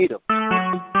them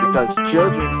because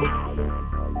children.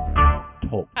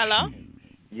 Hello?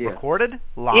 Yeah. Recorded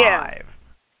live. Yeah.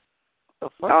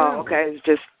 Oh, okay. It's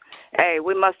just, hey,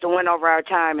 we must have went over our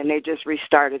time and they just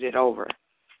restarted it over.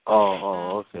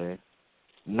 Oh, okay.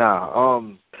 Nah,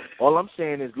 all I'm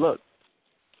saying is, look,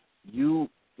 you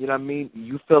know what I mean?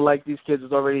 You feel like these kids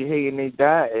is already hating they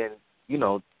dad, and, you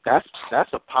know, that's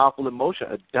a powerful emotion.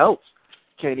 Adults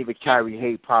can't even carry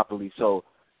hate properly. So,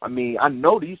 I mean, I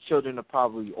know these children are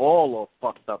probably all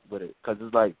fucked up with it because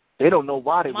it's like they don't know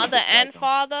why they mother and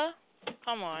father?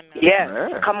 Come on now.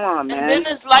 Yeah, come on, man. And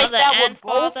then it's like mother that with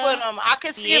both father? of them. I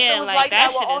can see if it was like that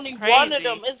that with only crazy. one of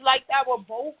them. It's like that with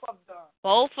both of them.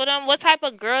 Both of them? What type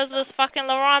of girls was fucking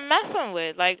LaRon messing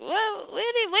with? Like, where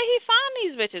he find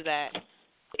these bitches at?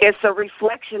 It's a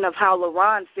reflection of how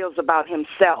LaRon feels about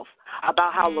himself,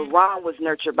 about how LaRon was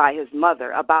nurtured by his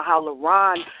mother, about how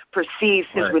LaRon perceives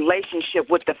his relationship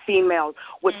with the females,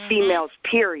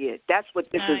 period. That's what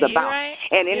this is about. Right.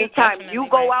 And anytime you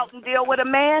go out and deal with a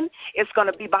man, it's going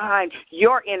to be behind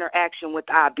your interaction with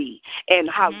IB and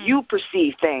how you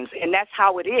perceive things. And that's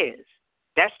how it is.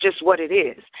 That's just what it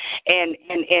is. And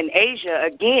in Asia,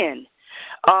 again,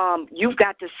 you've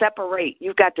got to separate.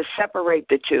 You've got to separate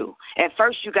the two. And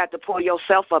first, you got to pull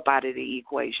yourself up out of the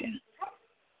equation.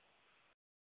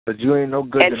 But you ain't no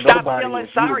good and to stop nobody feeling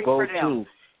if sorry you go for them. to.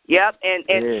 Yep,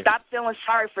 and stop feeling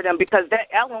sorry for them because that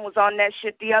Ellen was on that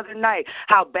shit the other night.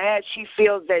 How bad she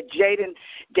feels that Jaden's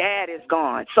dad is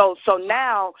gone. So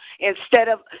now instead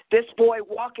of this boy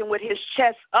walking with his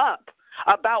chest up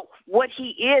about what he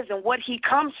is and what he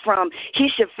comes from, he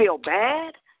should feel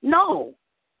bad. No.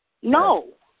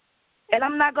 And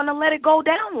I'm not going to let it go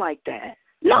down like that.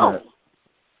 No.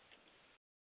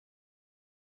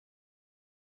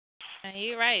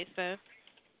 You're right, sis.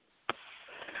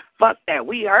 Fuck that.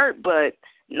 We hurt, but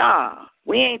nah,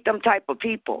 we ain't them type of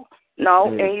people. No,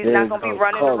 and he's not going to be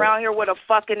running around here with a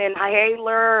fucking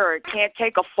inhaler or can't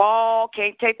take a fall,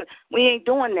 we ain't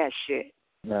doing that shit.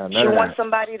 No, she wants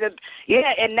somebody to,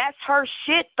 and that's her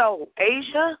shit though,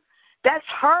 Asia. That's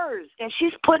hers, and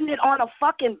she's putting it on a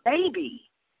fucking baby.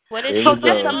 So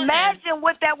just imagine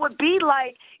what that would be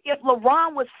like if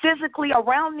LaRon was physically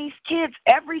around these kids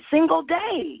every single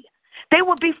day. They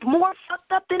would be more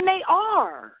fucked up than they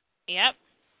are. Yep.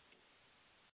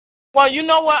 Well, you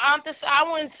know what, Auntie? I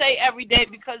wouldn't say every day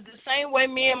because the same way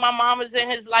me and my mom is in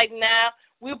his life now,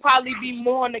 we'll probably be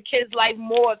more in the kid's life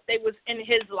more if they was in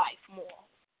his life more.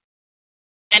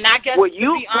 And I guess to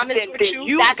be honest with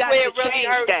you, that's where it really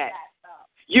hurts. That.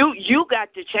 You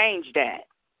got to change that.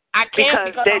 I can't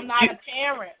because I'm not a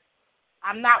parent.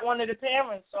 I'm not one of the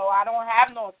parents, so I don't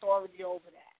have no authority over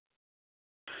that.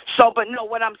 So, but no,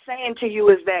 what I'm saying to you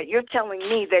is that you're telling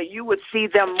me that you would see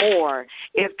them more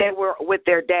if they were with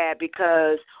their dad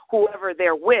because whoever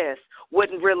they're with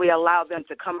wouldn't really allow them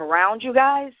to come around you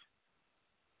guys?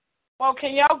 Well,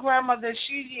 Kenyal grandmother,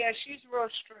 she's real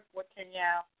strict with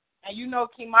Kenyal. And you know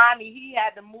Kimani, he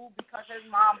had to move because his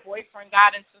mom's boyfriend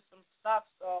got into some stuff,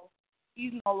 so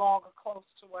he's no longer close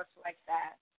to us like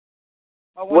that.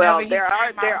 Well, there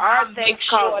are things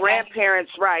called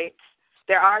grandparents' rights.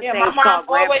 There are things called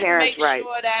grandparents' rights.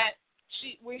 Sure that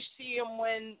we see him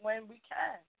when we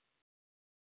can.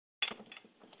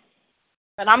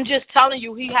 But I'm just telling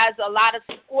you, he has a lot of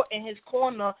support in his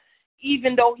corner,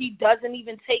 even though he doesn't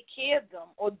even take care of them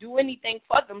or do anything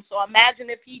for them. So imagine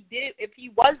if he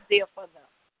was there for them.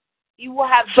 He will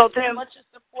have so much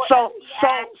support. So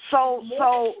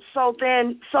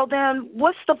then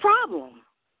what's the problem?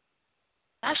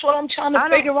 That's what I'm trying to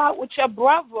figure out with your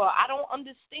brother. I don't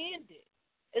understand it.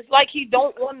 It's like he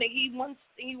want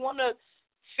to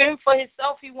fend for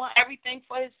himself. He want everything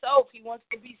for himself. He wants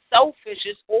to be selfish.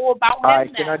 It's all about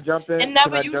him now. Can I jump in? It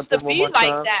never used to be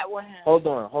like that with him. Hold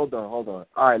on. All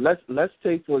right, let's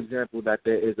take for example that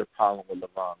there is a problem with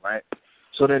LeBron, right?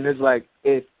 So then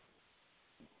it's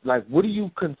what do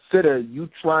you consider you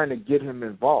trying to get him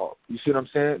involved? You see what I'm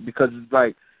saying? Because it's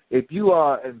like if you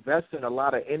are investing a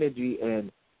lot of energy and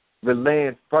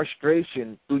relaying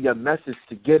frustration through your message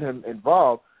to get him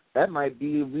involved, that might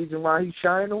be the reason why he's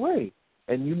shying away,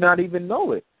 and you not even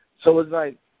know it. So it's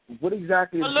like, what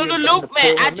exactly is Little Luke,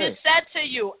 man, I just said to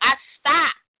you, I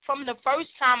stopped from the first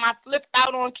time I flipped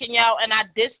out on Kenyal and I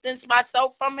distanced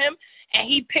myself from him, and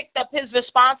he picked up his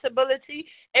responsibility.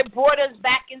 It brought us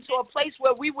back into a place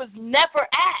where we was never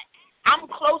at. I'm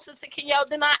closer to Kenyal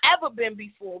than I ever been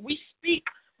before. We speak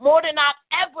more than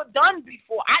I've ever done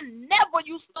before. I never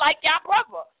used to like y'all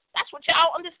brother. That's what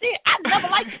y'all understand. I never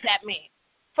liked that man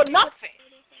for nothing.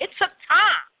 It took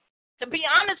time. To be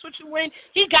honest with you, when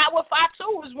he got with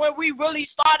Fatu is when we really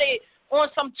started on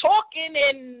some talking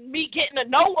and me getting to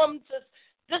know him.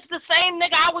 This same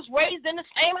nigga I was raised in the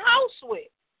same house with.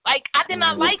 Like, I did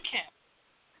not like him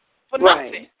for right.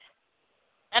 nothing.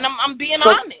 And I'm being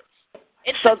honest.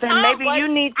 It's so then maybe you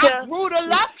need to. I grew to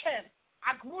love him.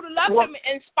 Him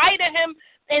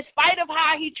in spite of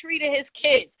how he treated his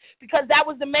kids, because that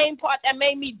was the main part that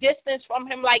made me distance from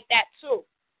him like that too.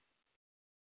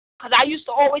 Because I used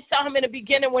to always tell him in the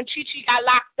beginning when Chi-Chi got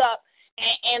locked up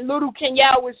and little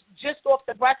Kenyelle was just off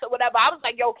the breast or whatever, I was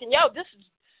like, yo, Kenyelle, this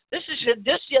is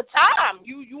your time.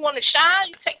 You want to shine?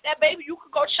 You take that baby. You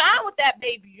could go shine with that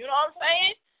baby. You know what I'm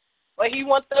saying? But he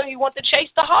want to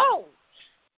chase the hoe.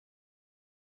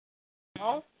 You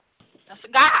know, that's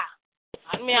a guy.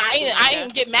 I mean, I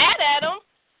didn't get mad at him.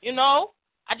 You know,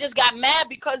 I just got mad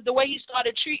because the way he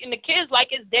started treating the kids like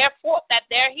it's their fault that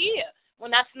they're here, when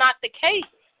that's not the case.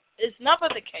 It's never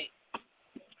the case.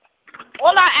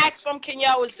 All I ask from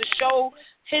Kenyelle is to show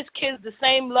his kids the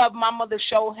same love my mother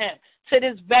showed him to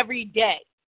this very day.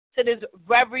 To this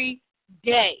very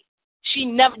day. She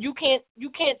never. You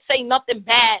can't say nothing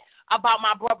bad about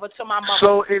my brother to my mother.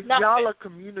 So if nothing. y'all are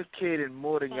communicating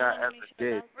more than y'all ever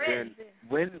did, then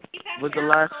when was the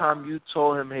last time you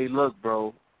told him, hey, look,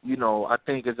 bro, you know, I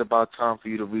think it's about time for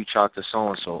you to reach out to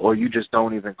so-and-so, or you just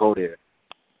don't even go there?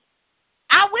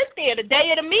 I went there the day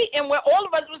of the meeting where all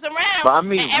of us was around, but I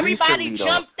mean, and everybody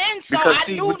recently, jumped in. So because I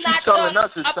knew what you not telling to.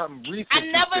 us is something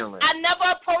recent. I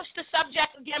never approached the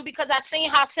subject again because I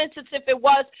seen how sensitive it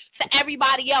was to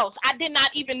everybody else. I did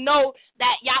not even know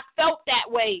that y'all felt that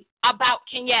way about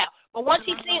Kenyelle. But once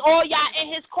he seen all y'all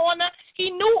in his corner,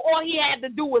 he knew all he had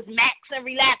to do was max and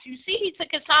relax. You see, he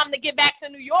took his time to get back to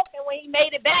New York, and when he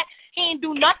made it back, he didn't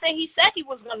do nothing he said he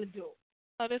was going to do.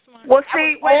 Well,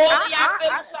 see, y'all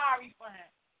feeling sorry for him.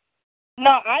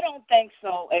 No, I don't think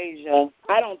so, Asia.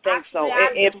 I don't think so.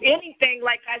 If anything,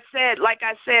 like I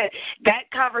said, that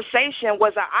conversation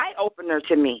was an eye-opener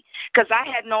to me because I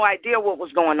had no idea what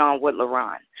was going on with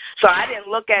LaRon. So I didn't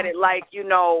look at it like, you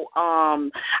know,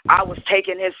 I was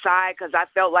taking his side because I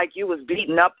felt like you was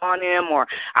beating up on him or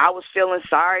I was feeling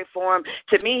sorry for him.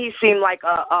 To me, he seemed like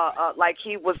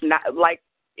he was not, like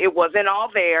it wasn't all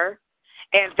there,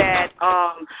 and that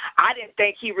I didn't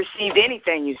think he received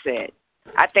anything you said.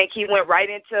 I think he went right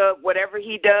into whatever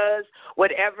he does,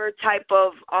 whatever type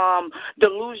of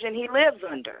delusion he lives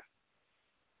under.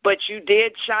 But you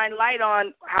did shine light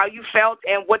on how you felt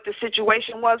and what the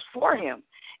situation was for him.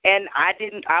 And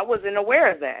I wasn't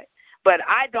aware of that. But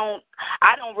I don't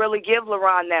really give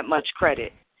LaRon that much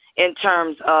credit in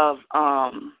terms of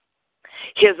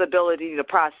his ability to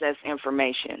process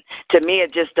information. To me,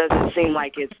 it just doesn't seem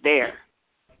like it's there.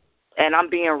 And I'm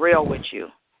being real with you.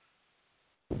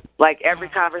 Like every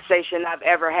conversation I've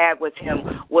ever had with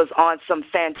him was on some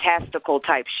fantastical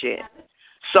type shit.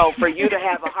 So for you to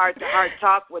have a heart-to-heart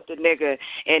talk with the nigga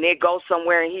and it goes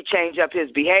somewhere and he change up his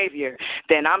behavior,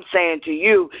 then I'm saying to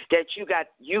you that you got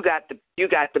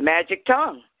the magic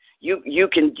tongue. You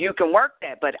can work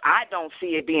that, but I don't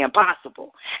see it being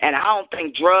possible, and I don't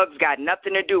think drugs got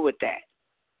nothing to do with that.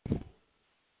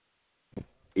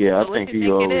 Yeah, so I think he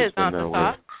always it is, been that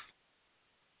way.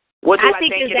 What do I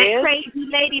think think it's it that is? crazy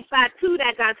lady Fatu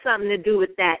that got something to do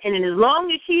with that. And as long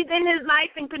as she's in his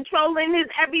life and controlling his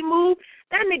every move,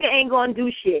 that nigga ain't gonna do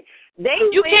shit.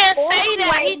 You can't say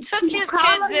that. He took his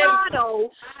Colorado.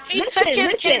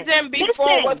 kids in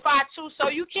before with Fatu, so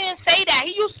you can't say that.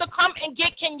 He used to come and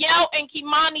get Kenyelle and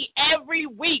Kimani every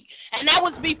week, and that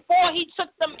was before he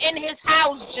took them in his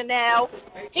house, Janelle.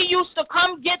 He used to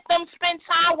come get them, spend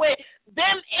time with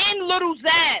them in Little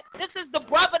Zad. This is the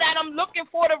brother that I'm looking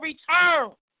for to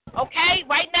return. Okay?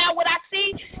 Right now what I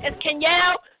see is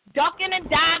Kenyelle ducking and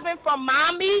diving from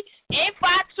Mommy and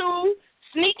Fatu,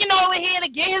 sneaking over here to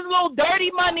get his little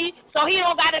dirty money so he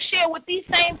don't got to share with these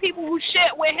same people who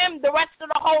share with him the rest of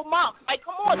the whole month. Like,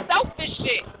 come on, selfish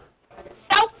shit.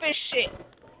 Selfish shit.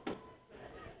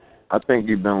 I think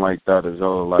he's been like that his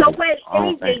whole life. So wait, I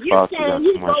don't think you're Foster saying got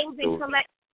he too much goes to do and with it. collect...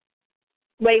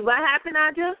 Wait, what happened,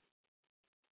 Aja?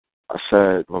 I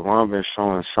said LaRon been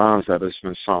showing signs that there's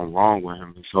been something wrong with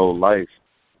him his whole life.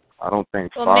 I don't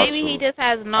think Well, Foster maybe he just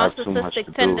has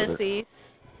narcissistic tendencies.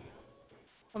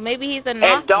 Well, maybe he's a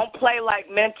narcissist. And don't play like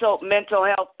mental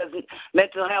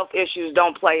health issues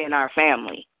don't play in our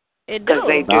family. It do.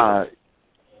 They do.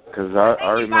 Because I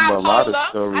remember a lot of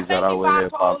stories that I would hear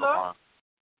about LaRon.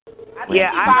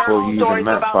 Yeah, I heard stories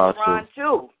met about Fatu. LaRon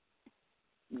too.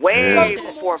 Way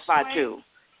before Fatu.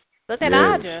 Look at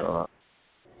Aja.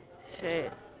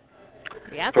 Shit.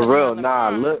 Yeah, for real,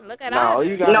 look at Aja. All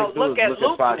you gotta do is look at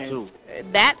Fatu.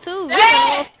 That too.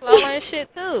 Yeah. Slow and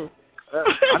shit too.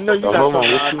 I know you got some. What you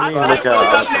mean? Look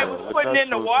at they was putting in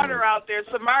the water out there.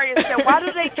 Samaria said, "Why do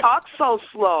they talk so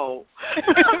slow?"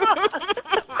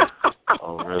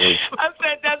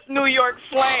 York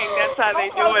slang. That's how they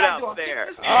do it out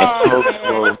there.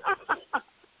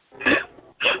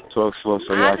 Talk slow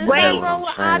so y'all can hear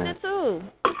what I'm saying. Too.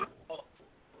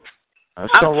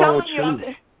 That's so wrong with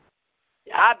you.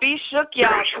 I be shook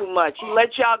y'all too much. He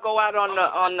let y'all go out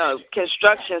on the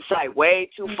construction site way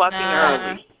too fucking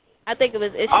early. I think it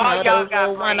was Ishmael. Those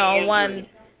little one-on-one.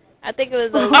 I think it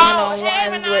was those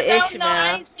one-on-ones with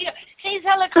Ishmael. Can you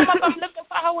tell her come up? I'm looking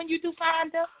for her when you do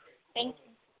find her. Thank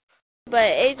you. But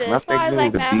Asia, as far as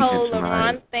like that whole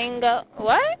LeBron thing,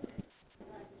 what?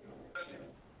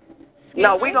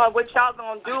 No, what y'all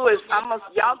gonna do is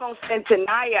y'all gonna send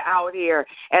Tanaya out here,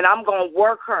 and I'm gonna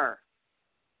work her.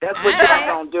 That's what y'all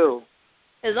gonna do.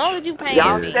 As long as you pay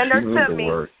y'all me. send her to me,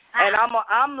 and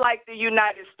I'm like the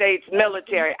United States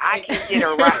military. I can get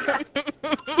her right.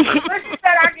 She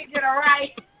said I can get her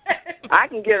right. I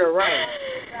can get her right.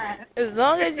 As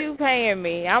long as you paying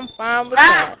me, I'm fine with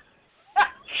that.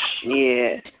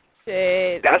 Shit.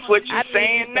 Shit. That's what you're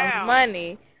saying now.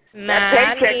 Money.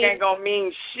 That paycheck ain't gonna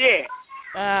mean shit.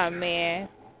 Oh, man.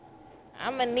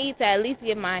 I'm going to need to at least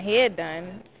get my hair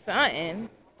done. Something.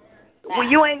 Well,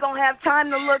 you ain't going to have time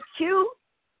to look cute.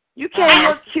 You can't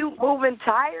look cute moving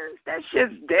tires. That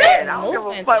shit's dead. I don't give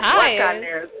a fuck what kind of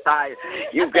hairstyle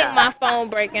you got. I think my phone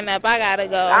breaking up. I got to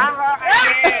go. I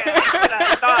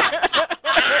thought.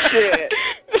 Shit.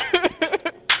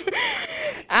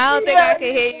 I don't think I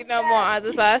can hear you no more,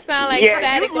 so I sound like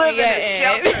static on your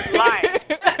end.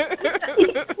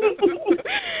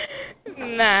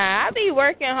 Nah, I be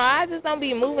working hard. I just don't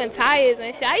be moving tires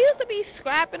and shit. I used to be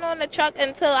scrapping on the truck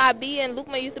until I be and Luke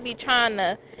used to be trying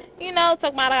to,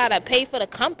 talk about I gotta pay for the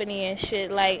company and shit.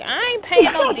 Like, I ain't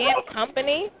paying no damn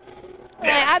company. Like,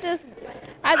 I just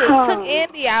took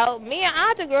Andy out. Me and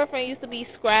Audra girlfriend used to be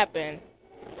scrapping.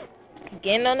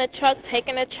 Getting on the truck,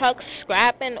 taking the truck,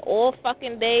 scrapping all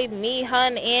fucking day. Me, her,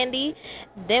 and Andy.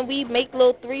 Then we make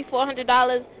little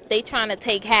 $300-$400. They trying to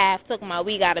take half. Talking about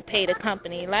we gotta pay the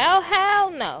company. Like, oh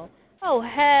hell no. Oh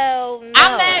hell no.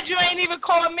 I'm mad you ain't even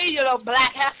calling me, you little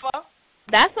black heifer.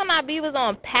 That's when I was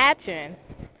on patching.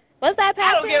 What's that patching?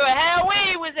 I don't give a hell where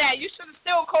he was at. You should have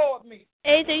still called me.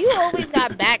 AJ, you always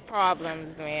got back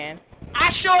problems, man.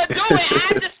 I sure do it.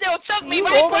 I just still took me. You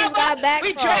right, always brother? got back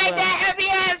we problems. dragged that heavy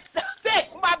ass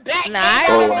thing. My back. Nah,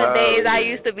 I remember days I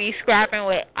used to be scrapping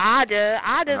with Audra.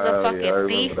 Audra's a fucking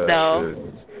thief, though.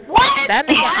 What? That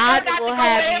nigga Audra will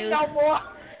have you. No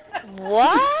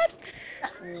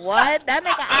What? That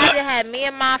nigga Audra had me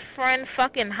and my friend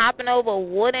fucking hopping over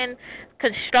wooden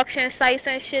construction sites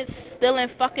and shit, stealing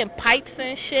fucking pipes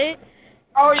and shit.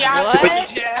 Oh, yeah. What?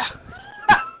 Yeah.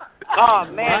 Oh,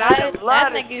 man, I would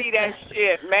love to see that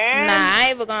shit, man. Nah, I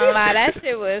ain't even gonna lie. That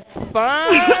shit was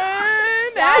fun.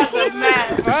 That shit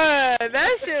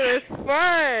was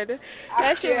fun.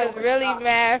 That shit was really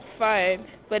mad fun.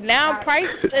 But now price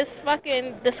is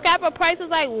fucking, the scrapper price is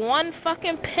like one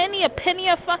fucking penny, a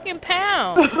fucking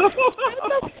pound. What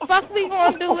the fuck we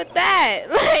gonna do with that?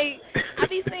 Like, I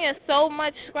be seeing so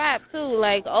much scrap too,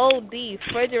 like OD,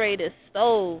 refrigerators,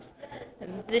 stoves.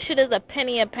 This shit is a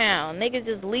penny a pound. Niggas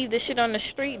just leave this shit on the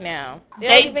street now. They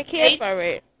don't even care for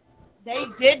it. They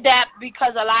did that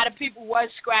because a lot of people was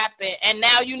scrapping, and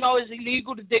now it's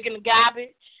illegal to dig in the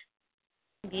garbage.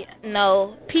 Yeah,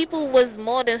 no, people was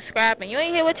more than scrapping. You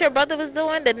ain't hear what your brother was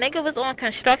doing? The nigga was on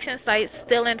construction sites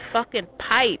stealing fucking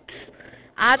pipes.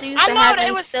 I know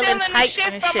they was stealing pipes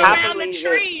shit and from shit. around the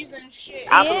trees and shit.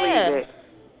 I believe it.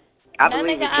 That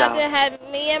nigga Audra had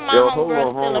me and my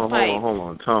homegirl stealing pipes. Hold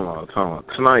on. Time out.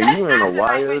 Tonight, you in a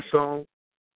wire song?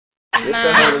 What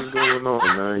the hell is going on,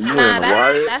 man? You in a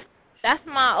wire? That's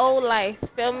my old life,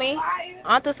 feel me?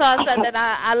 Auntie Saw said that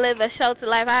I live a sheltered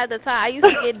life. I had to tell I used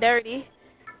to get dirty.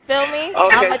 Feel me?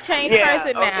 Okay. I'm a changed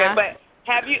person now. Okay, but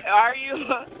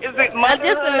is it motherhood?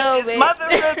 Just a little bit. Is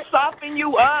motherhood soften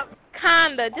you up?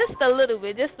 Kinda, just a little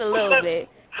bit. Just a little bit.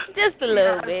 That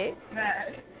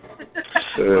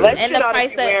shit ought to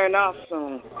be wearing off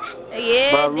soon.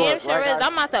 Yeah, damn sure is.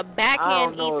 I'm about to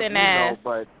backhand Ethan ass.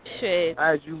 But shit.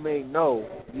 As you may know,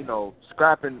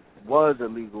 scrapping was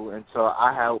illegal until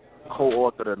I helped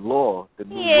co-author the new law. So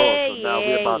now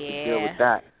we're about to deal with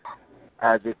that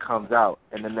as it comes out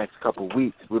in the next couple of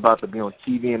weeks. We're about to be on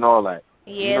TV and all that.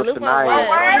 Yeah, look what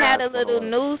had a little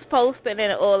news posting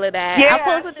and all of that. Yeah, I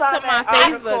posted it to my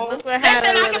Facebook. Look what had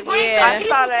a little, I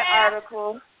saw that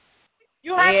article.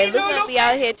 Look what be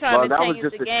out here trying to change the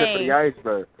game. That was just the tip of the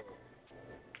iceberg.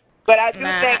 But I do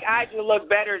think I do look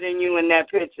better than you in that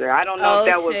picture. I don't know if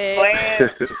that was planned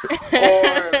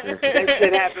or that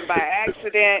shit happened by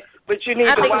accident. But you need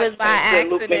to watch that shit,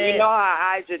 Luke. You know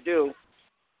how Ija do.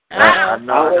 I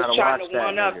was trying to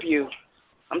one up you.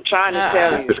 I'm trying to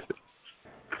tell you.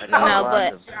 No,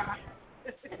 but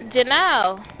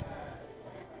Janelle,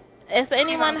 if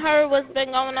anyone heard what's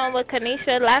been going on with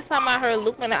Kanisha, last time I heard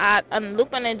Lupin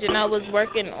and Janelle was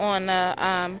working on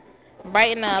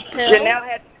writing a pill.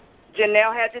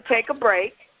 Janelle had to take a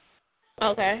break.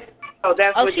 Okay. So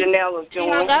that's what Janelle is doing.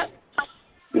 She hung up?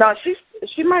 No,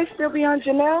 she might still be on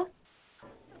Janelle.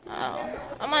 Oh,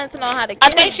 I wanted to know how the kids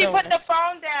I think she doing. put the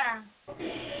phone down.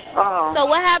 Oh. So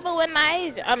what happened with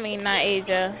Nevaeh?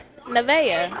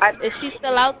 Is she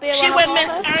still out there? She with Miss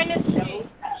Ernestine.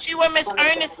 She with Miss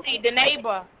Ernestine, the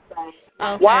neighbor.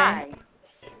 Okay. Why?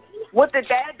 What, the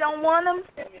dad don't want him?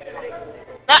 The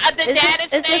dad is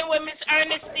staying with Miss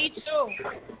Ernestine too.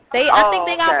 I think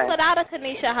they got put out of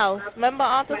Kanisha house. Remember,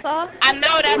 Arkansas? I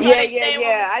know that's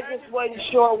Yeah. I just wasn't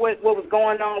sure what was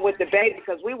going on with the baby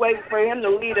because we waited for him to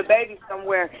leave the baby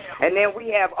somewhere, and then we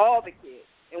have all the kids,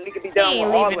 and we could be done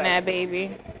with all He ain't leaving that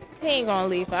baby. He ain't gonna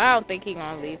leave her. I don't think he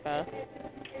gonna leave her.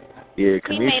 Yeah,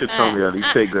 Kanisha told me that he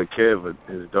take good care of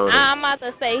his daughter. I'm about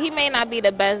to say he may not be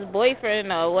the best boyfriend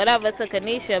or whatever to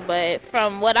Kanisha, but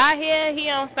from what I hear, he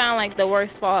don't sound like the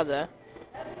worst father.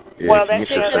 Yeah, well, Kanisha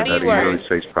said that he really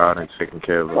takes pride in taking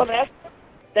care of her. Well,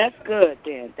 that's good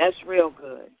then. That's real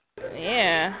good.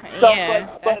 Yeah. So,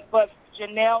 yeah. But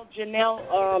Janelle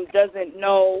doesn't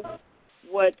know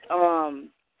what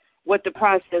the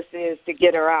process is to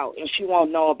get her out, and she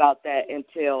won't know about that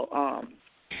until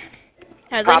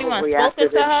Has anyone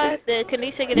spoken to her? Did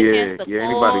Kanisha get a chance to call? Yeah,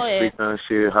 anybody speak to her,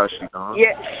 shit, how she doing?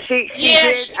 Yeah, she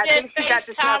did. She I think she got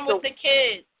the time with the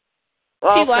kids.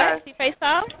 She what? She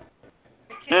FaceTime?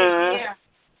 Yeah.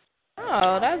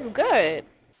 Oh, that's good.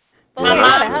 But My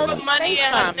mom put money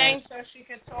in her thing so she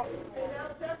can talk to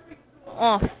her.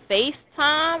 On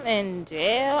FaceTime in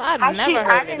jail? I never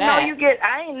heard of that.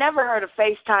 I ain't never heard of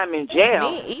FaceTime in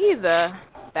jail. Me either.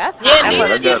 That's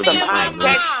neither did me and my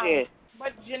mom. shit.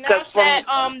 But Janelle said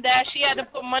that she had to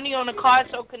put money on the card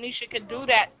so Kanisha could do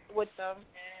that with them,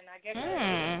 and I guess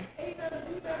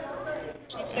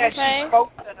she said she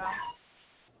spoke to them.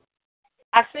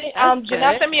 I see.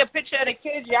 Janelle sent me a picture of the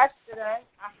kids yesterday.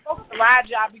 I spoke to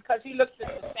Rajah because he looked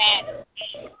at the sad.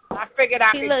 I figured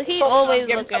I could he always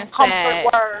give him looking some comfort sad.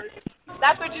 words.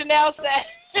 That's what Janelle said.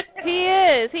 He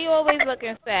is. He always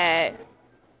looking sad.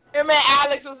 Him and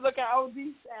Alex was looking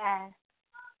OD sad.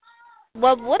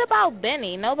 Well, what about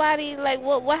Benny? Nobody,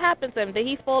 what happened to him? Did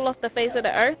he fall off the face of the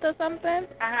earth or something?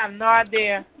 I have no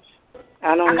idea.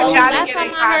 I don't know. Last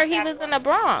time I heard he was in the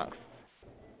Bronx.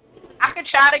 I could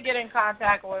try to get in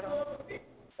contact with him.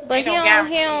 But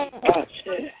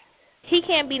he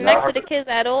can't be next to the kids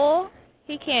at all?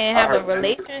 He can't have a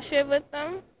relationship with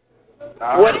them?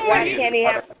 Why can't he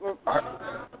have...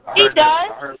 He does.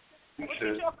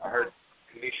 I heard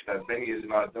Kanisha that Benny is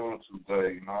not doing too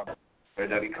good, you know. Or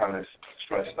that he kind of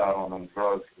stressed out on them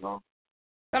drugs, you know.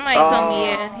 Somebody told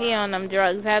me he on them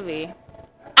drugs heavy.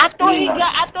 I thought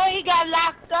he got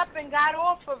locked up and got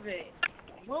off of it.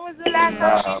 When was the last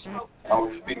time she spoke? I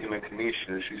was speaking to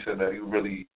Kanisha. She said that he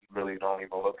really don't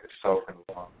even look himself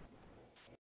anymore.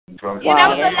 Drugs. That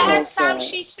was the last time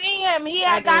she seen him. He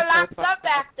had got locked up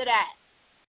after that.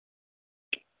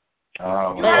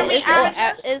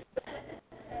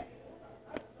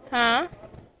 Huh?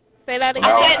 Say that again.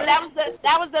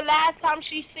 That was the last time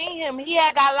she seen him. He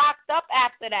had got locked up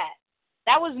after that.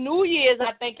 That was New Year's,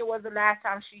 I think it was the last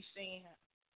time she seen him.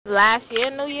 Last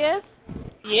year, New Year's?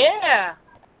 Yeah.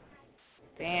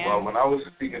 Damn. Well, when I was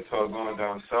speaking to her going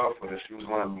down south with her, she was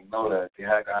letting me know that they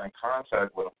had got in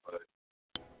contact with him, but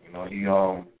you know,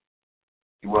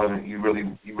 he really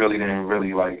didn't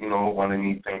really want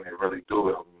anything to really do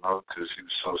with him, you know, because he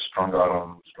was so strung out on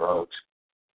those drugs.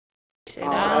 Shit, I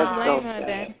don't blame her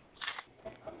then.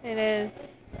 It is.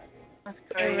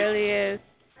 It really is.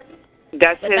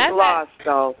 That's his loss,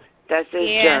 though. That's his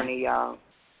journey, y'all.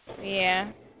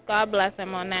 Yeah. God bless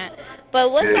him on that. But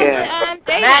what's up with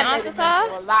Jaden, Arkansas?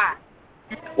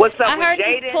 What's up I with heard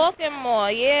Jaden? you talking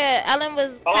more. Yeah, Ellen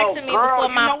was texting me before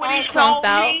my phone crunked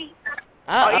out.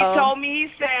 He told me, he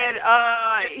said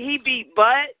he beat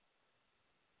butt.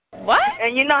 What?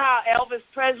 And you know how Elvis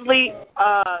Presley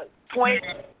points,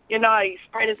 you know, he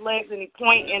spread his legs and he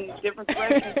point in different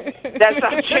directions? That's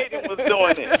how Jaden was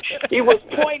doing it. He was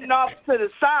pointing off to the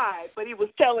side, but he was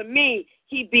telling me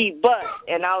he beat butt.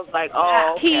 And I was like,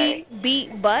 oh, okay. He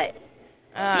beat butt?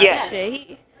 Yeah.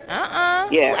 Shit. Yeah.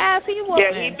 Who asked he whooping?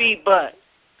 Yeah, he beat butt.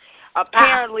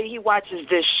 Apparently, he watches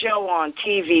this show on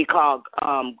TV called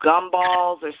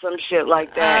Gumballs or some shit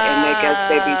like that, and I guess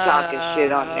they be talking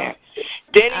shit on there.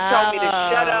 Then he told me to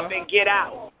shut up and get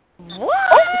out.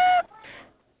 What?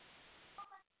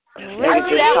 Really?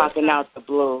 He's just talking out the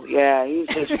blue. Yeah, he's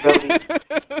just really.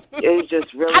 He's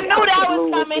just really. I knew out that the blue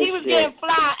was coming. He was shit. getting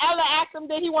fly. Ella asked him,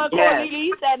 did he want to call Lily?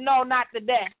 He said, no, not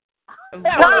today.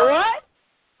 What?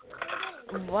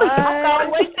 What? I'm gonna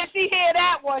wait till she hear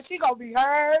that one. She gonna be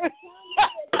heard.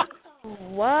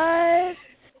 What?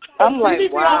 I'm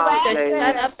like, wow.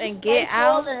 Shut up and get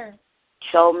out.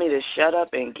 Told me to shut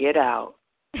up and get out.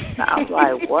 I'm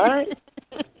like, what?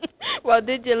 Well,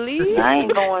 did you leave? I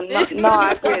ain't going. No,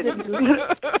 I didn't.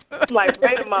 I'm like,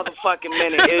 wait a motherfucking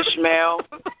minute, Ishmael.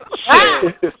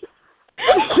 Shit.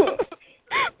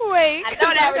 Wait. I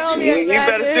know that was you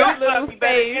better do something. You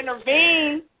better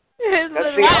intervene. His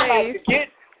little face.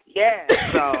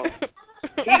 So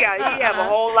he have a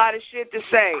whole lot of shit to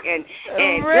say, and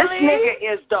really? This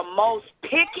nigga is the most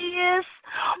pickiest,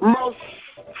 most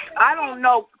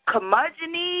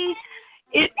curmudgeon-y.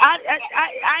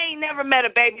 I ain't never met a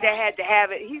baby that had to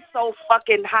have it. He's so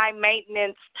fucking high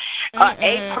maintenance,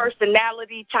 A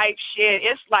personality type shit.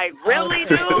 It's like, really,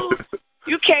 dude?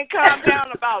 You can't calm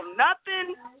down about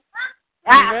nothing?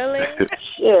 Really?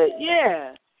 Shit,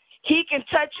 yeah. He can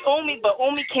touch Umi, but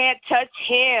Umi can't touch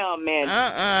him, and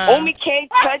Umi can't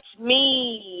touch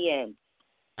me, and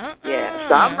yeah.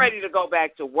 So I'm ready to go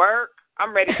back to work.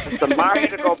 I'm ready for Samaria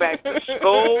to go back to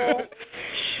school.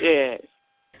 Shit.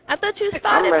 I thought you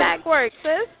started back work,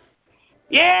 sis.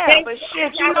 Yeah, but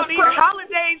shit, you know these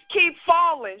holidays keep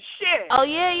falling. Shit. Oh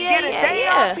yeah. You get a day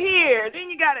off here, then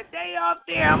you got a day off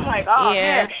there. I'm like, oh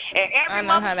man. And every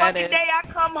motherfucking day I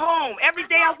come home. Every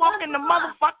day I walk in the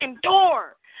motherfucking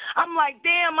door. I'm like,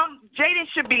 damn, Jaden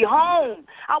should be home.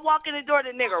 I walk in the door, the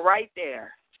nigga right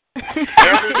there.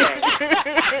 Every day.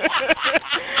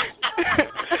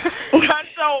 I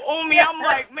told Umi, I'm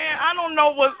like, man, I don't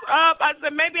know what's up. I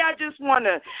said, maybe I just want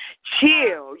to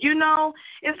chill, you know?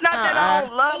 It's not that I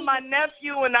don't love my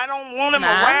nephew and I don't want him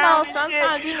around and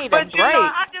sometimes shit. You need but, a break. You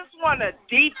know, I just want a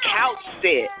deep couch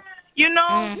sit. You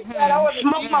know,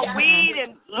 smoke my weed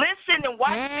and listen and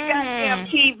watch the goddamn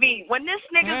TV. When this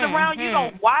nigga's around, you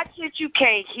don't watch it, you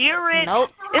can't hear it. Nope.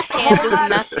 It's a whole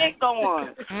lot of shit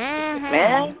going on,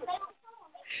 man.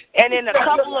 And in a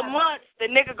couple of months, the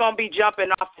nigga gonna be jumping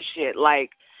off the shit,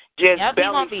 like just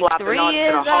belly flopping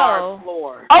onto the hard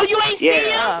floor. Oh, you ain't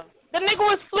seen him? The nigga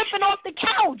was flipping off the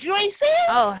couch. You ain't seen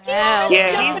him? Oh, hell.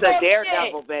 Yeah, he's a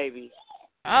daredevil, baby.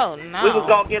 Oh, no. We was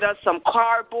going to get us some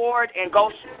cardboard and go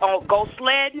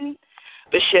sledding.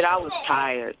 But, shit, I was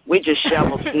tired. We just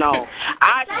shoveled snow.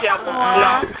 I shoveled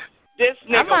snow. This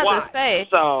nigga watched.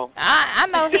 So. I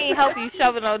know he ain't help you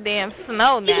shovel no damn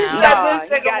snow now. No,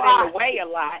 he got in the way a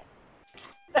lot.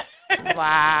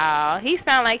 Wow. He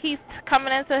sound like he's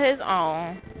coming into his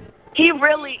own. He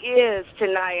really is,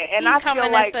 Tanaya, and I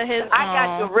feel like I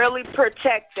got to really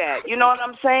protect that. You know what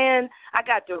I'm saying? I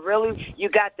got to really, you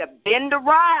got to bend the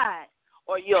ride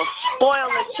or you'll spoil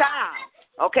a child.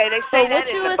 Okay, they say that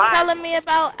in the Bible. What you was telling me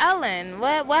about Ellen?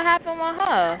 What happened with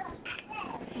her?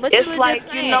 It's like,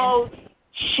 you know,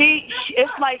 she's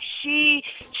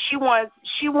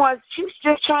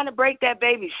just trying to break that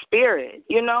baby's spirit,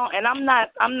 you know, and I'm not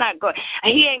going.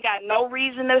 He ain't got no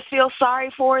reason to feel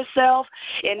sorry for himself,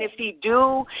 and if he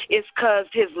do, it's 'cause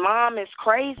his mom is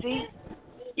crazy.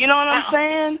 You know what I'm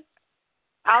saying?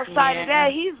 Outside of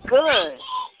that, he's good.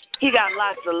 He got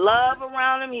lots of love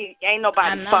around him. He ain't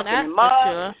nobody fucking him up.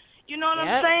 Sure. You know what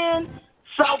I'm saying?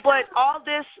 So, but all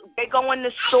this, they go in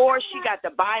the store, she got to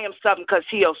buy him something 'cause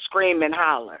he'll scream and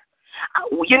holler.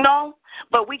 You know?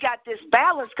 But we got this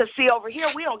balance 'cause, see, over here,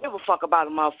 we don't give a fuck about a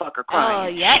motherfucker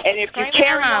crying. And if you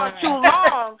carry on too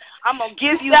long, I'm going to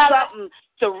give you something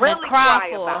to really cry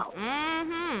about.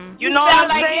 You know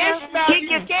what I'm saying? He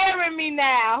can carry me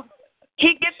now.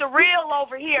 He get the real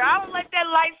over here. I don't let that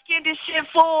light-skinned shit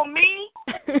fool me.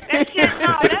 That shit,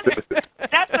 no,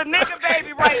 that's a nigga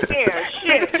baby right there.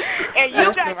 Shit. And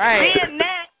you got to be in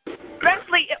that,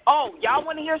 especially, y'all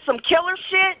want to hear some killer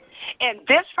shit? And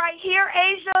this right here,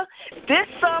 Asia, this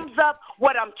sums up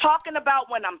what I'm talking about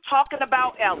when I'm talking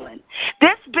about Ellen.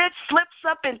 This bitch slips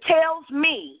up and tells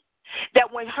me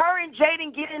that when her and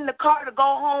Jaden get in the car to go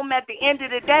home at the end of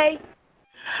the day,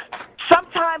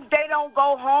 sometimes they don't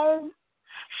go home.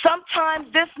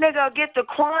 Sometimes this nigga will get to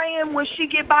crying when she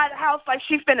get by the house like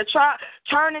she finna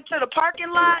turn into the parking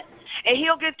lot, and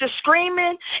he'll get to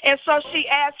screaming, and so she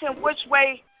asks him which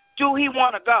way do he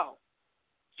want to go.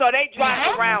 So they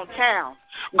drive around town,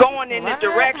 going in the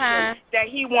direction that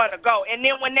he want to go. And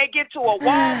then when they get to a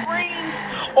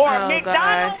Walgreens or a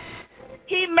McDonald's,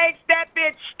 he makes that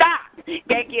bitch stop.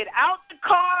 They get out the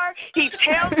car. He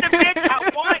tells the bitch, I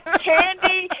want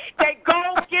candy. They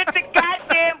go get the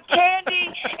goddamn candy,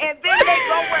 and then they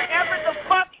go wherever the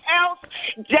fuck else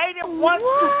Jaden wants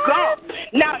to go.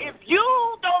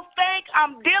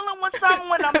 dealing with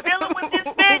someone, I'm dealing with this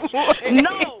bitch.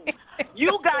 No,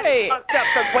 you got it fucked up.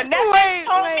 Because when that bitch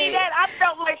told me that, I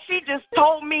felt like she just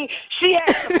told me she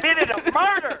had committed a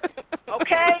murder.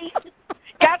 Okay?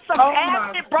 Got some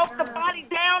acid, broke the body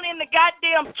down in the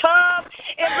goddamn tub,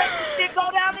 and let the shit go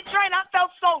down the drain. I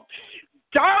felt so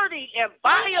dirty and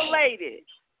violated.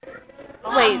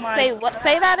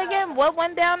 Say that again. What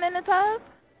went down in the tub?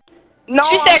 No,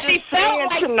 she said she felt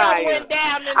like tonight. went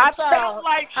down in the I tub. felt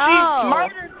like she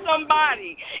murdered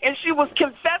somebody, and she was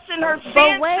confessing her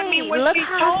sins to me when she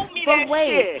told me that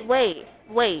shit. Wait.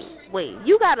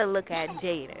 You gotta look at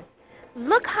Jaden.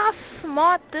 Look how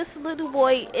smart this little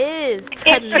boy is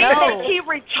to and she know said he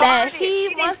retarded. that he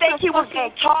didn't think he was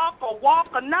going to talk or walk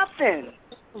or nothing.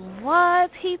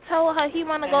 What? He told her he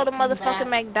want to go to motherfucking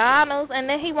McDonald's, and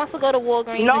then he wants to go to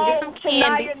Walgreens and get some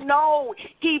candy. No,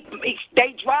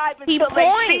 they drive until he they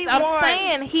points. see I'm one.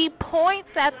 saying he points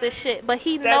at the shit, but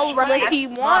he That's knows right. what he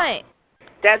wants.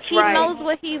 That's he right. He knows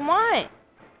what he wants.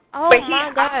 Oh but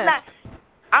my God.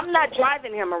 I'm not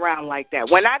driving him around like that.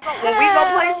 When we go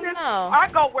places, I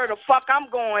go where the fuck I'm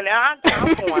going. I'm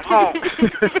going home.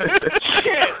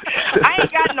 Shit. I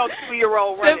ain't got no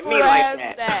 2-year-old running me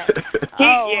like that.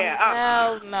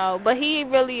 No. But he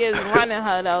really is running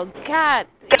her though. God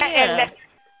damn.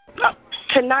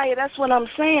 Tanaya, that's what I'm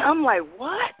saying. I'm like,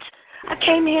 what? I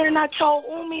came here and I told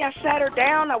Umi, I sat her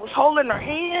down, I was holding her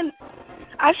hand.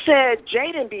 I said,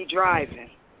 Jaden be driving.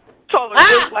 Told her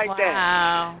just like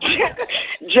that.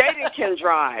 Jaden can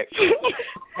drive.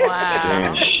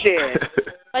 Wow. Shit.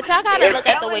 But y'all gotta look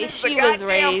at the way she was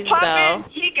raised, though.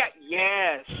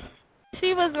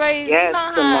 She was raised, you know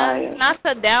how, not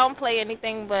to downplay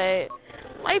anything, but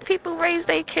white people raise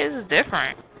their kids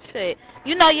different. Shit.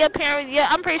 You know your parents,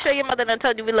 I'm pretty sure your mother done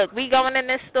told you, look, we going in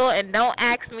this store and don't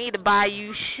ask me to buy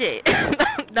you shit.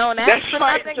 Don't ask for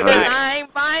nothing because I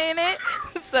ain't buying it.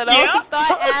 So don't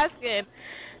start asking.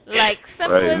 Like,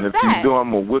 simple as that. And if you do, I'm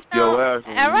going to whip your ass.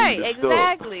 All right,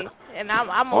 exactly. And I'm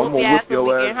going to whip your ass when we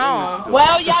get home.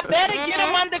 Well, y'all better get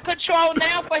him under control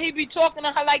now before he be talking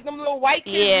to her like them little white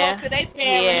kids go to their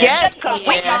parents. Yes, because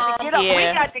we got to get up. We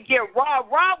got to get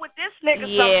raw with this nigga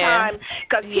sometimes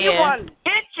because he wants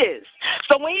bitches.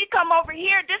 So when he come over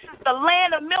here, this is the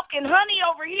land of milk and honey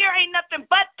over here. Ain't nothing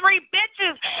but 3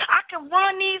 bitches. I can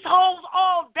run these hoes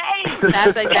all day.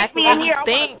 That's exactly what you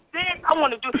think. I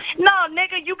want to do. No,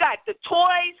 nigga, you got the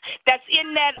toys that's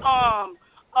in that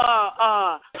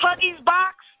Huggies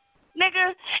box, nigga,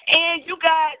 and you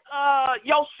got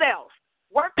yourself.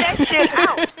 Work that shit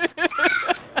out.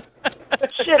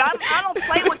 Shit, I don't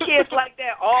play with kids like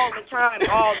that all the time,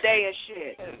 all day and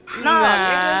shit.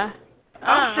 Nigga.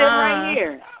 I'm sitting right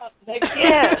here.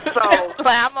 Yeah, so but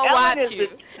I'm gonna watch you.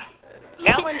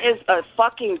 Ellen is a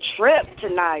fucking trip,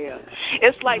 Tanaya.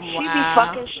 It's like she be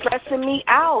fucking stressing me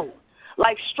out.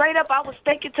 Like, straight up, I was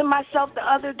thinking to myself the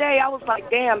other day, I was like,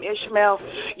 damn, Ishmael,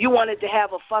 you wanted to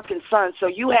have a fucking son, so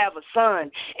you have a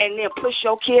son, and then push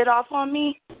your kid off on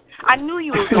me? I knew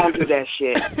you was going to do that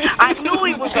shit. I knew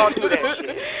he was going to do that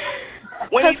shit.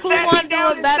 When he sat me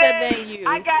down and said,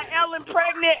 I got Ellen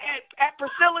pregnant at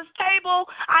Priscilla's table,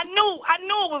 I knew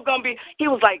it was gonna be. He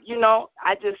was like,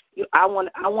 I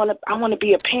want to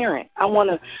be a parent. I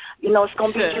want to, it's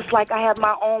gonna be just like I have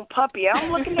my own puppy.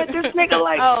 I'm looking at this nigga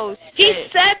like, oh, he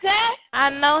said that.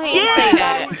 I know he said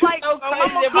that. I was like, I'm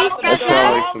gonna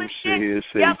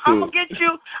get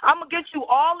you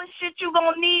all the shit you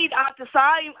gonna need out the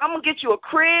side. I'm gonna get you a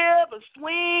crib, a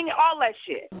swing, all that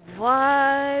shit.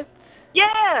 What?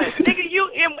 Yeah, nigga,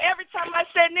 every time I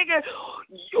said, nigga,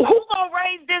 who gonna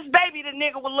raise this baby, the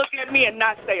nigga would look at me and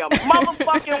not say a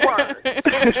motherfucking word. He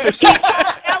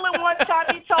told Ellen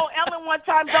one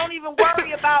time, don't even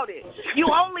worry about it.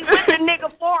 You only with the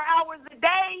nigga 4 hours a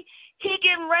day. He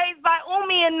getting raised by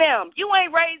Umi and them. You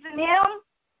ain't raising him.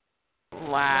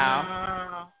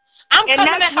 Wow. I'm coming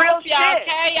to help y'all,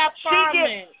 okay? I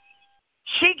promise.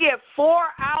 She get 4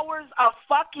 hours a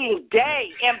fucking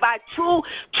day, and by two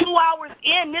hours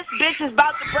in, this bitch is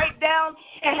about to break down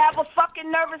and have a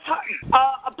fucking nervous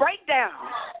a breakdown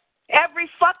every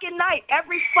fucking night,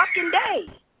 every fucking day.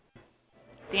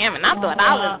 Damn it! I thought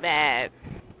I was bad.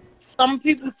 Some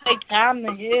people take time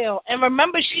to heal, and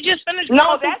remember, she just finished.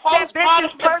 No, that's that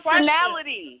bitch's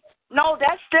personality. No,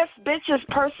 that's this bitch's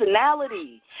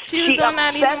personality. She was doing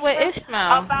that even with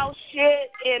Ishmael. About shit,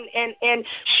 and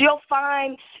she'll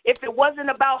find if it wasn't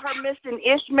about her missing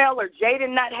Ishmael or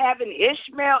Jaden not having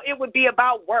Ishmael, it would be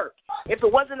about work. If it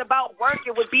wasn't about work,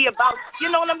 it would be about, you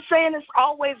know what I'm saying? It's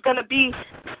always going to be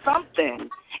something.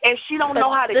 And she don't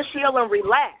know how to chill and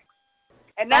relax.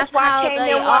 And that's why I came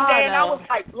in one day and I was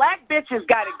like, black bitches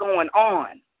got it going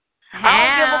on. I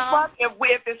don't give a fuck if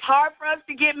it's hard for us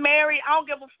to get married. I don't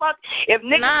give a fuck if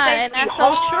niggas say it's hard.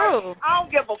 So true. I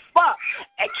don't give a fuck.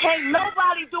 And can't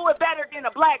nobody do it better than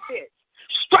a black bitch.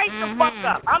 Straight the fuck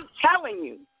up. I'm telling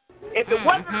you. If it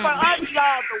wasn't for us,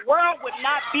 y'all, the world would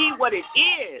not be what it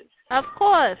is. Of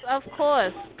course.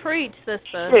 Preach,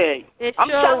 sister. Yeah. I'm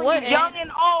telling you, young and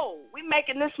old, we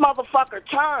making this motherfucker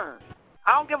turn.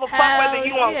 I don't give a fuck whether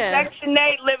you on Section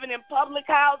 8, living in public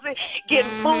housing,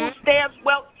 getting food stamps.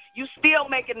 Well, you still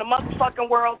making the motherfucking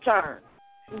world turn.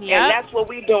 Yep. And that's what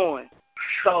we doing.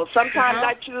 So sometimes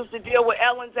I choose to deal with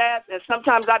Ellen's ass, and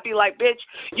sometimes I be like, bitch,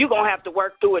 you going to have to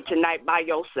work through it tonight by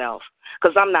yourself,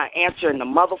 because I'm not answering the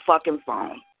motherfucking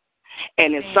phone.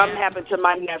 And if something happened to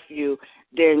my nephew,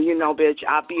 then, you know, bitch,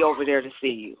 I'll be over there to see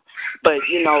you. But,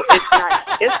 you know, it's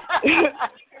not,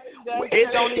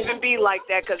 it don't even be like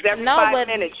that, because every 5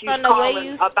 minutes she's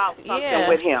calling about something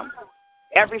with him.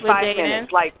 Every 5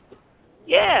 minutes. Like,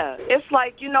 it's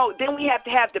like, you know, then we have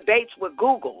to have debates with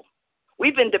Google.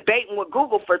 We've been debating with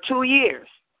Google for 2 years.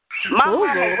 My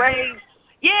mama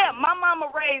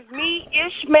raised me,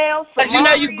 Ishmael. But you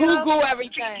know you Google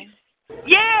everything.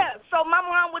 Yeah, so my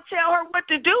mom would tell her what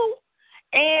to do,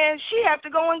 and she have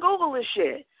to go and Google this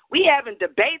shit. We having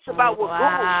debates about what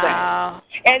Google says.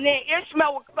 And then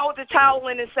Ishmael would throw the towel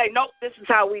in and say, nope, this is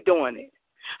how we doing it.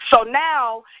 So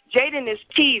now Jaden is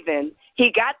teething.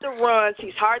 He got the runs.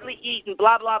 He's hardly eating,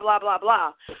 blah, blah, blah, blah,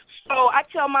 blah. So I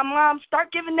tell my mom,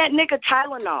 start giving that nigga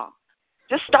Tylenol.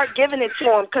 Just start giving it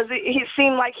to him, because he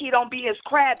seemed like he don't be as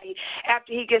crabby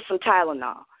after he gets some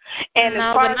Tylenol. And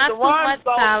as far as the runs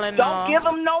go, don't give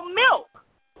him no milk.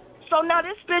 So now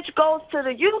this bitch goes to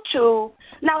the YouTube.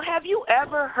 Now, have you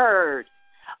ever heard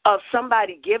of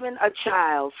somebody giving a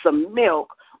child some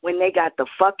milk when they got the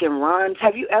fucking runs?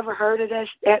 Have you ever heard of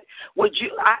that? Would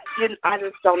you? I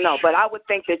just don't know. But I would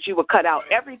think that you would cut out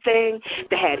everything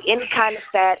that had any kind of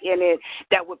fat in it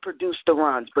that would produce the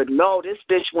runs. But no, this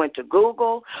bitch went to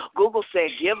Google. Google said,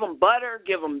 give them butter,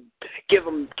 give them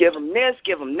this,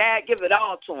 give them that, give it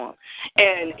all to them,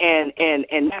 and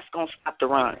that's gonna stop the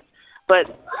runs. But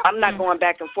I'm not going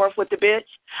back and forth with the bitch.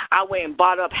 I went and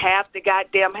bought up half the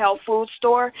goddamn health food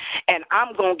store, and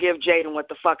I'm going to give Jaden what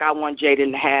the fuck I want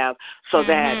Jaden to have so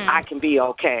that I can be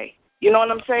okay. You know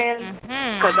what I'm saying?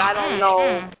 Because I don't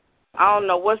know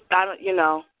you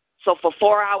know. So for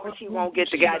 4 hours, he won't get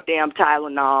the goddamn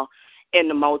Tylenol and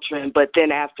the Motrin, but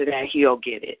then after that, he'll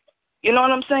get it. You know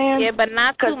what I'm saying? Yeah, but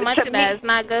not too much of that. It's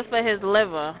not good for his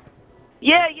liver.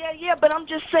 Yeah, but I'm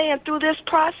just saying, through this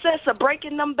process of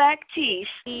breaking them back teeth,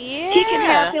 he can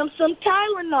have him some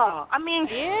Tylenol. I mean,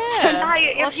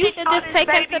 Tanaya, if you could just take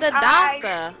him to the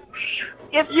doctor.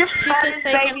 If you saw his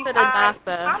baby's eye,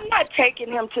 I'm not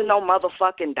taking him to no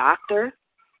motherfucking doctor.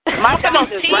 My mama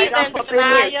is right up in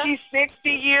here. She's 60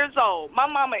 years old. My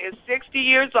mama is 60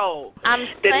 years old. The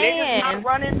nigga's not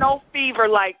running no fever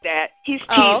like that. He's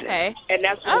teasing, and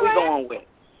that's what we're going with.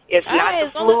 It's not the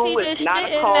flu. It's not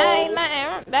a cold.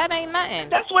 That ain't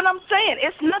nothing. That's what I'm saying.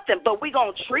 It's nothing, but we're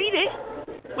going to treat it.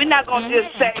 We're not going to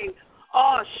just say,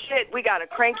 oh, shit, we got a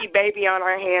cranky baby on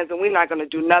our hands, and we're not going to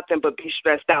do nothing but be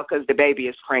stressed out because the baby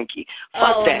is cranky.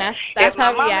 Fuck that. That's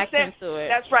how we reacting to it.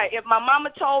 That's right. If my mama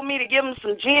told me to give him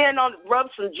some gin,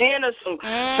 rub some gin or some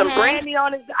brandy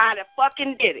on his, I'd have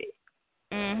fucking did it.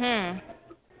 Them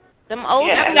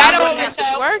old that always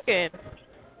working.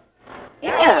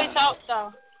 Yeah. Always helps,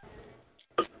 though.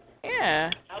 Yeah.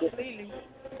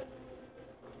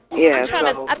 Yeah,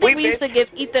 I think we used to give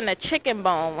Ethan a chicken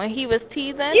bone when he was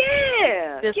teasing.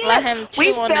 Yeah. Just let him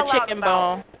chew on the chicken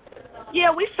bone. Yeah,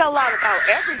 we fell out about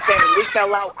everything. We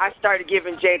fell out. I started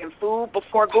giving Jaden food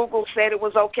before Google said it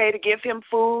was okay to give him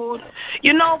food.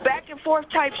 You know, back and forth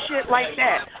type shit like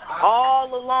that.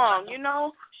 All along, you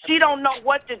know. She don't know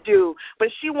what to do,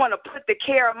 but she want to put the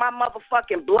care of my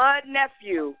motherfucking blood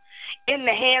nephew in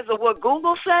the hands of what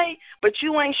Google say, but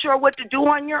you ain't sure what to do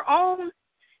on your own?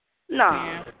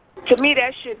 Nah. To me,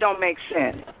 that shit don't make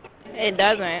sense. It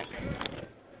doesn't.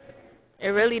 It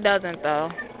really doesn't,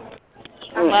 though.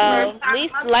 Well, at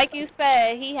least, like you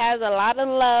said, he has a lot of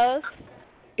love.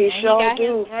 He sure got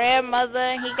his grandmother,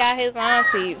 and he got his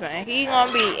aunties, and he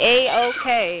gonna be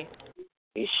A-okay.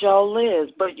 He sure is.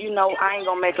 But, you know, I ain't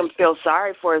gonna make him feel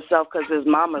sorry for himself because his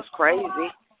mama's crazy.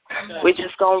 We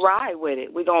just gonna ride with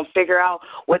it. We're gonna figure out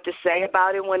what to say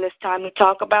about it when it's time to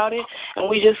talk about it, and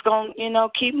we just gonna, you know,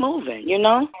 keep moving. You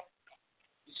know.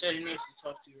 You said he needs to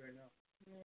talk to you right now.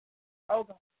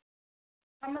 Okay.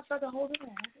 I'm not trying to hold it on.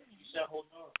 You said hold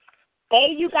on.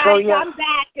 Hey, you guys, I'm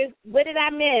back. What did I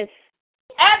miss?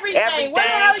 Everything.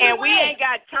 And we ain't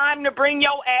got time to bring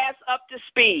your ass up to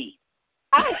speed.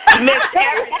 You missed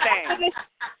everything.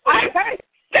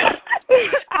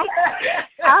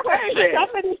 I heard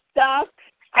some of the stuff.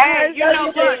 Hey, you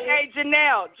know what? Hey,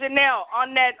 Janelle,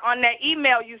 on that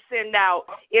email you send out,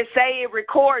 it say it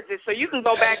records it, so you can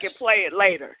go back and play it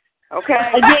later. Okay?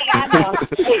 Yeah, I know.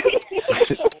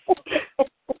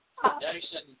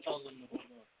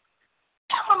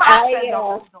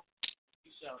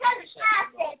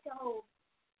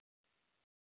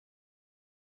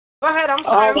 Go ahead, I'm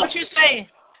sorry. What you saying?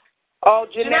 Oh,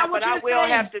 Janelle, but I will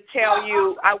have to tell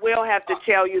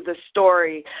you the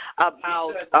story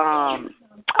about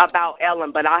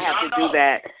Ellen, but I'll have to do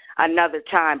that another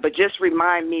time. But just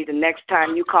remind me the next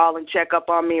time you call and check up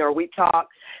on me or we talk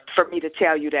for me to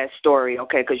tell you that story,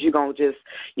 okay? Because you're gonna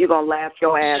laugh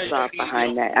your ass off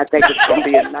behind that. I think it's gonna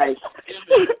be a nice.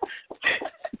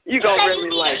 You're gonna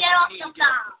really like.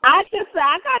 I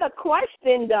got a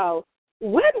question though.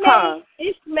 What made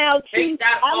Ishmael choose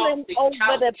Ellen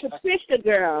over the Patricia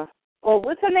girl? Or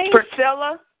what's her name?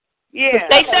 Priscilla? Yeah.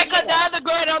 They said because the other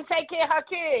girl don't take care of her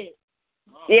kids.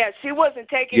 Yeah, she wasn't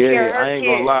taking care of her kids. I ain't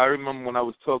gonna lie. I remember when I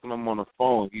was talking to him on the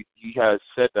phone, he had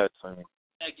said that to me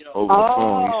over the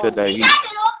phone. He said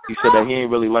that he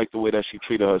ain't really like the way that she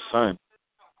treated her son.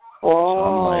 Oh. So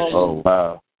I'm like, oh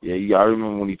wow. Yeah, I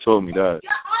remember when he told me that.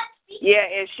 Yeah,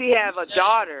 and she have a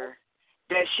daughter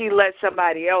that she let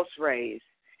somebody else raise.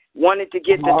 Wanted to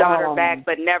get the daughter back,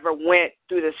 but never went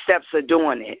through the steps of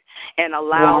doing it, and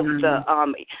allowed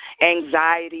the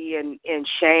anxiety and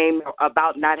shame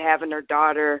about not having her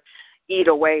daughter eat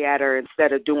away at her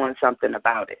instead of doing something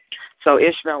about it. So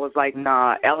Ishmael was like,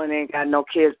 nah, Ellen ain't got no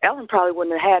kids. Ellen probably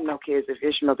wouldn't have had no kids if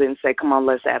Ishmael didn't say, come on,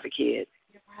 let's have a kid.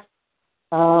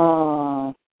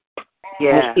 Oh.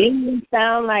 Yeah. She didn't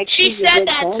sound like she said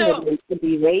that too. To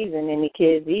be raising any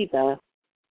kids either.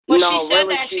 Well, no, she said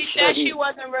really, that. She said she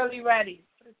wasn't really ready.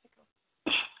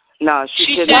 No, she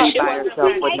shouldn't be by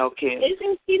herself with no kids.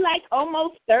 Isn't she like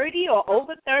almost 30 or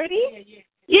over 30?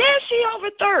 Yeah, she over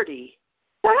 30.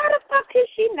 So how the fuck could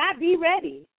she not be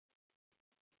ready?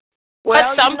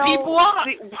 Well, some people are.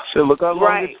 So look how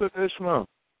long it took Ishmael.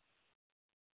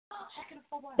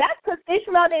 That's because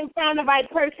Ishmael didn't find the right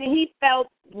person he felt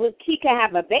he could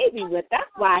have a baby with.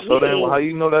 That's why So then how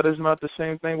you know that is not the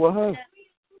same thing with her?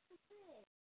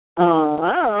 Oh,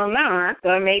 I don't know. I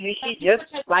thought maybe she just,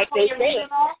 like they said.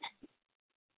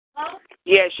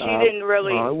 Yeah, she didn't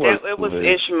really. It was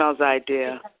Ishmael's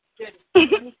idea.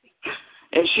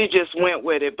 And she just went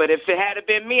with it. But if it had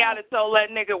been me, I'd have told that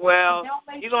nigga, well,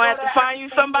 you're going to have to find you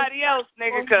somebody else,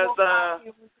 nigga, because,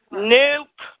 nope,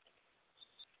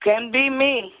 can't be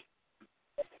me.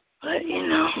 But, you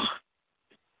know,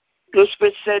 this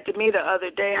bitch said to me the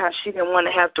other day how she didn't want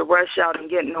to have to rush out and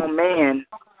get no man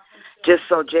just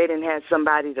so Jaden had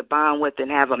somebody to bond with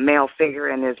and have a male figure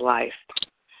in his life.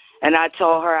 And I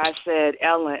told her, I said,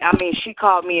 Ellen, she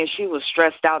called me and she was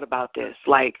stressed out about this.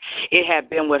 Like, it had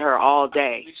been with her all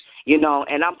day, you know,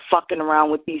 and I'm fucking around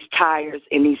with these tires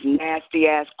and these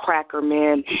nasty-ass cracker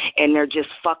men, and they're just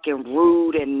fucking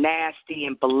rude and nasty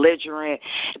and belligerent,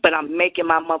 but I'm making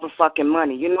my motherfucking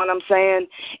money. You know what I'm saying?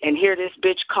 And here this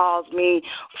bitch calls me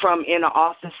from in an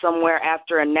office somewhere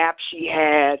after a nap she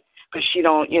had, because she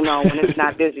don't, you know, when it's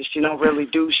not busy, she don't really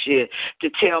do shit, to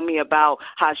tell me about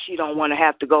how she don't want to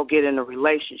have to go get in a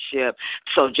relationship.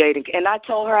 So Jaden, and I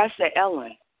told her, I said,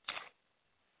 Ellen,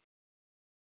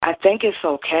 I think it's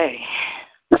okay.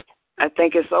 I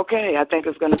think it's okay. I think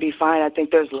it's going to be fine. I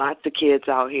think there's lots of kids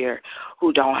out here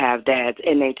who don't have dads,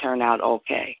 and they turn out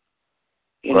okay.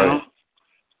 You know?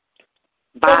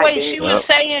 But wait, she was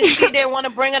saying she didn't want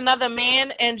to bring another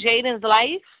man in Jaden's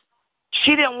life?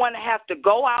 She didn't want to have to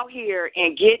go out here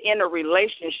and get in a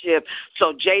relationship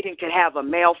so Jaden could have a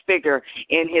male figure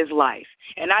in his life.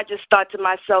 And I just thought to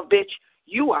myself, bitch,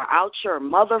 you are out your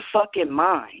motherfucking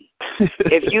mind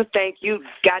if you think you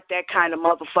got that kind of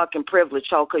motherfucking privilege,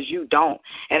 because you don't.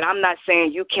 And I'm not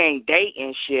saying you can't date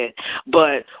and shit,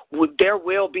 but there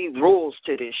will be rules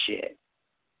to this shit.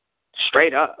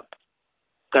 Straight up.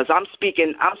 Because I'm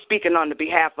speaking on the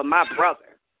behalf of my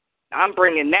brother. I'm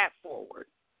bringing that forward.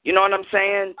 You know what I'm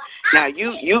saying? Now,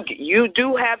 you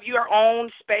do have your own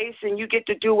space, and you get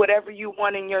to do whatever you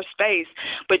want in your space,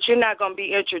 but you're not going to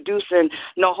be introducing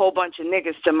no whole bunch of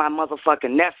niggas to my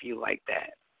motherfucking nephew like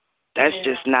that. That's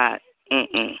just not,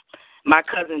 My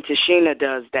cousin Tashina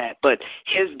does that, but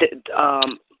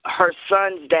her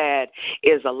son's dad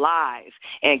is alive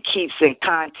and keeps in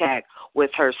contact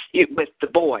with the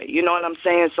boy. You know what I'm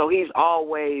saying? So he's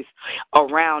always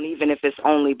around, even if it's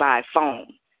only by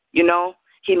phone, you know?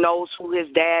 He knows who his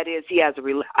dad is. He has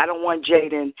I don't want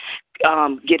Jaden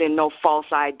getting no false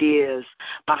ideas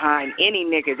behind any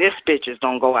nigga this bitches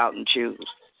don't go out and choose.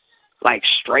 Like,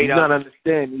 straight you up. You gotta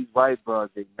understand, these white bros,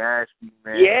 they nasty,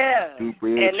 man. Yeah. Do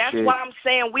weird and that's shit. why I'm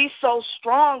saying we so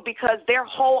strong, because their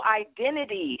whole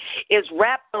identity is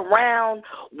wrapped around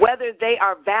whether they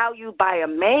are valued by a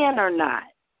man or not.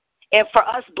 And for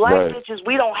us black bitches,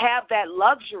 we don't have that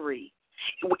luxury.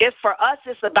 It's for us,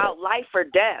 it's about life or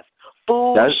death.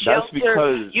 Food, shelter.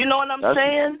 Because, you know what I'm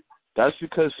saying? That's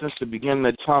because since the beginning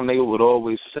of time, they would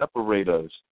always separate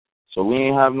us. So we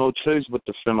ain't have no choice but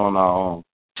to fend on our own.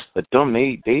 But them,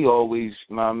 they always,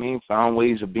 you know what I mean, found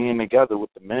ways of being together with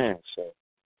the man. So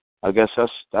I guess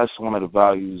that's one of the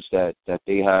values that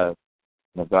they have,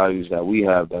 and the values that we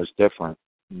have that's different,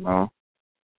 you know?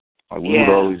 Like, we would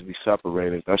always be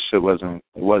separated. That shit wasn't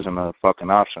a fucking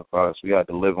option for us. We had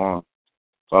to live on.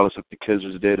 Regardless if the kids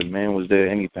was there, the man was there,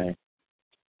 anything.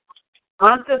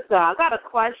 I got a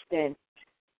question.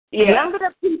 Yeah. Remember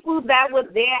the people that were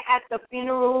there at the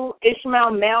funeral,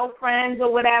 Ishmael male friends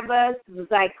or whatever, was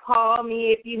like, call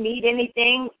me if you need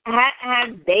anything.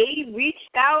 Have they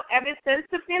reached out ever since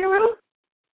the funeral?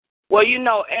 Well,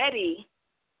 Eddie,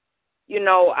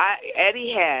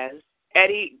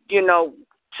 Eddie,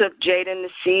 took Jaden to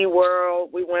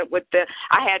SeaWorld. We went with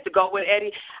I had to go with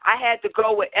Eddie. I had to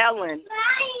go with Ellen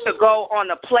to go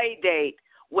on a play date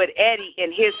with Eddie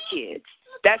and his kids.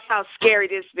 That's how scary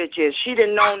this bitch is. She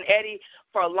done known Eddie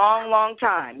for a long, long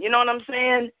time. You know what I'm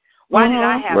saying? Why did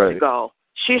I have to go?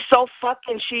 She's so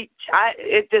fucking,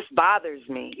 it just bothers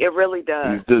me. It really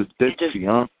does.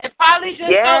 It probably just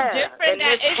so different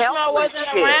that Ishmael wasn't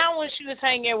around when she was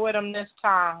hanging with him this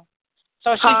time.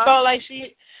 So she felt like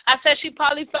I said she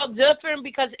probably felt different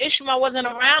because Ishmael wasn't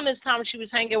around this time she was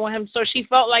hanging with him. So she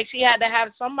felt like she had to have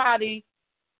somebody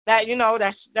that,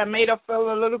 that made her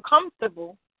feel a little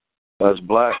comfortable. That's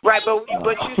black. Right, but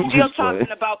you're still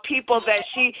talking about people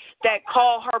that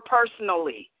call her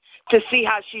personally to see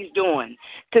how she's doing,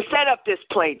 to set up this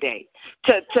play date,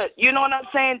 to you know what I'm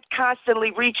saying,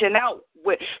 constantly reaching out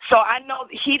with. So I know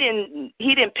he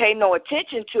didn't pay no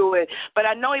attention to it, but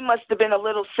I know he must have been a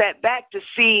little set back to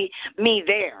see me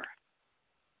there.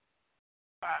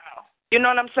 Wow. You know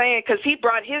what I'm saying? Because he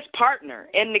brought his partner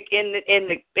and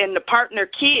the partner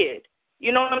kid.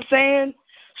 You know what I'm saying?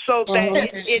 So that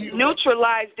it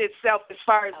neutralized itself as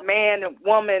far as man and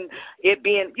woman, it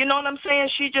being, you know what I'm saying?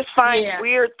 She just finds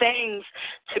weird things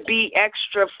to be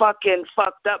extra fucking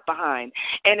fucked up behind.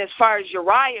 And as far as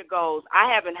Uriah goes,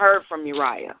 I haven't heard from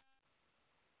Uriah.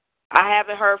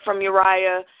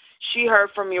 She heard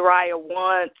from Uriah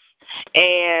once,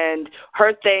 and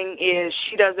her thing is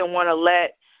she doesn't want to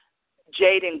let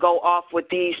Jaden go off with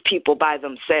these people by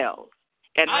themselves.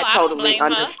 And I totally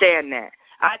understand that.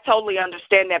 I totally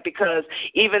understand that, because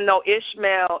even though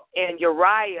Ishmael and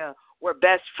Uriah were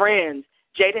best friends,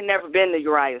 Jaden never been to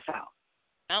Uriah's house.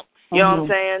 Nope. You know what I'm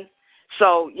saying?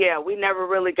 So, yeah, we never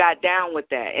really got down with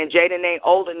that. And Jaden ain't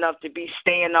old enough to be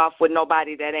staying off with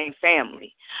nobody that ain't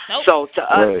family. Nope. So to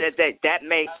us, that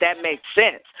makes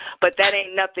sense. But that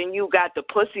ain't nothing you got to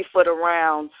pussyfoot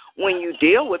around when you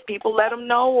deal with people. Let them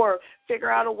know or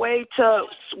figure out a way to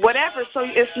whatever, so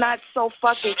it's not so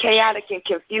fucking chaotic and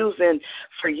confusing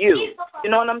for you. You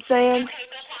know what I'm saying?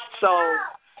 So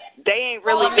they ain't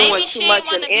really doing too much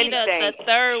in anything. Maybe the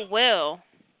third wheel.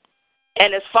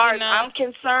 And as far as I'm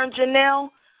concerned, Janelle,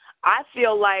 I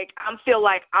feel like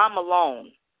I'm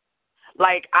alone.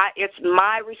 Like it's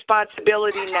my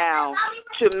responsibility now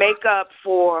to make up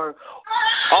for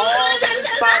all the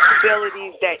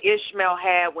responsibilities that Ishmael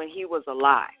had when he was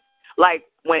alive. Like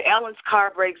when Ellen's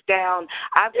car breaks down,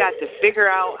 I've got to figure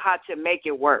out how to make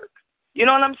it work. You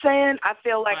know what I'm saying? I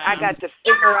feel like I got to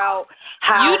figure out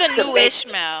how to new make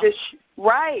Ishmael.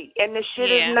 Right, and the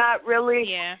shit is not really.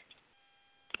 Yeah.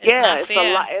 It's a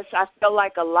lot. I feel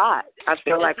like a lot.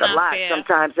 Fair.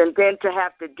 Sometimes, and then to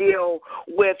have to deal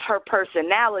with her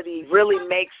personality really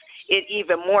makes it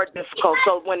even more difficult.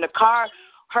 So when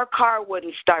her car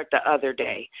wouldn't start the other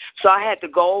day, so I had to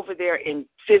go over there and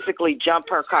physically jump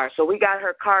her car. So we got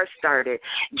her car started.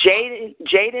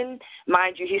 Jaden,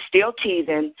 mind you, he's still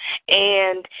teething,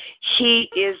 and he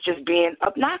is just being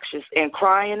obnoxious and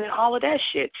crying and all of that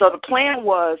shit. So the plan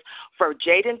was for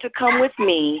Jaden to come with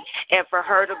me and for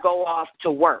her to go off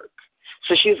to work.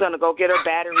 So she's going to go get her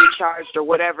battery charged or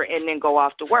whatever and then go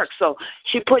off to work. So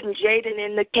she putting Jaden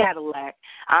in the Cadillac.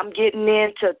 I'm getting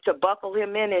in to buckle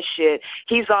him in and shit.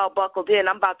 He's all buckled in.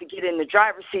 I'm about to get in the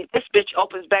driver's seat. This bitch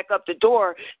opens back up the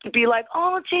door to be like,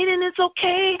 oh, Jaden, it's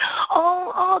okay.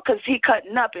 Oh, because he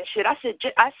cutting up and shit. I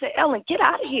said, Ellen, get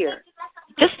out of here.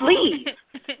 Just leave.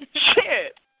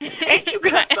 Shit. Ain't you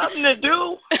got something to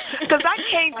do? Because I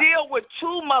can't deal with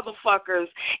two motherfuckers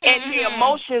and the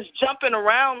emotions jumping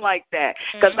around like that.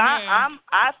 Because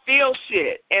I feel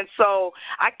shit. And so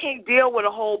I can't deal with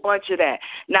a whole bunch of that.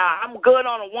 Now, I'm good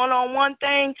on a one-on-one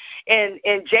thing, and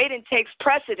Jaden takes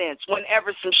precedence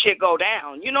whenever some shit go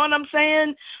down. You know what I'm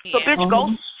saying? So, bitch, go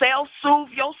self-soothe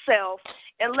yourself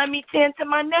and let me tend to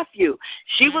my nephew.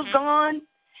 She was gone.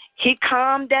 He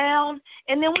calmed down,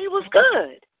 and then we was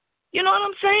good. You know what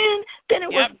I'm saying? Then it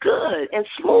was good and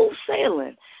smooth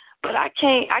sailing. But I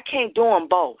can't do them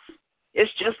both.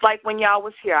 It's just like when y'all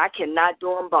was here. I cannot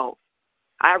do them both.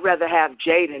 I'd rather have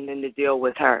Jaden than to deal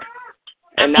with her.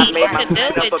 And I made my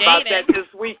mind up about that this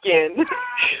weekend.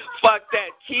 Fuck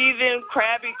that teething,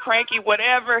 crabby, cranky,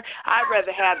 whatever. I'd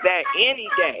rather have that any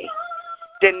day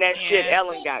than that shit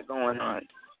Ellen got going on.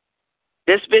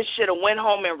 This bitch should have went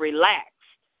home and relaxed.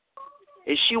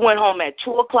 And she went home at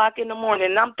 2 o'clock in the morning,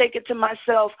 and I'm thinking to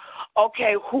myself,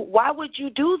 okay, why would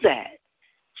you do that?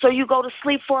 So you go to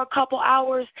sleep for a couple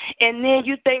hours, and then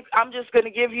you think I'm just going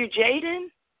to give you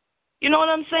Jaden? You know what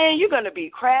I'm saying? You're going to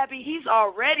be crabby. He's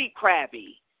already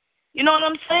crabby. You know what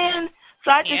I'm saying?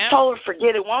 So I just told her,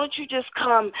 forget it. Why don't you just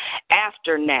come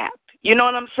after nap? You know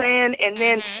what I'm saying? And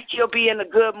then he'll be in a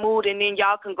good mood, and then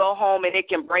y'all can go home, and it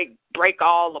can break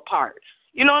all apart.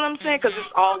 You know what I'm saying? Because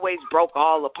it's always broke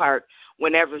all apart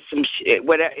whenever some shit,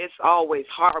 it's always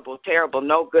horrible, terrible,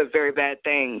 no good, very bad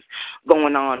things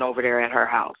going on over there at her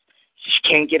house. She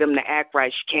can't get him to act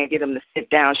right. She can't get him to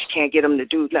sit down. She can't get him to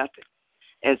do nothing.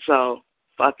 And so,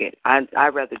 fuck it. I'd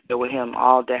rather deal with him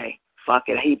all day. Fuck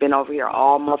it. He been over here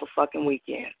all motherfucking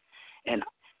weekend. And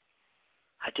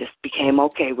I just became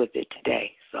okay with it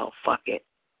today. So, fuck it.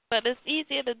 But it's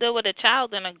easier to deal with a child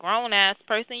than a grown-ass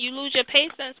person. You lose your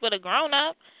patience with a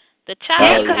grown-up. The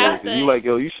child has to... You like,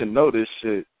 yo, you should know this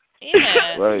shit.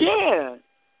 Yeah. Right. Yeah.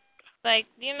 Like,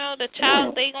 you know, the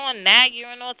child, they going to nag you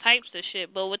and all types of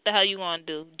shit. But what the hell you going to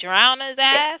do? Drown his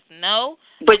ass? No.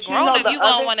 But the grown-up, you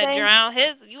going to want to drown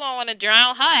you going to want to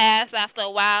drown her ass after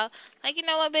a while. Like, you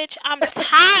know what, bitch? I'm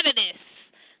tired of this.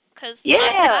 Cause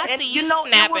I see you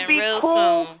snapping real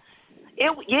soon.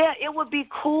 It would be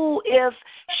cool if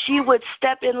she would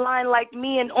step in line like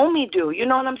me and Umi do. You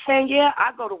know what I'm saying? Yeah,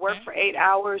 I go to work for 8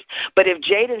 hours, but if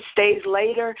Jaden stays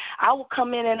later, I will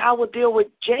come in and I will deal with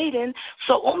Jaden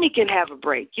so Umi can have a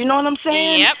break. You know what I'm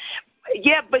saying? Yep.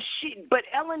 Yeah, but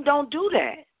Ellen don't do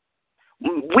that.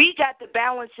 We got to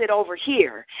balance it over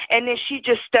here, and then she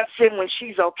just steps in when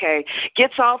she's okay,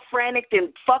 gets all frantic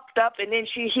and fucked up, and then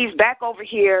he's back over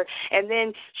here, and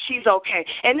then she's okay.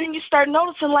 And then you start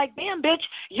noticing, like, damn, bitch,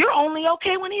 you're only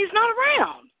okay when he's not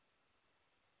around.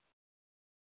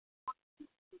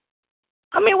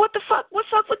 I mean, what the fuck?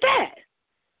 What's up with that?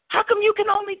 How come you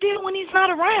can only deal when he's not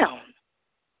around?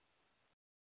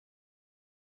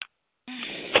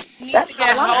 That's what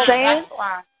I'm saying.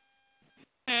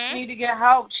 She need to get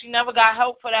help. She never got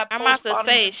help for that. I'm about to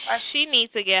say she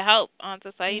needs to get help.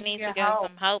 He needs to get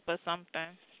some help or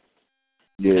something.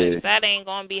 Yeah. That ain't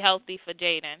gonna be healthy for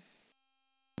Jaden.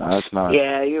 No, it's not.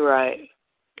 Yeah, you're right.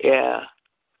 Yeah.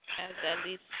 At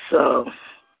least. So.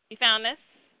 You found this?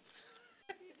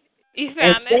 You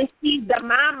found this? Since she's the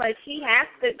mama, she has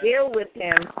to deal with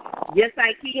him, just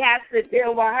like he has to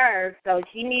deal with her. So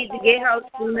she needs to get help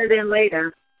sooner than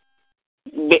later.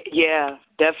 Yeah,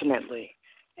 definitely.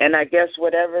 And I guess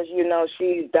whatever,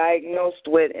 she's diagnosed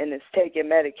with and is taking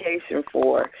medication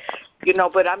for,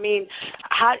 but I mean,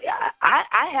 I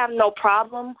have no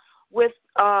problem with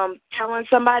telling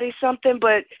somebody something,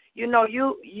 but, you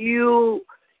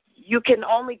can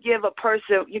only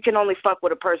you can only fuck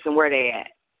with a person where they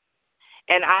at.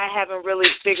 And I haven't really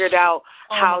figured out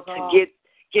how to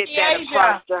get that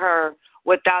across to her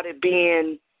without it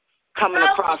coming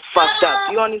across fucked up.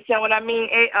 Do you understand what I mean,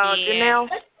 Janelle?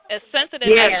 As sensitive as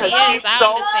she is, I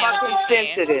so fucking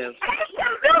sensitive.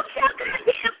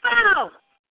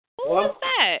 Who was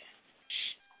that?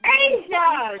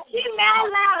 Asia, she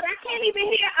mad loud. I can't even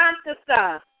hear Aunt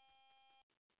stuff.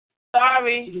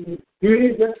 Sorry. You hear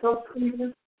yourself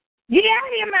screaming? Yeah, I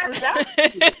hear myself.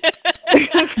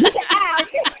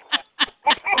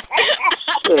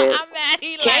 I'm mad.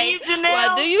 Can you, Janelle?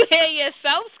 Well, do you hear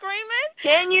yourself screaming?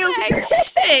 Can you? Like,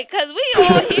 shit, because we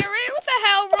all hear it. What the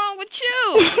hell wrong with you?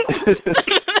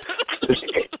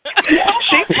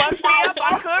 She fucked me up. I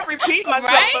could repeat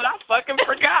myself, but I fucking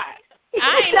forgot.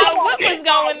 I didn't know what was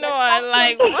going on.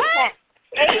 Like, what?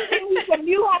 Anything you can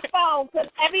mute her phone, because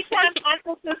every time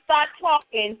Uncle starts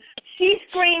talking, she's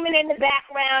screaming in the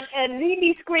background, and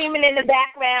Lily screaming in the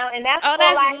background, and that's all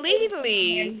I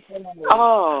Lily.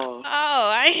 Oh,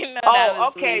 I didn't know that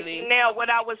was okay. Lily. Now, what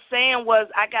I was saying was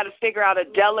I got to figure out a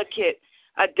delicate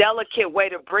a delicate way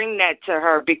to bring that to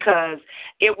her because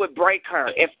it would break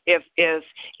her if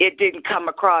it didn't come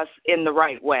across in the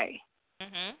right way.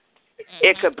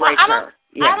 It could break her.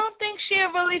 Yeah. I don't think she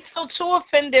really felt too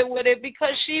offended with it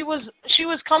because she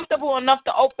was comfortable enough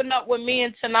to open up with me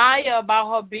and Tanaya about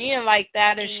her being like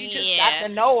that, and she just got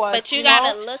to know us. But you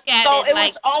gotta look at so it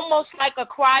was almost like a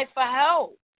cry for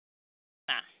help.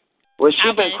 Well,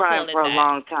 she's been crying for a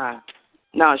long time.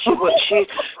 No,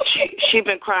 she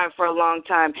been crying for a long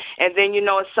time. And then,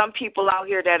 some people out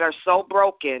here that are so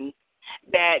broken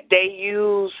that they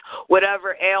use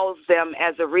whatever ails them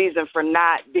as a reason for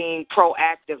not being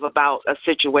proactive about a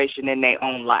situation in their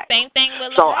own life. Same thing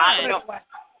with LeBron.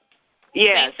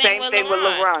 Same thing with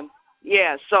LeBron.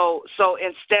 Yeah, so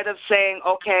instead of saying,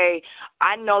 okay,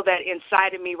 I know that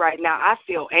inside of me right now I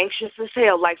feel anxious as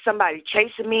hell, like somebody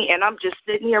chasing me, and I'm just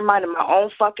sitting here minding my own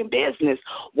fucking business.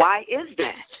 Why is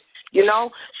that?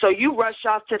 So you rush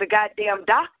off to the goddamn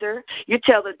doctor. You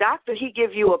tell the doctor, he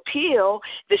give you a pill.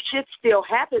 The shit still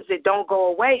happens. It don't go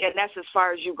away, and that's as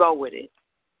far as you go with it.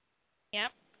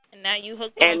 Yep. And now you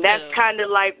hooked on. And that's kind of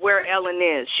like where Ellen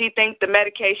is. She thinks the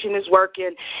medication is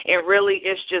working, and really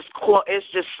it's just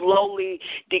slowly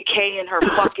decaying her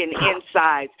fucking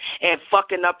insides and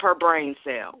fucking up her brain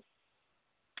cells.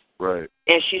 Right.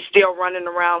 And she's still running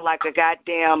around like a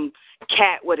goddamn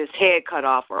cat with his head cut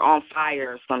off or on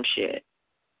fire or some shit.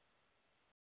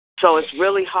 So it's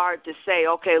really hard to say,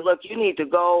 okay, look, you need to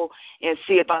go and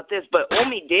see about this. But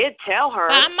Umi did tell her.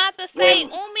 But I'm about to say,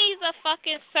 Umi's a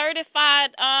fucking certified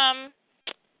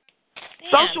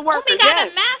social worker. Umi got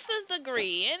a master's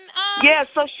degree. And,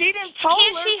 so she didn't tell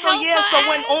her. So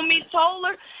when Umi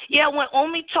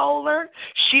told her,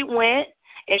 she went.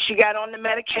 And she got on the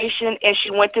medication, and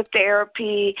she went to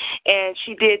therapy, and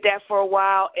she did that for a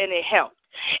while, and it helped.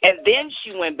 And then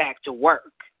she went back to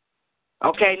work.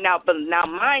 Okay, now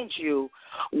mind you,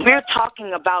 we're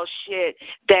talking about shit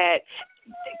that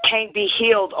can't be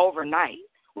healed overnight.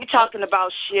 We're talking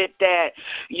about shit that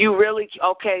you really,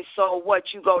 okay, so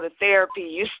what, you go to therapy,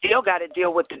 you still got to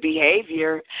deal with the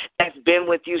behavior that's been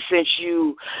with you since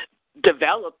you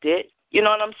developed it. You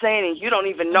know what I'm saying? And you don't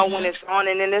even know when it's on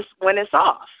and when it's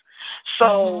off.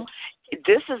 So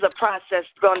this is a process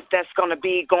that's going to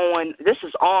be going. This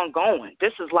is ongoing.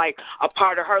 This is like a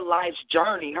part of her life's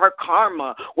journey, her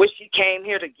karma, which she came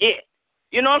here to get.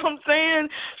 You know what I'm saying?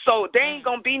 So there ain't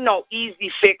going to be no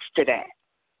easy fix to that.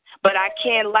 But I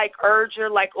can urge her,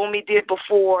 like Umi did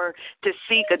before, to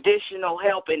seek additional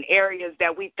help in areas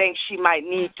that we think she might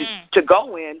need to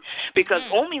go in, because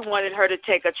Umi wanted her to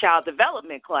take a child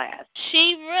development class.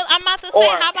 I'm about to say,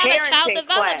 how about a child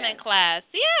development class?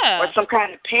 Yeah. Or some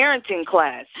kind of parenting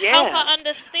class. Yeah. Help her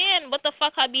understand what the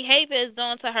fuck her behavior is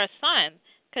doing to her son.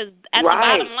 Because at the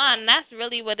bottom line, that's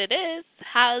really what it is.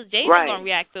 How is Jaden going to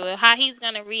react to it? How he's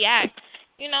going to react.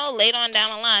 Later on down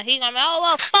the line, he's going to be, oh,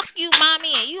 well, fuck you, mommy,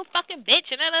 and you fucking bitch,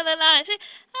 and and she,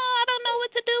 I don't know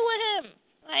what to do with him.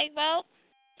 Like, well,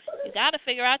 you got to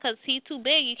figure out, because he's too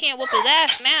big. You can't whoop his ass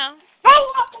now.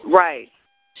 Right.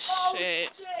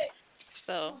 Shit.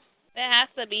 So, there has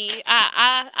to be,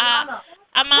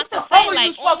 I'm not to say,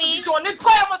 like, Umi. This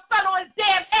player was spit on his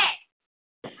damn head.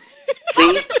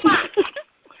 See?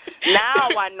 Now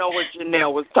I know what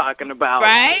Janelle was talking about.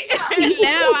 Right?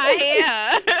 Now I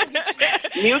hear.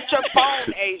 Mute your phone,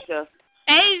 Asia.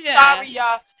 Sorry,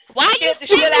 y'all. Why are you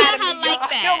screaming at her like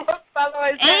that?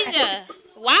 Asia,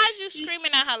 why are you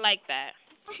screaming at her like that?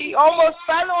 He almost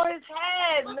fell on his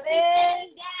head,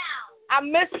 man. I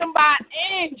missed him by an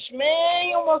inch, man.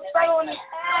 He almost fell on his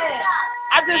head.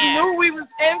 I just knew we was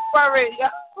in for it, yo.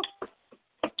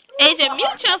 Asia,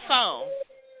 mute your phone.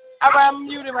 All right, I'm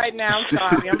muted right now. I'm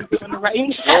sorry. I'm doing the right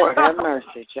thing. Lord have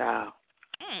mercy, child.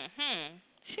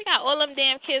 She got all them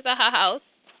damn kids at her house.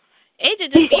 Asia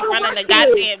just be running the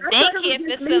goddamn daycare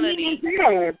facility.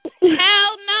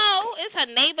 Hell no. It's her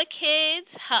neighbor kids,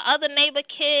 her other neighbor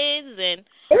kids, and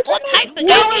all types of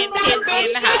goddamn kids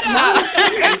in the house.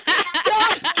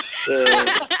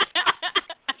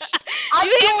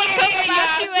 You hear me talking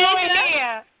about you,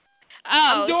 Asia?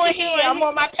 I'm doing here. I'm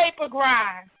on my paper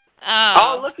grind.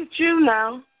 Oh, look at you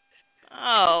now.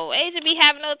 Oh, Asia be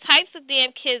having all types of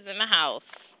damn kids in the house.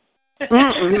 So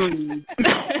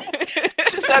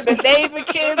the neighbor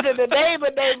kids and the neighbor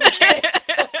kids.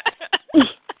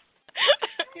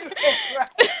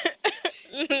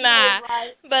 Nah,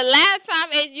 but last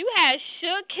time you had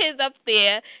Suge kids up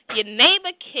there, your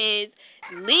neighbor kids,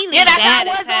 Lily that's how bad it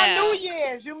was as hell. on New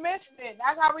Year's. You missed it.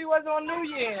 That's how we was on New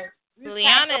Year's.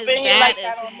 Liana is bad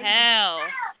as hell.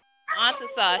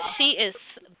 Auntie Saw, she is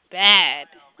bad.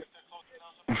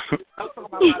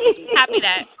 Copy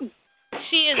that.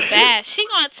 She is bad. She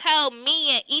gonna tell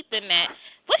me and Ethan that.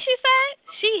 What she said?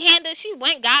 She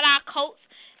went, got our coats,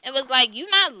 and was like, "You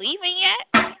not leaving yet?"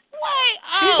 Wait,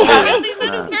 oh, really,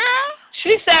 little girl?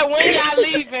 She said, "When y'all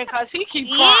leaving?" Cause he keep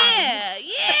crying.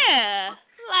 Yeah.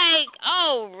 Like,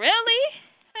 oh, really?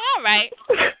 All right.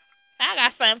 I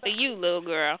got something for you, little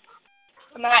girl.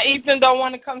 Now Ethan don't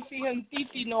want to come see him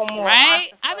Fifi no more.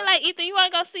 Right? I be like, Ethan, you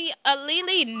want to go see a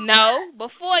Lily? No.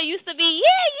 Before it used to be,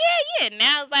 yeah.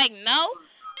 Now it's like, no.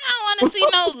 I don't want to see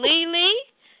no Lily.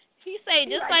 He say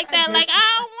just like that, like, I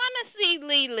don't want to see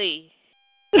Lily.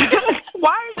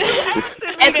 Why are you asking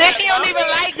me? And then he don't even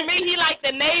like me. He like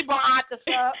the neighbor aunt or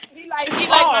something. He like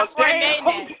my friend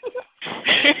Nene.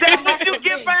 That's what you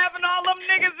get for having all them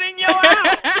niggas in your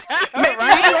house. Maybe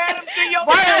you had them to your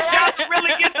house. Y'all can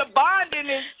really get the bonding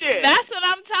and shit. That's what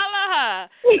I'm telling her.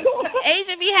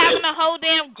 Asia be having a whole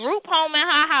damn group home in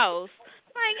her house.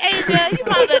 Like, Asia, you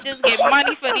might as well just get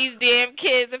money for these damn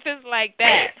kids if it's like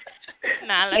that.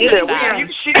 Nah, let's stop.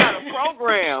 She got a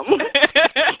program.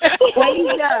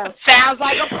 Sounds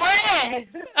like a plan.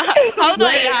 Hold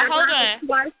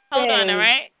on, all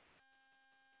right?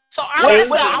 So, I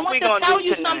want to tell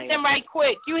you something right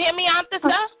quick. You hear me,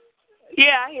 Antissa?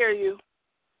 Yeah, I hear you.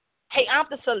 Hey,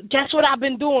 Antissa, guess what I've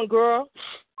been doing, girl?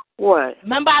 What?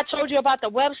 Remember I told you about the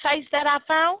websites that I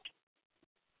found?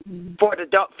 For the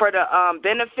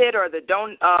benefit or the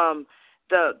don't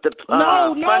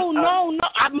No.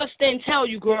 I must didn't tell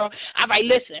you, girl. All right,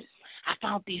 listen. I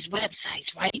found these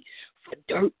websites, right, for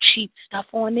dirt cheap stuff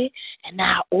on it, and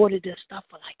now I ordered the stuff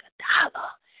for like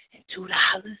 $1 and $2,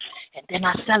 and then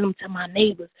I sell them to my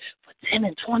neighbors for $10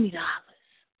 and $20.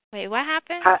 Wait, what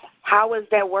happened? How is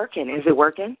that working? Is it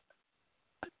working?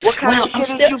 What kind of shit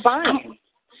are you buying?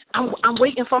 I'm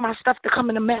waiting for my stuff to come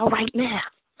in the mail right now.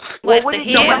 Well, what did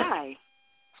you buy?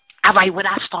 All right, what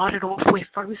I started off with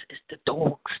first is the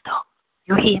dog stuff.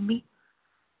 You hear me?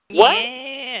 What?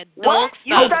 Yeah, dog stuff.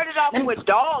 You started off with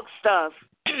dog stuff.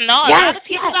 No, a lot of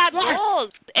people got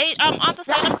dogs.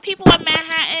 The people in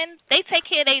Manhattan, they take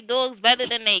care of their dogs better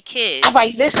than their kids. All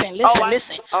right, listen.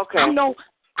 Okay.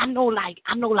 I know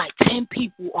like 10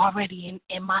 people already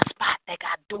in my spot that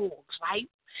got dogs, right?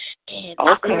 And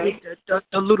I ordered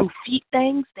the little feet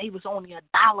things. They was only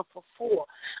 $1 for 4.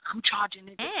 I'm charging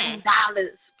it $10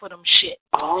 for them shit.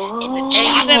 Oh, and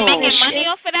you been making money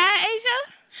off of that, Asia?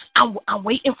 I'm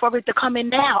waiting for it to come in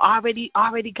now. I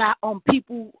already got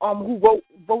people who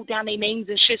wrote down their names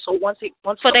and shit. So once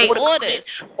for their orders,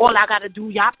 all I gotta do,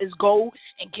 is go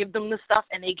and give them the stuff,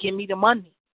 and they give me the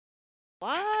money.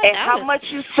 What? And how much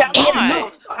you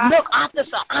selling? Look,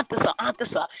 Antissa,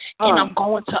 and I'm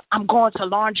going to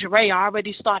lingerie. I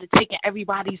already started taking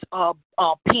everybody's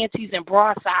panties and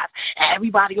bra size, and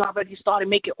everybody already started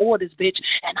making orders, bitch.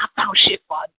 And I found shit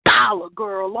for $1,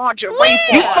 girl. Lingerie for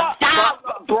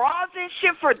 $1. Bras and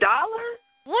shit for $1?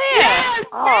 Where? Yes,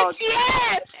 bitch,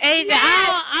 yes. Asia,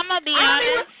 I'm gonna be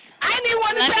honest. I didn't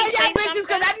want to tell y'all bitches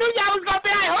because I knew y'all was gonna be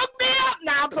like, hook me up.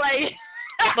 Now play.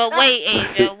 But wait,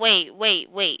 Asia,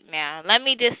 wait. Now, let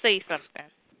me just say something.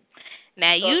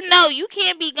 Now, you know you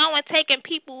can't be taking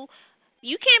people.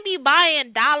 You can't be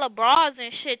buying $1 bras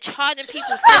and shit, charging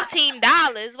people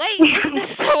 $15. Wait,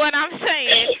 listen to what I'm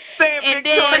saying. And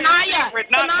then, Sanaya,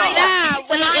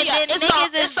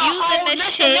 niggas is using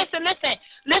this shit.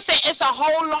 Listen, it's a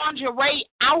whole lingerie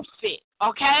outfit,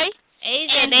 okay?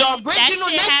 Asia, and the original,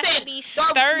 that shit has to be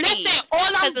sturdy.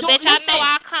 Because bitch, I know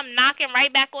I'll come knocking right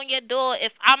back on your door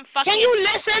if I'm fucking taking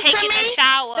a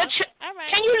shower. All right.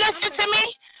 Can you listen to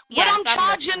me? Yes, what I'm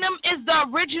charging them is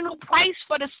the original price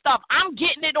for the stuff. I'm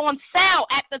getting it on sale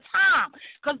at the time.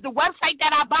 Because the website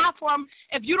that I buy from,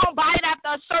 if you don't buy it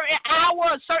after a certain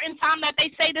hour, a certain time that they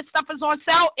say this stuff is on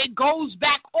sale, it goes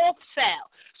back off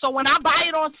sale. So when I buy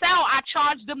it on sale, I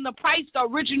charge them the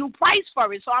original price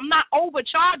for it. So I'm not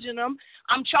overcharging them.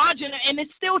 I'm charging them, and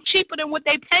it's still cheaper than what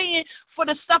they paying for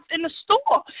the stuff in the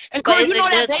store. And girl, you know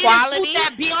that bathing suit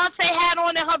that Beyonce had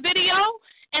on in her video?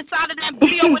 Inside of that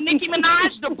video with Nicki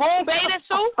Minaj, the bull bathing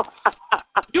suit?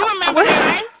 You remember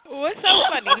that, right? What's so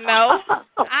funny? No.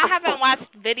 I haven't watched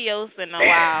videos in a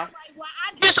while. Well,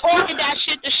 I just ordered that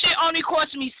shit. The shit only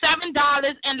cost me $7,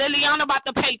 and Liliana about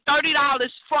to pay $30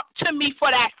 to me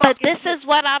for that. But this is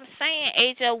what I'm saying,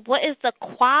 Asia. What is the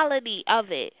quality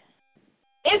of it?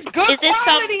 It's good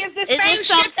quality. It's the same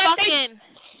shit that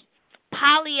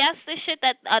polyester shit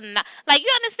that are not, like, you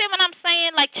understand what I'm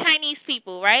saying? Like Chinese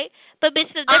people, right? But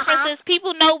bitch, the difference is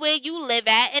people know where you live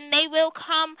at, and they will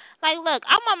come. Like, look,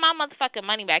 I want my motherfucking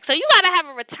money back. So you gotta have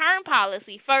a return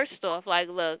policy first off. Like,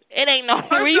 look, it ain't no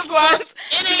refunds,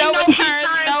 it ain't no returns,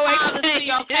 no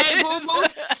policy, okay, boo boo.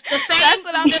 That's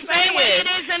what I'm the same way it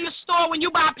is in the store. When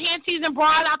you buy panties and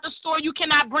bras out the store, you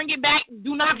cannot bring it back.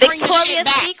 Do not bring the shit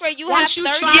back. Secret, you Once have you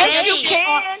 30 try days. you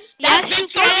can. Yes, you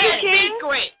can.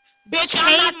 Secret. Bitch,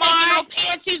 I'm not taking no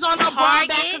panties on no bra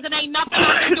back because it ain't nothing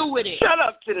I can do with it. Shut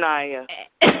up, Tanaya.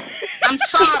 I'm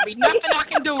sorry. Nothing I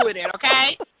can do with it,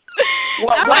 okay?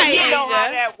 Well, right, you know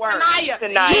how that works. Tanaya,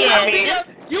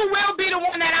 you will be the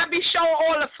one that I be showing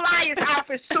all the flyers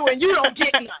outfits to, and you don't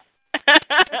get none.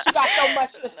 You got so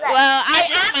much to say. Well,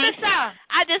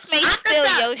 I just may steal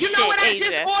your shit, You know what I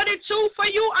Asia. just ordered too for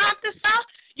you, Officer?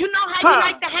 You know how you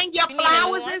like to hang your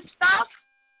flowers and stuff?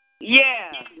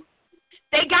 Yeah.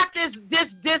 They got this.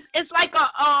 It's like a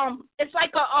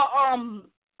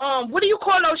what do you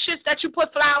call those shits that you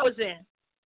put flowers in?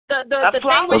 The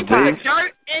thing where you put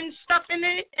dirt and stuff in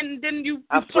it, and then you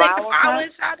put the flower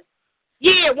inside it.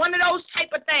 Yeah, one of those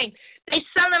type of things. They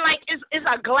selling like it's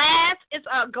a glass. It's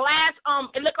a glass.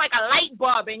 It look like a light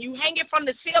bulb, and you hang it from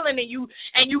the ceiling, and you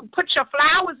put your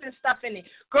flowers and stuff in it.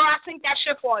 Girl, I think that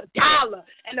shit for $1,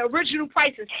 and the original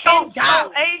price is $10.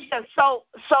 Asia, so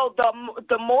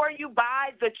the more you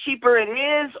buy, the cheaper it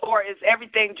is, or is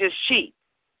everything just cheap?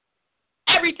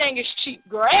 Everything is cheap,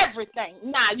 girl. Everything.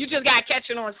 Nah, you just gotta catch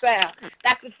it on sale.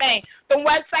 That's the thing. The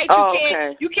website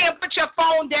you can't put your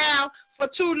phone down for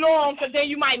too long, because then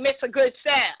you might miss a good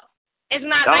sale. It's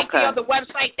not like the other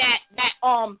website that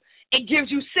it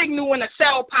gives you signal when a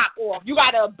sale pop off. You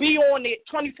gotta be on it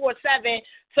 24/7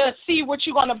 to see what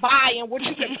you're gonna buy and what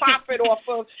you can profit off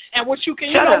of, and what you can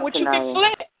you can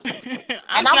flip.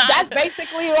 That's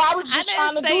basically what I was just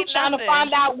trying to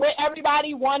find out what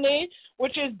everybody wanted,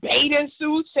 which is bathing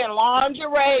suits and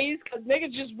lingeries, because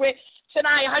niggas just went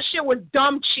tonight. Her shit was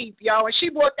dumb cheap, yo, and she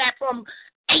bought that from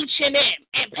H&M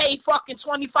and paid fucking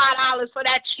 $25 for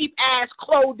that cheap ass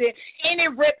clothing, and it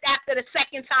ripped after the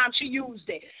second time she used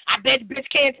it. I bet the bitch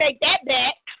can't take that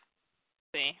back.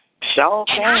 Sure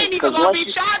and I ain't even gonna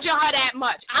be charging her that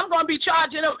much. I'm gonna be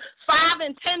charging them $5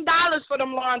 and $10 for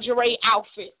them lingerie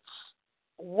outfits,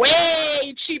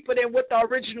 way cheaper than what the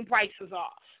original prices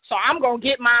are. So I'm gonna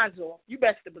get mine on. You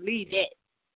best to believe that.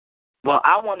 Well,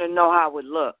 I want to know how it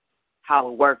look, how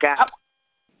it work out.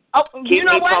 You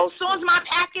know what? As soon as my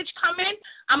package come in,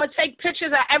 I'm going to take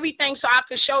pictures of everything so I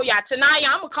can show y'all. Tonight,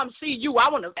 I'm going to come see you. I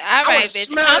want to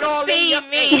bitch. Come see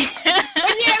me.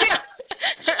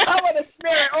 I want to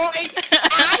smear it all in.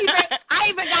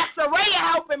 I even got Saraya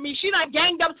helping me. She done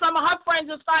ganged up some of her friends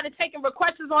and started taking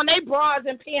requests on their bras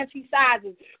and panty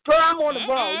sizes. Girl, I'm on the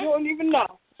road. You don't even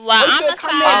know. Well, I'm a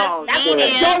size That's when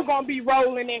the dough going to be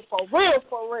rolling in for real,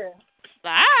 for real.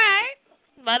 All right.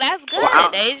 Well, that's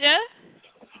good, Asia.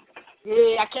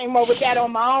 Yeah, I came up with that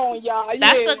on my own, y'all.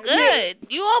 That's good. Yeah.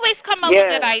 You always come up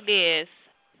with good ideas.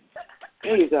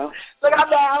 There you go. Look at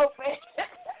that outfit.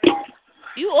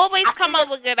 You always come up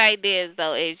with good ideas,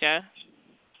 though, Asia.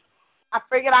 I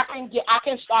figured I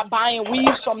can start buying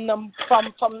weaves from them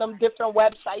different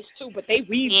websites too, but they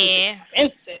weave is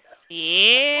expensive.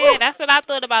 Yeah, that's what I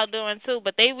thought about doing too,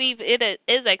 but they weave it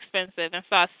is expensive, and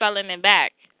start selling it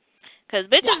back. Cause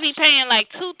bitches be paying like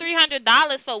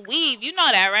 $200-300 for weave. You know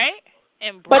that, right?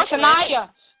 But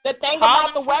Tanaya, the thing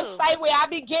about the website where I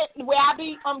be getting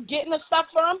the stuff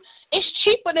from, it's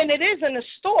cheaper than it is in the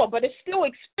store, but it's still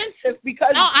expensive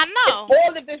because I know.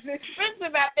 All of this is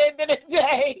expensive at the end of the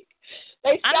day.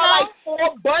 They sell like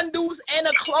 4 bundles and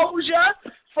a closure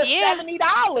for $70.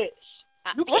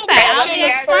 You What's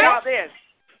that? AliExpress?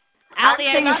 I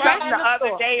seen something the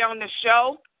other day on the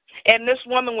show, and this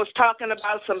woman was talking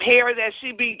about some hair that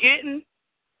she be getting,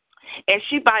 and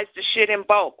she buys the shit in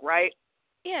bulk, right?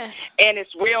 Yeah. And it's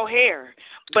real hair,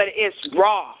 but it's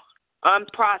raw,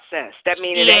 unprocessed. That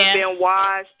means it ain't been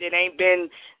washed, it ain't been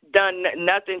done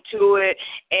nothing to it,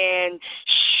 and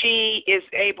she is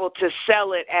able to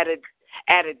sell it at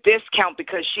a discount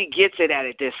because she gets it at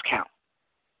a discount.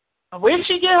 Where did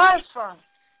she get hers from?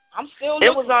 I'm still looking.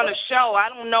 It was on a show. I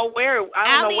don't know where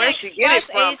she get it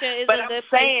from. But I'm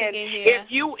saying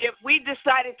if we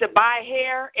decided to buy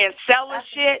hair and sell the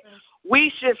shit,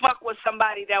 we should fuck with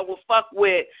somebody that will fuck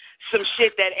with some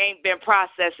shit that ain't been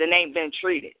processed and ain't been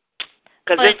treated.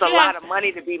 Because there's a lot of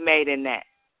money to be made in that.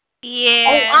 Yeah.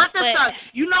 Oh, Auntie,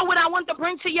 you know what I want to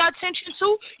bring to your attention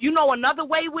too? You know another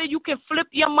way where you can flip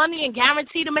your money and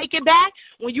guarantee to make it back?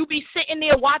 When you be sitting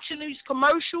there watching these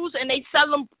commercials and they sell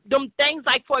them things,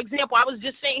 like, for example, I was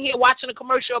just sitting here watching a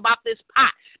commercial about this pot.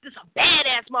 This is a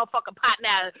badass motherfucking pot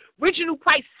now. Original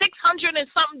price $600 and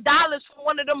something for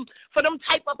one of them, for them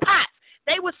type of pots.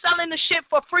 They were selling the shit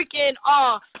for freaking,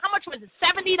 how much was it?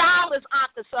 $70,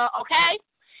 Auntie, okay?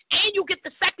 And you get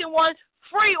the second one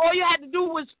free. All you had to do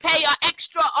was pay an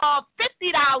extra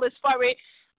 $50 for it.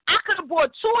 I could have bought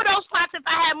 2 of those pots if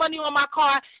I had money on my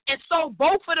card and sold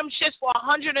both of them shits for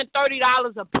 $130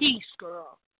 a piece,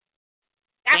 girl.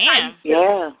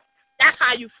 That's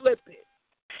how you flip it.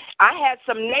 I had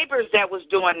some neighbors that was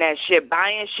doing that shit,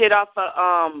 buying shit off of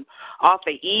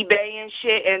eBay and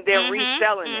shit, and then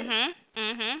reselling it.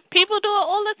 People do it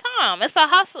all the time. It's a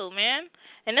hustle, man,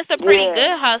 and it's a pretty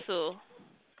good hustle.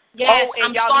 Yes,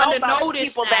 and y'all know about the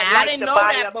people that like to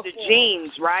buy up the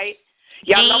jeans, right?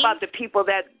 Y'all know about the people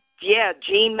that,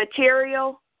 jean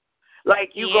material.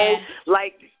 Like you go,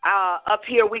 like up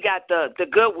here we got the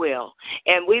Goodwill,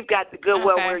 and we've got the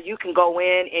Goodwill where you can go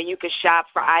in and you can shop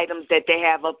for items that they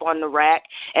have up on the rack,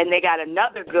 and they got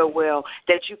another Goodwill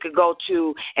that you could go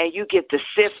to and you get to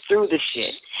sift through the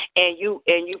shit, and you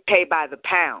pay by the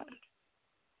pound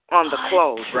on the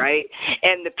clothes, right?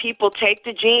 And the people take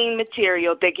the jean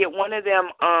material, they get one of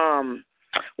them,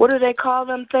 what do they call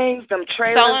them things? Them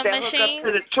trailers that hook up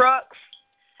to the trucks.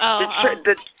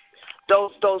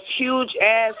 Those huge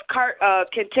ass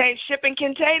shipping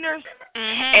containers,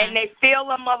 and they fill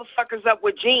them motherfuckers up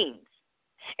with jeans,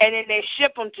 and then they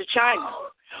ship them to China,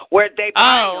 where they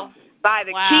buy them by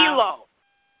the kilo.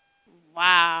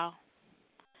 Wow.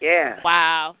 Yeah.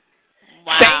 Wow.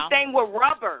 Same thing with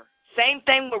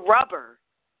rubber.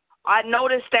 I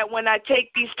noticed that when I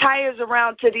take these tires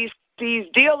around to these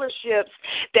dealerships,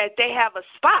 that they have a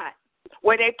spot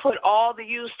where they put all the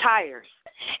used tires.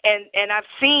 And I've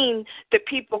seen the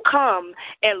people come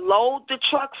and load the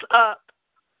trucks up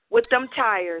with them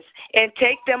tires and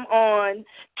take them on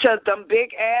to them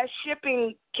big ass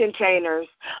shipping containers,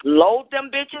 load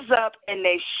them bitches up, and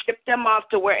they ship them off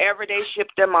to wherever they ship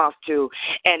them off to.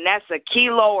 And that's a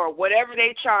kilo or whatever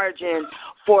they charging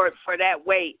for that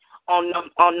weight on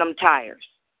them tires,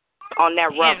 on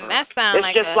that rubber. That sounds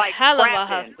like just a like hell of a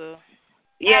scrapping. hustle.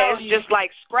 Yeah, it's just like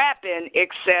scrapping,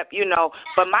 except,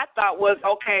 but my thought was,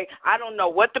 okay, I don't know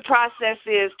what the process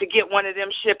is to get one of them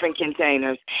shipping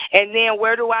containers, and then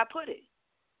where do I put it?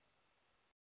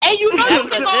 And you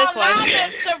can go online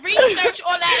to research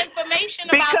all that information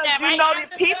about that, right?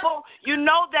 Because you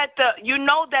know that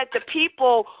the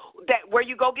people that where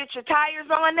you go get your tires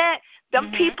on that,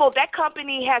 them people, that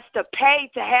company has to pay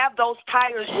to have those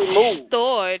tires removed,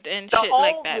 stored and the shit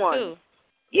like that one. too.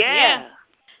 Yeah.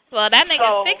 Well, that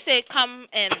nigga Fix It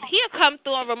he'll come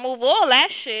through and remove all that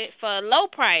shit for a low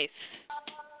price.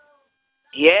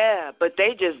 Yeah, but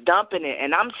they just dumping it,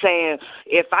 and I'm saying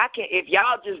if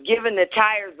y'all just giving the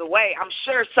tires away, I'm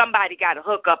sure somebody got a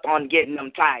hook up on getting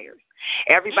them tires.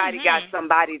 Everybody got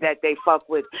somebody that they fuck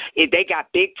with. They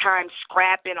got big time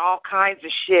scrapping all kinds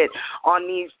of shit on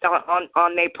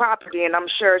on their property, and I'm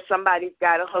sure somebody's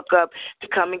got a hook up to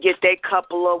come and get their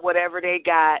couple or whatever they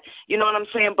got. You know what I'm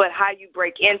saying? But how you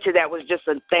break into that was just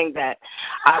a thing that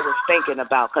I was thinking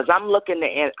about, because I'm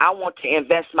I want to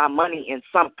invest my money in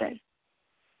something.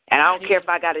 And I don't care if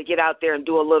I got to get out there and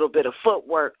do a little bit of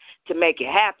footwork to make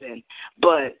it happen,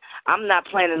 but I'm not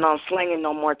planning on slinging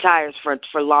no more tires for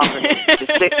longer than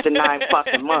 6 to 9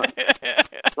 fucking months.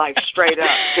 Like, straight up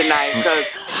tonight, because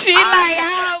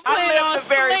I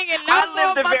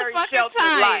lived a very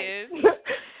sheltered life.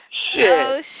 Shit.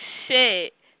 Oh,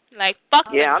 shit. Like, fuck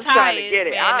them I'm tires, trying to get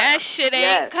it. man. That shit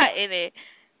ain't cutting it.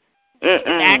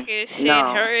 Back and shit,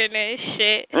 hurting and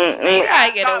shit. You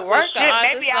gotta get a worker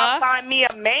on maybe I'll find me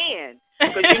a man.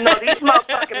 Because, these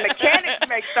motherfucking mechanics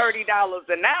make $30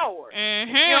 an hour. You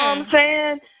know what I'm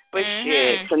saying? But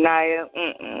shit, Tanaya,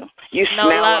 you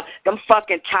smell them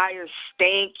fucking tires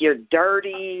stink. You're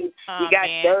dirty. You got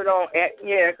dirt on it.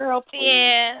 Yeah, girl, please.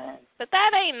 Yeah, but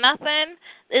that ain't nothing.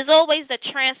 There's always the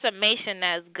transformation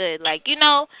that's good. Like,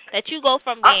 that you go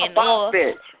from being all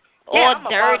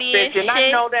dirty and shit. And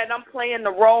I know that I'm playing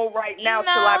the role right now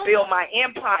till I build my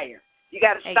empire. You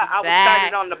got to start. I was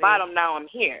started on the bottom. Now I'm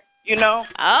here. Oh,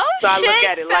 so I look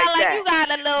at it like that. You got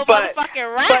a little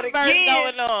motherfucking rap verse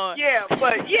going on. Yeah,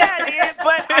 it is.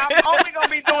 But I'm only gonna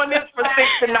be doing this for 6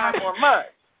 to 9 more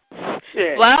months.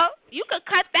 Shit. Well, you could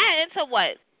cut that into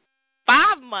what?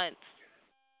 5 months.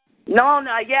 No,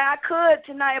 I could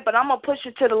tonight, but I'm gonna push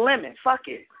it to the limit. Fuck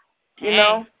it. You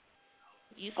know.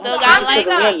 You still got legs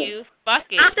on you. Fuck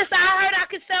it. I heard I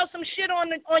could sell some shit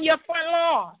on your front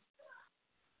lawn.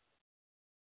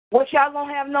 What, y'all don't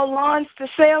have no lawns to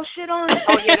sell shit on?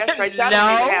 Oh, yeah, that's right. Y'all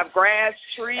don't even have grass,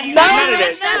 trees, none of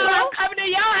that shit. I'm coming to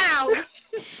your house.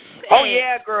 Oh,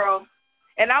 yeah, girl.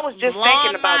 And I was just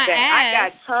thinking about that. I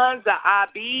got tons of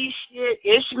IB shit,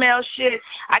 Ishmael shit.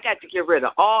 I got to get rid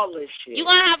of all this shit. You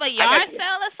gonna have a yard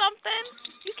sale or something?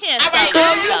 You can't sell that.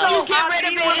 Girl, you get rid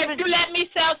of it if you let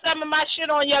me sell some of my shit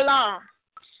on your lawn.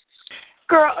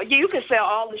 Girl, yeah, you can sell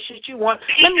all the shit you want.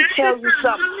 Let me tell you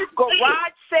something.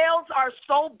 Garage sales are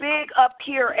so big up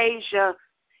here, Asia.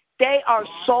 They are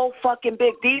so fucking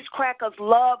big. These crackers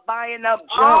love buying up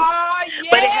junk. Oh, yeah.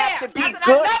 But it has to be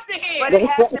good. But it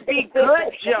has to be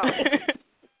good junk.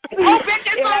 Oh, bitch,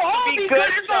 it's gonna be good.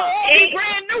 It's gonna all be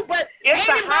brand new, but it's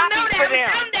a hobby for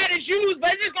them. Some that is used,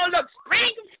 but it's just gonna look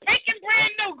freaking brand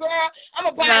new, girl. I'm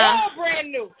gonna buy it all brand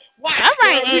new. Watch, all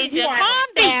right, girl, Agent, calm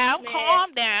down.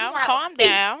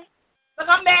 Look,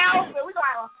 I'm now open. We're gonna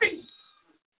have a feast.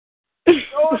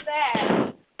 Go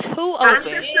that. Who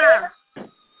open?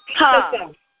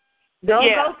 Don't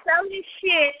go sell this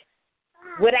shit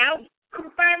without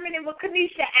confirming it with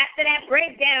Kanisha. After that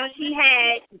breakdown she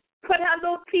had, put her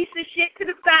little piece of shit to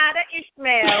the side of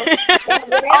Ishmael.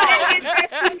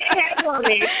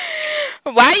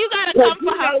 Why you gotta come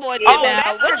for her for it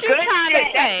now? What you trying to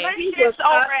say? That good shit's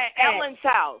over at Ellen's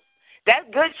house.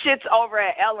 That good shit's over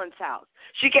at Ellen's house.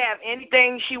 She can have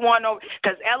anything she wants over,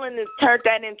 because Ellen has turned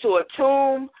that into a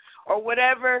tomb or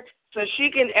whatever. So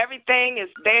everything is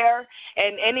there,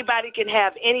 and anybody can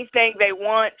have anything they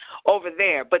want over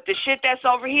there. But the shit that's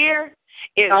over here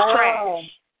is trash.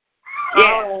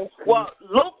 Yeah. Well,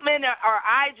 Lukeman or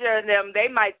Ija and them, they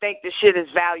might think the shit is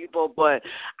valuable, but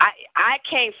I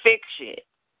can't fix shit.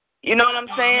 You know what I'm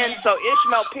saying? So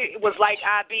Ishmael was like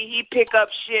IB. He'd pick up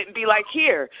shit and be like,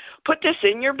 here, put this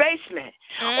in your basement.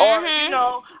 Or,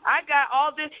 I got all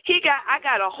this. I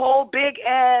got a whole big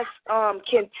ass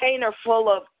container full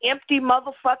of empty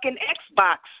motherfucking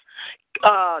Xbox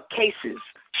cases.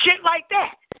 Shit like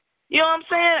that. You know what I'm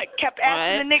saying? I kept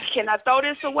asking the nigga, can I throw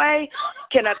this away?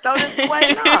 No.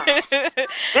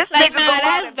 This nigga go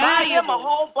out and buy him a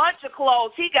whole bunch of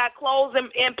clothes. He got clothes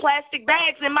in plastic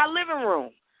bags in my living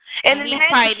room. And it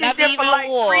had to sit there for like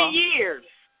 3 years.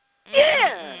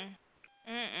 Yeah.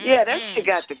 Yeah, that shit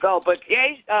got to go. But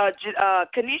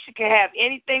Kanisha can have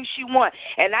anything she wants.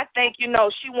 And I think, she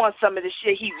wants some of the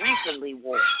shit he recently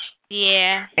wore.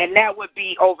 Yeah. And that would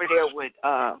be over there with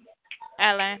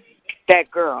Ellen.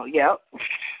 That girl, yep.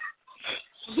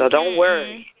 So don't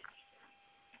worry.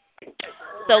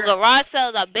 So garage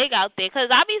sales are big out there. Because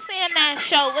I be seeing that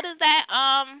show. What is that?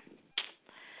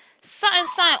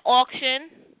 Something auction.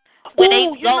 Where they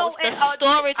go, the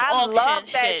storage auction. I love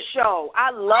that show.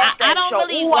 I love that show. I don't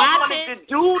really watch I wanted to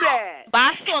do that. But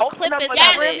I saw a clip of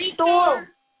that. Store.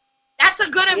 That's a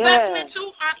good investment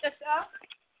too, Aunt.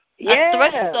 Yeah. A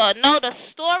thrift store. No, the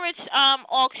storage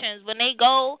auctions, when they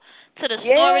go to the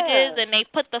storages and they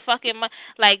put the fucking money,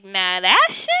 like, nah, that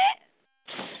shit,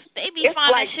 they be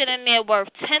finding shit in there worth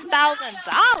 $10,000.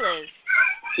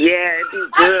 Yeah, it'd be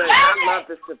good. I love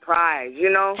the surprise,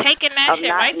 Taking that shit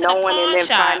right to the knowing pawn and then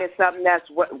shop. finding something that's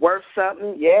worth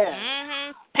something, yeah.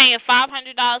 Paying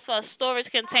 $500 for a storage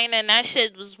container, and that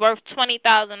shit was worth $20,000.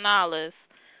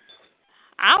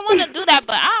 I don't want to do that,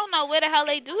 but I don't know where the hell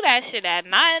they do that shit at.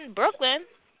 Not in Brooklyn.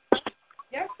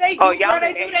 Yes, they do.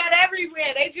 They do that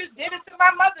everywhere. They just did it to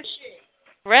my mother's shit.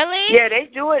 Really? Yeah, they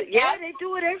do it. Yeah, they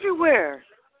do it everywhere.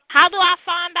 How do I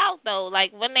find out, though,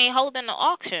 like, when they holding the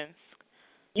auctions?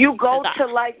 You go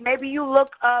to, maybe you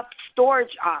look up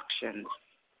storage auctions.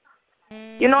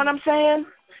 You know what I'm saying?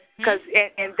 Cause,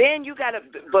 and then you got to,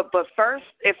 but first,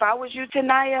 if I was you,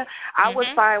 Tanaya, I would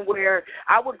find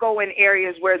I would go in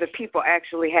areas where the people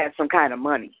actually had some kind of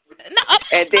money.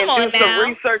 And then do some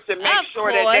research and make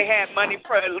sure that they had money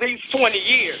for at least 20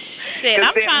 years. Shit,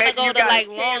 I'm trying to go to, like,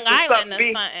 Long Island or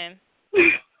something.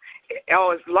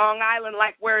 Oh, is Long Island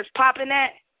like where it's popping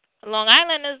at? Long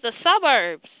Island is the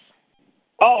suburbs.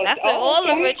 Oh, that's where all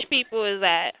the rich people is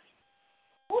at.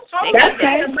 That's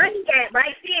where the money at,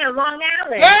 right there in Long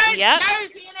Island. Yep.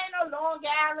 Jersey, it ain't no Long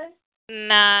Island.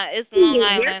 Nah, it's Long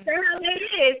Island. Yes, the hell it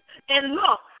is. And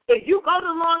look, if you go to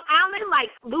Long Island,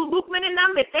 like Lou Lukeman and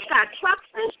them, if they got trucks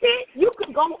and shit, you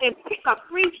can go and pick up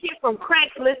free shit from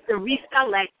Craigslist and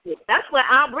resell that shit. That's what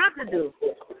our brother do.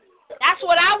 That's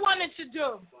what I wanted to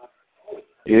do.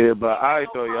 Yeah, but all right,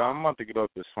 though, y'all. I'm about to get off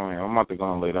this phone. I'm about to go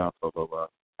and lay down for a little while.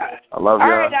 I love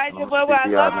y'all. All right, Ija, I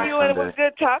love you, and it was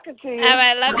good talking to you. All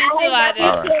right, love you too, Ija.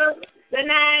 All right. Good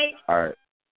night.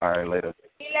 All right, later.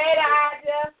 See you later,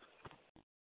 Ija.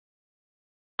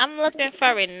 I'm looking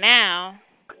for it now.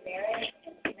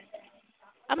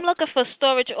 I'm looking for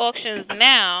storage auctions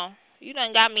now. You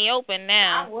done got me open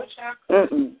now. I wish I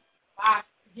could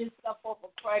get stuff off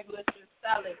of Craigslist and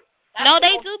sell it. No,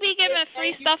 they do be giving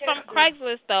free stuff from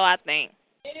Craigslist, though, I think.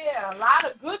 Yeah, a lot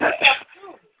of good stuff,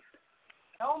 too.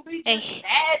 Don't be just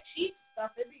bad, cheap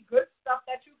stuff. It be good stuff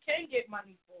that you can get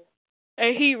money for.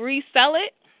 And he resell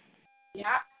it?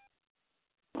 Yeah.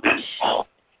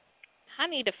 I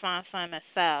need to find something to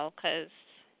sell, because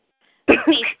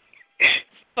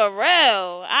for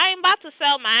real, I ain't about to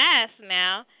sell my ass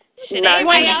now. Shit, no, you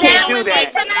can't do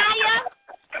that.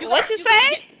 What you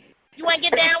say? You want to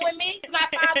get down with me? Because I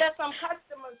found out some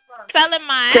customers first. Selling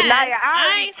my Tanaya, ass.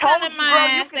 I ain't told selling you, my girl,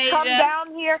 ass, you can come Asia. down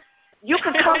here. You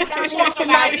can come down here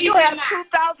tonight. You have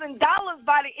 $2,000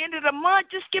 by the end of the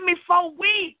month. Just give me 4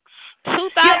 weeks.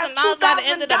 $2,000 by the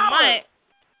end of the month.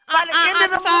 By the end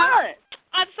of the month.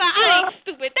 I'm sorry, I ain't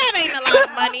stupid. That ain't a lot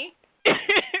of money.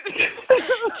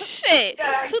 Shit.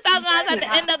 $2,000 at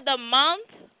the end of the month?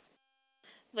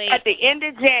 Wait. At the end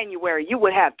of January, you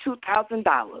would have $2,000.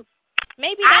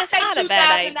 Maybe that's not a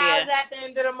bad idea. At the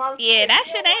end of the month. Yeah, that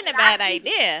shit ain't a bad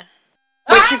idea.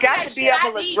 But you got to be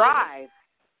able to drive.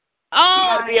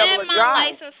 Oh, and my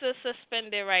license is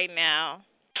suspended right now.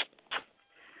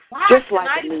 Wow, just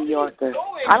like a New Yorker.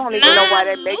 I don't even know why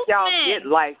they make y'all get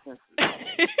licenses.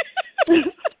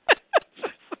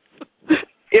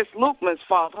 It's Lukeman's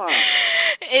fault, huh?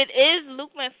 It is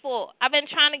Lukeman's fault. I've been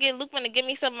trying to get Lukeman to give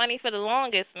me some money for the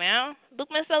longest now.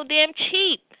 Lukeman's so damn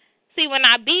cheap. See, when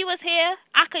I.B. was here,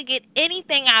 I could get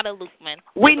anything out of Lukeman.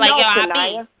 We like, know, yo,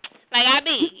 Tanaya. Like,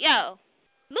 I.B., yo.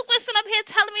 Lukeman sitting up here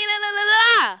telling me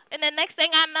la. And the next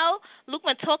thing I know,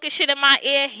 Lukeman talking shit in my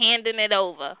ear, handing it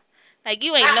over. Like,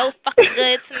 you ain't no fucking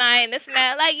good tonight and this and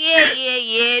that. Like,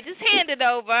 yeah. Just hand it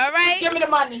over, all right? Give me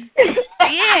the money.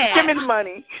 Yeah. Give me the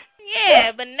money.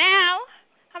 Yeah, but now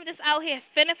I'm just out here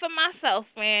fending for myself,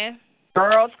 man.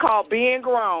 Girls call being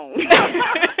grown. I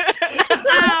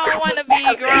don't want to be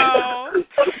grown.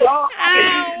 I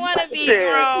don't want to be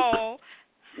grown.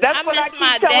 That's I what I miss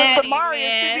my keep telling daddy, Samari.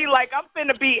 man. She be like, I'm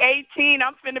finna be 18.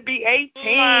 I'm finna be 18.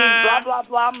 Blah, blah,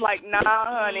 blah. I'm like, nah,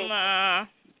 honey. Nah.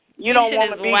 You don't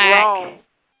want to be grown.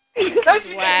 That's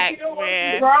whack,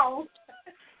 man.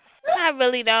 I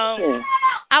really don't. Yeah.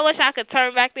 I wish I could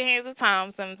turn back the hands of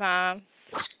time sometimes.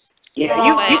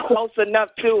 Yeah, you close enough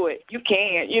to it. You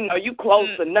can. You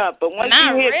close enough. But once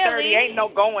you hit 30, ain't no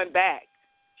going back.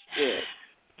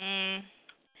 Yeah.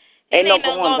 Ain't no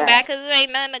going back because there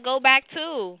ain't nothing to go back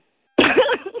to.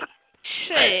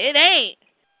 Shit, it ain't.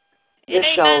 It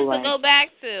ain't nothing to go back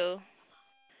to.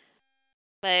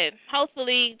 But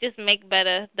hopefully just make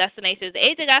better destinations.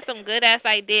 AJ got some good-ass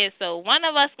ideas, so one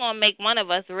of us going to make one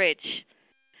of us rich.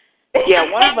 Yeah,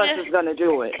 one of us is going to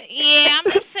do it. Yeah, I'm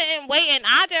just sitting waiting.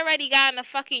 I already got in the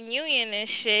fucking union and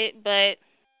shit, but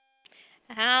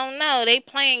I don't know. They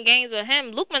playing games with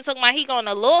him. Lukeman talking about he going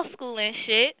to law school and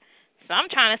shit. So I'm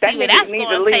trying to see where that's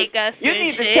going to take us. You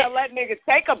need to tell that nigga,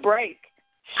 take a break.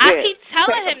 I keep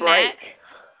telling him that.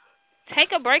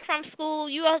 Take a break from school.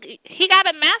 He got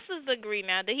a master's degree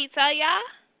now. Did he tell y'all?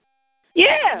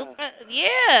 Yeah.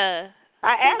 Yeah.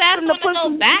 I asked him to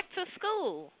go back to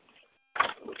school.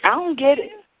 I don't get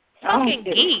it. Fucking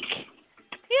geek.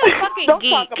 He a fucking don't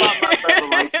geek. Don't talk about my brother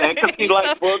like that because he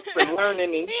likes books and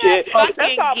learning and shit.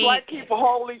 That's how black people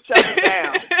hold each other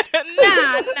down.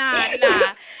 Nah.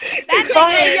 That's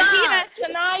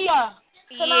Tanaya.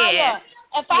 Yeah.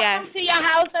 If I come to your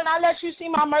house and I let you see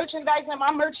my merchandise and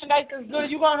my merchandise is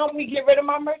good, you going to help me get rid of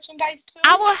my merchandise too?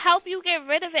 I will help you get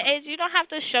rid of it, Ed. You don't have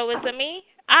to show it to me.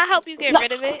 I'll help you get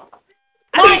rid of it.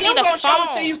 I ain't going to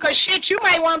show it to you because, shit, you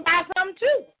may want to buy something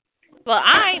too. Well,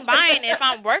 I ain't buying it if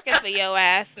I'm working for your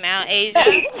ass now, Asia.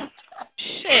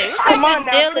 Shit, come on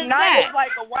now, deal tonight is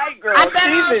like a white girl. I said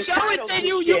I'll show it to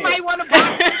you. You may want to buy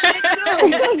some shit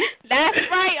too. That's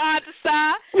right,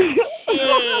 Arkansas.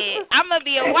 Shit, I'm going to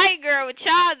be a white girl with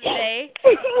y'all today.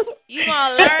 You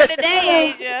going to learn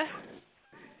today, Asia.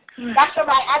 That's all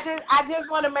right. I just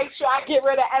want to make sure I get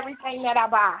rid of everything that I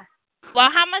buy.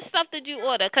 Well, how much stuff did you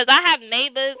order? Because I have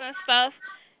neighbors and stuff.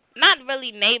 Not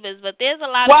really neighbors, but there's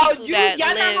a lot of people that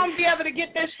y'all not going to be able to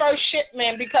get this first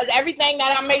shipment because everything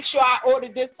that I make sure I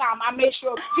ordered this time, I make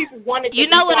sure people wanted to. You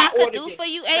know what I could do for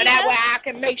you, Asia? So that way I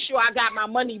can make sure I got my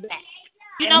money back.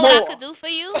 You know what I could do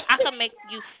for you? I could make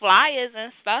you flyers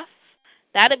and stuff.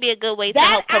 That'd be a good way to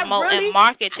help promote and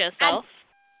market yourself.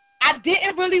 I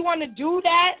didn't really want to do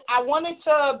that. I wanted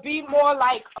to be more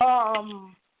like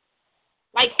find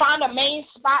a main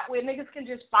spot where niggas can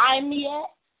just find me at.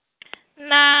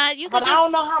 Nah, you. But I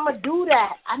don't know how I'm gonna do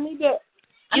that. I need a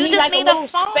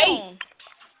phone. Space.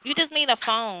 You just need a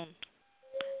phone.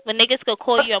 When niggas could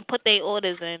call you and put their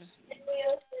orders in.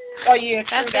 Oh, yeah,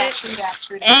 That's true it. that.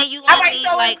 And you gonna need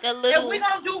like a little... If we're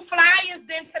going to do flyers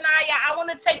then tonight, I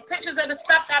want to take pictures of the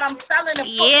stuff that I'm selling and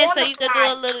put on so the you could do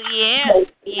a little...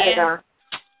 Yeah.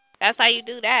 That's how you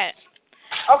do that.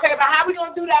 Okay, but how we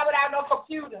going to do that without no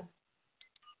computer?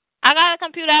 I got a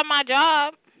computer at my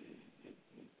job.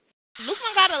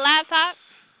 Lukeman got a laptop.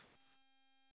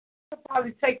 I'll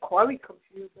probably take Corey's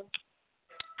computer.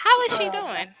 How is she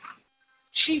doing?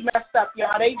 She messed up,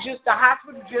 y'all. The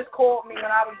hospital just called me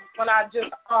before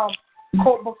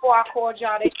I called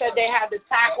y'all. They said they had to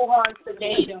tackle her and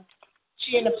sedate her.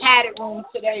 She in the padded room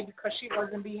today because she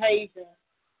wasn't behaving.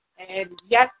 And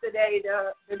yesterday,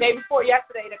 the day before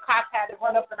yesterday, the cops had to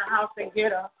run up in the house and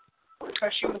get her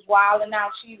because she was wilding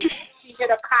out. She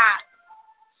hit a cop.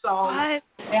 So what?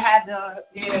 They had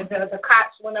the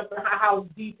cops went up in her house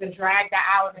deep and dragged her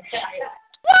out and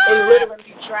they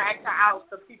literally dragged her out,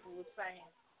 the people were saying.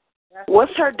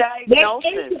 What's her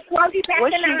diagnosis?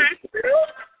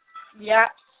 Yeah.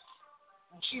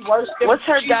 She worse than, what's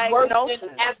her she's diagnosis? Worse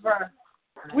than ever.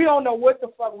 We don't know what the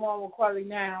fuck wrong with Quelly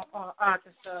now,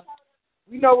 officer.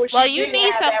 We know what well, you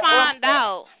need to find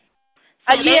out.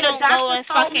 So they don't go and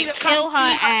fucking kill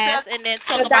her ass and then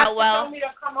talk about, well... The doctor told me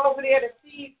to come over there to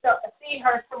see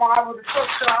her tomorrow to talk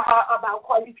to her about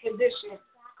Quelly's condition.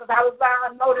 Because I was letting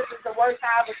her know this is the worst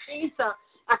I ever seen her.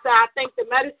 I said, I think the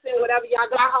medicine, whatever y'all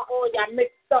got her on, y'all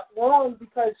mixed up wrong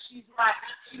because she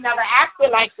never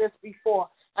acted like this before.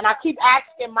 And I keep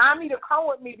asking Mommy to come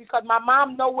with me because my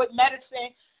mom know what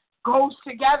medicine goes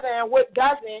together and what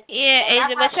doesn't. Yeah,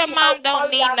 Asia, but your mom don't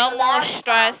need no more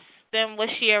stress than what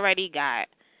she already got.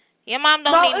 Your mom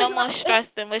don't need no more stress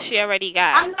than what she already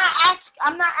got.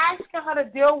 I'm not asking her to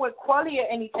deal with Quelly or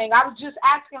anything. I was just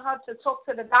asking her to talk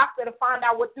to the doctor to find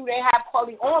out what do they have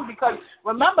Quelly on because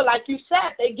remember, like you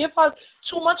said, they give her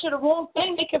too much of the wrong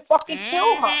thing, they can fucking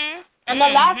kill her. And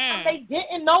the last time they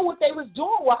didn't know what they was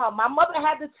doing with her. My mother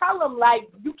had to tell them, like,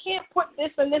 you can't put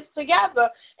this and this together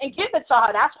and give it to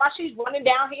her. That's why she's running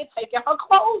down here taking her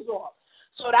clothes off.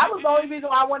 So that was the only reason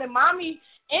why I wanted Mommy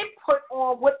input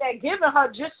on what they're giving her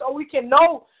just so we can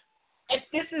know if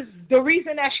this is the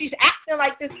reason that she's acting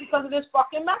like this because of this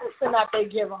fucking medicine that they're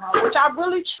giving her, which I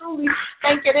really, truly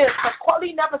think it is because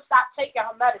Quelly never stopped taking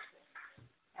her medicine.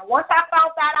 And once I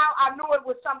found that out, I knew it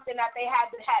was something that they had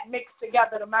mixed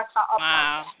together to mess her up.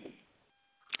 Wow.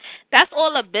 That's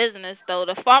all a business, though.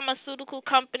 The pharmaceutical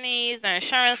companies, the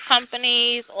insurance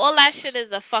companies, all that shit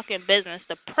is a fucking business.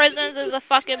 The prisons is a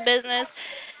fucking business.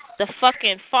 The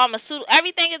fucking pharmaceutical,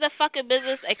 everything is a fucking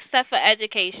business except for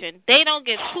education. They don't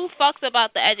give two fucks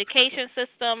about the education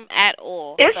system at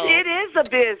all. It is a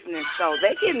business, though.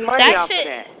 They get money off of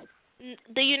that.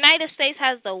 The United States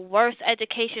has the worst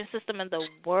education system in the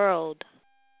world.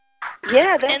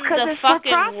 Yeah, that's because it's for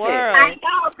profit. World. I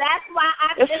know. That's why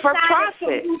I decided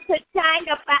to move to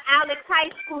China for Alex high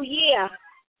school year.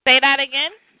 Say that again?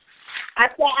 I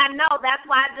said, I know. That's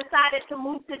why I decided to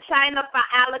move to China for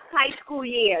Alex high school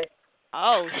years.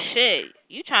 Oh, shit.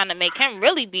 You trying to make him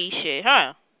really be shit,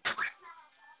 huh?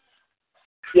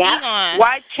 Yeah.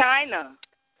 Why China?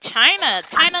 China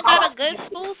got a good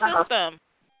school system.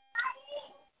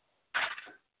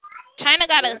 China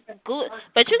got a good,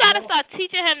 but you got to start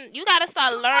teaching him, you got to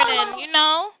start learning,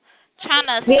 trying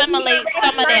to assimilate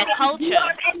some of their culture. You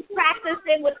already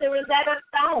practicing with the Rosetta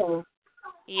Stone.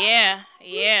 Yeah.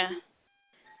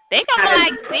 They gonna be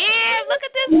like, damn, look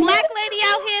at this black lady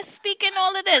out here speaking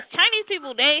all of this. Chinese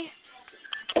people, I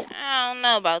don't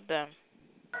know about them.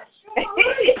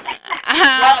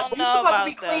 I don't know about them. We supposed to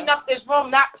be cleaning up this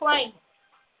room, not playing.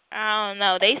 I don't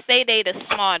know. They say they the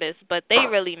smartest, but they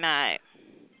really not.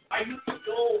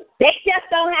 They just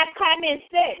don't have common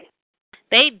sense.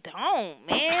 They don't,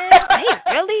 man.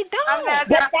 They really don't. But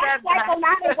that's like a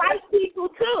lot of white people,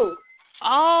 too.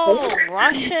 Oh,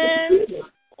 Russians.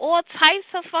 All types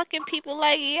of fucking people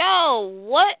like, yo,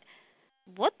 what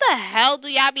the hell do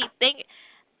y'all be thinking?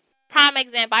 Prime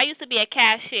example, I used to be a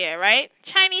cashier, right?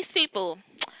 Chinese people,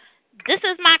 this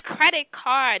is my credit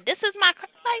card. This is my,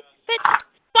 like, bitch,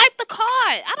 swipe the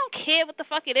card. I don't care what the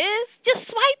fuck it is. Just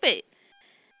swipe it.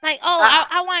 Like,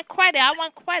 I want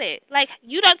credit. Like,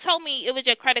 you done told me it was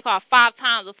your credit card 5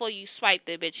 times before you swiped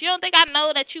it, bitch. You don't think I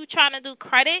know that you trying to do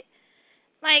credit?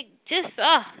 Like, they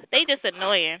just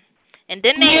annoying. And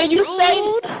then they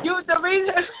rude.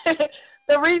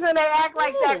 The reason they act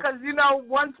like that, because,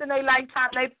 once in their lifetime,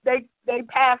 they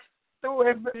pass through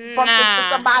and bump into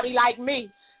somebody like me.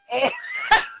 And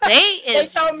they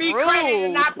told me rude. Credit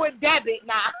and not put debit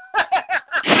now.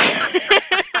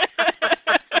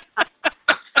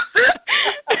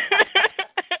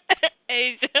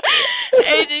 Asia.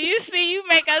 Asia, you see, you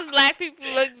make us black people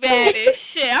look bad as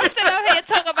shit. I'm sitting over here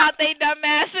talking about they dumb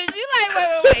asses. You like,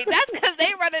 wait. That's because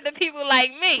they run into people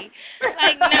like me.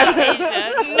 Like, no,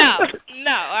 Asia.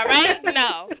 No, all right?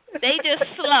 No. They just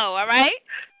slow, all right?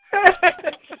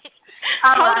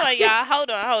 Hold on, y'all. Hold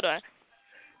on.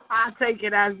 I take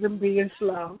it as them being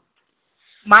slow.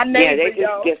 My neighbor,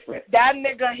 that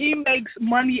nigga, he makes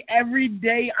money every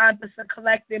day on just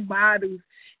collecting bottles.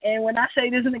 And when I say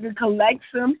this nigga collects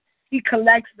them, he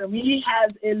collects them. He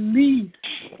has at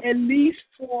least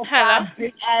 4 or 5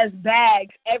 big ass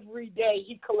bags every day.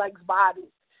 He collects bottles.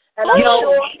 And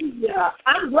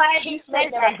I'm glad you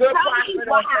said that. Tell me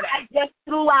why I just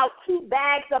threw out 2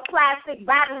 bags of plastic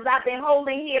bottles I've been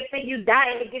holding here for you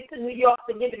dying to get to New York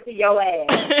to give it to your ass.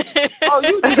 Oh,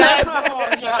 you dead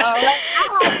wrong, y'all.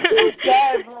 You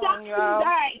dead wrong, y'all.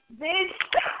 Bitch.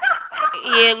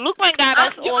 Yeah, Lukeman got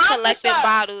us all collecting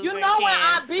bottles. You know when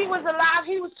IB was alive,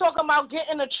 he was talking about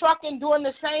getting a truck and doing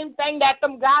the same thing that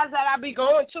them guys that I be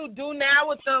going to do now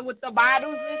with the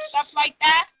bottles and stuff like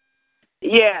that.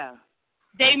 Yeah.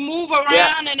 They move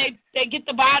around and they get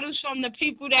the bottles from the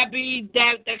people that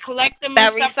collect them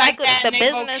and stuff like that. The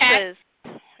businesses.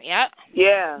 Yep.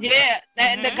 Yeah. Yeah.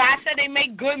 And the guy said they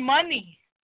make good money.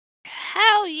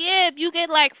 Hell yeah, if you get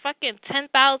like fucking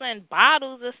 10,000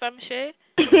 bottles or some shit.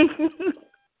 But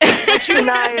you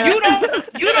don't even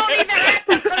have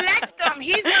to collect them.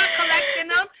 He's not collecting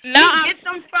them. No, he gets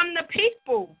them from the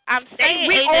people. I'm saying,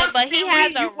 but he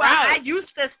has a route. I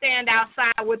used to stand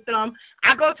outside with them.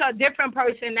 I go to a different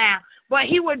person now. But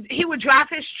he would drive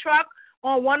his truck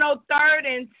on 103rd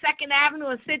and 2nd Avenue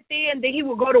and sit there, and then he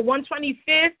would go to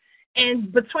 125th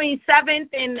and between 7th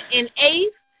and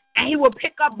 8th, and he would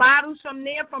pick up bottles from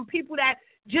there from people that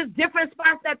just different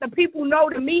spots that the people know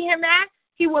to meet him at.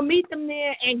 He would meet them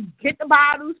there and get the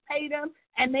bottles, pay them,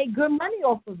 and make good money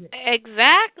off of it.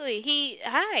 Exactly. He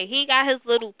got his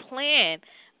little plan.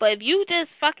 But if you just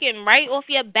fucking right off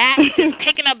your back,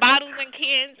 picking up bottles and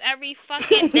cans every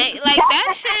fucking day, like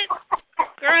that shit,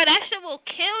 girl, that shit will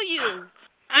kill you.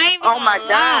 I ain't even gonna lie.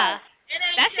 God.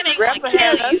 That shit ain't Grandpa gonna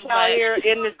kill had you. us out here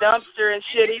in the dumpster and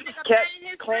shit. He was kept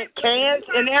cans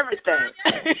and everything.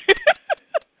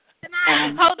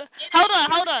 Hold on.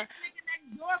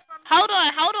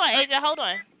 Hold on, Asia, hold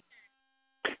on.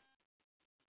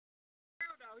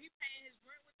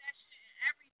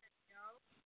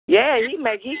 Yeah,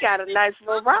 he got a nice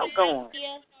little route going.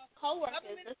 Co-workers,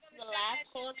 this is the last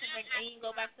call to bring any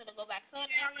go back to the go back home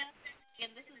area,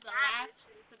 and this is the last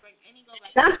to bring any go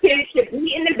back. Some kids should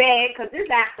be in the bed because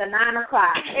it's after 9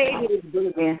 o'clock. Hey, it's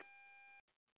boogie.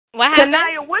 What happened?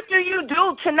 Tanaya, what do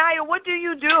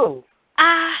you do?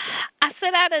 I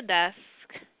sit at a desk.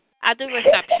 I do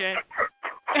reception.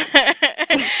 I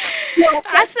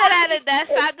sit at a desk.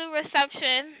 I do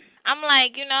reception. I'm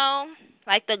like,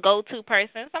 like the go-to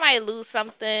person. Somebody lose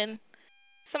something.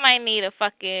 Somebody need a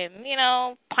fucking,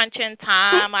 punch in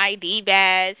time, ID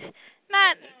badge.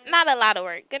 Not a lot of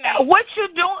work. Good night. What you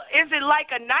doing? Is it like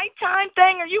a nighttime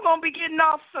thing, or you gonna be getting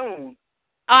off soon?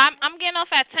 Oh, I'm getting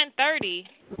off at 10:30.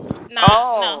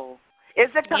 No. Is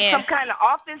it some kind of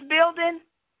office building?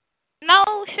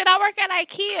 No, shit, I work at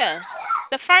IKEA,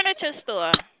 the furniture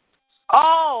store.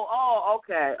 Oh,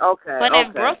 okay. But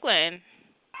in Brooklyn.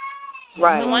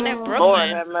 Right. The one in Brooklyn. Lord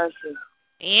have mercy.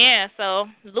 Yeah, so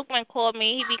Lukeman called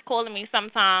me. He be calling me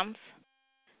sometimes.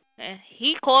 And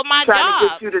he called my Trying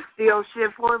job. To get you to steal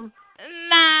shit for him?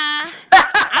 Nah.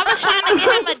 I was trying to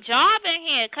get him a job in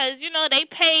here because, they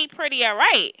pay pretty all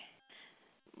right.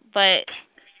 But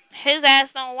his ass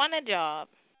don't want a job.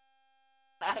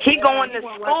 He going to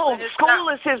school. School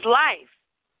is his life.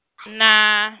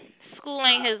 Nah, school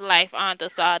ain't his life, Aunt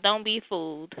Asar. Don't be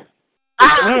fooled.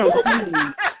 Lukeman.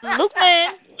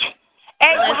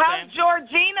 Hey, how's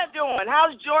Georgina doing?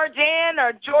 How's Georgianne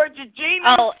or Georgia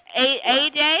Gina? Oh,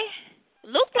 AJ?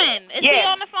 Lukeman, is he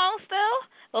on the phone still?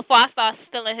 Before I start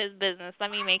stealing his business, let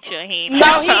me make sure he ain't.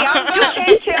 No, you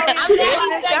can't tell him.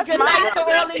 Good night to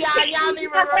all of y'all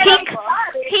need to remember.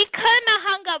 He couldn't have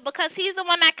hung up because he's the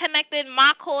one that connected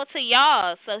my call to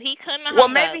y'all, so he couldn't have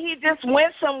Well, hung maybe up. he just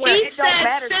went somewhere. He it don't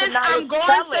matter said, tonight. I'm going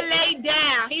to lay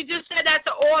down. He just said that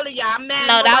to all of y'all.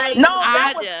 Man, that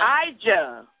was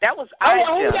Ija. That was Ija.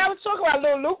 Oh, who y'all was talking about?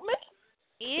 Little Lukeman?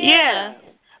 Yeah.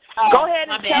 Go ahead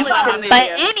and tell it.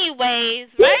 But anyways,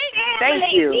 right?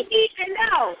 Thank you. He needs to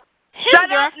know.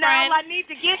 Shut up now. I need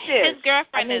to get this. His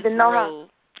girlfriend is rude.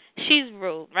 She's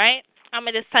rude, right? I'm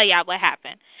gonna just tell y'all what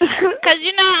happened. Cause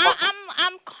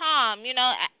I'm calm.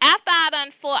 After I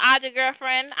done fought Aja's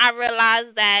girlfriend, I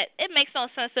realized that it makes no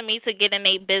sense to me to get in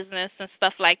their business and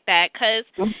stuff like that. Cause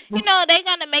they're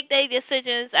gonna make their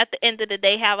decisions at the end of the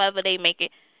day, however they make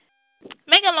it.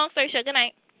 Make a long story short, good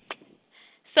night.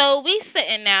 So we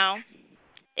sitting now.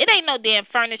 It ain't no damn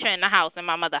furniture in the house, in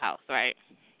my mother's house, right?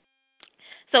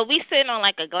 So we sitting on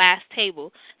like a glass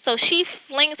table. So she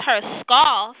flings her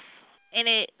scarf, and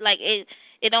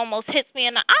it almost hits me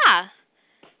in the eye.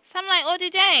 So I'm like, Audrey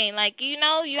Jane, like, you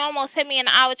know, you almost hit me in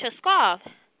the eye with your scarf.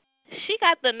 She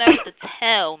got the nerve to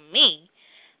tell me,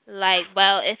 like,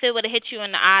 well, if it would have hit you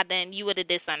in the eye, then you would have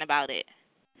did something about it.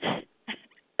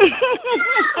 So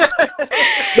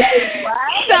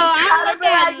I look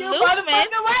at Lukeman.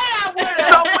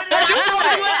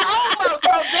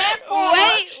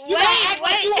 Wait.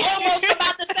 You almost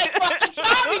about to say fucking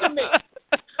sorry to me.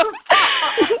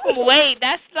 Wait,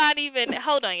 that's not even.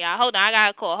 Hold on, y'all. Hold on. I got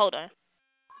a call. Hold on.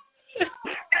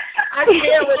 I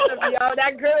can't with them, yo.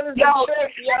 That girl is a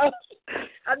trip, yo.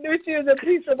 I knew she was a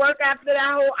piece of work after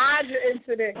that whole Audra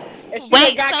incident.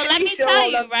 Wait, so let me tell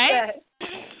you, right?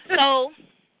 So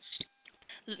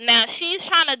now she's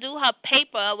trying to do her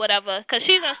paper or whatever, because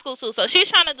she's in school too. So she's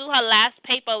trying to do her last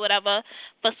paper or whatever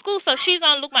for school. So she's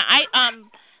on Lukeman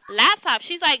laptop.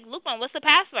 She's like, Lukeman, what's the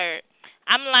password?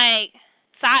 I'm like,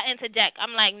 so I interject.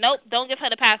 I'm like, nope, don't give her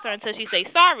the password until she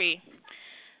says sorry.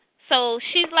 So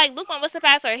she's like, Lukeman, what's the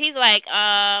password? He's like,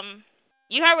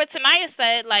 you heard what Tanaya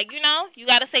said. Like, you know, you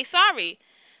got to say sorry.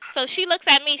 So she looks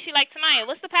at me. She like, Tanaya,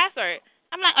 what's the password?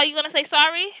 I'm like, are you going to say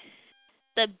sorry?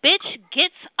 The bitch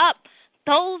gets up,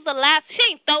 throws the laptop. She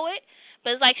ain't throw it,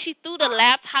 but it's like she threw the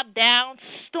laptop down,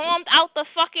 stormed out the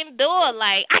fucking door.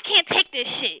 Like, I can't take this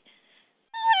shit.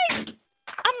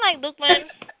 I'm like, Lukeman,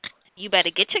 you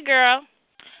better get your girl.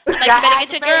 I'm like, you better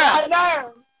get your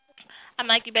girl. I'm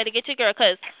like, you better get your girl,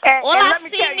 because all I let me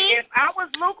tell you, if I was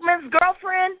Lukeman's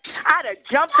girlfriend, I'd have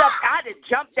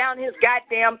jumped down his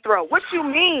goddamn throat. What you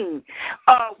mean?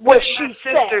 What she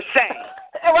sister say?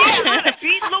 I'd have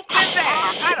beat Lukeman's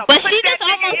ass. I'd have put that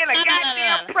nigga in a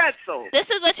goddamn pretzel. This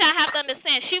is what y'all have to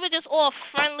understand. She was just all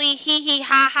friendly, hee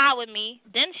ha ha with me.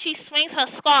 Then she swings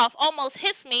her scarf, almost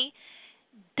hits me.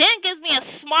 Then gives me a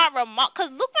smart remark,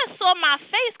 because Lukeman saw my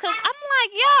face, because I'm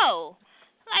like, yo.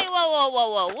 Like,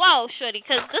 whoa, shorty,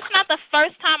 because this is not the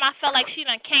first time I felt like she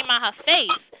done came out her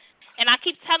face. And I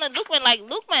keep telling Lukeman, like,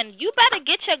 Lukeman, you better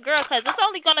get your girl, because it's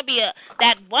only going to be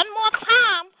that one more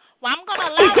time where I'm going to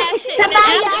allow that shit. And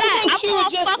after that, I'm going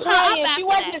to fuck her up after she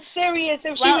wasn't that. serious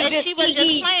if she well, was if just she was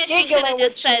just playing, she should have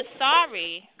just said you.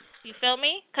 sorry. You feel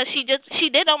me? Because she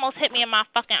did almost hit me in my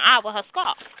fucking eye with her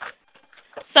scarf.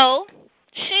 So...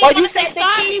 Well, you said the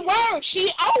key word.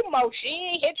 She almost. She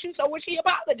ain't hit you, so what she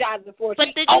apologizing for?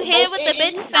 But did you hear what the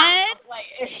bitch said?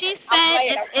 She said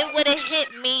if it would have hit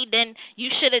me, then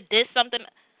you should have did something.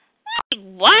 Like,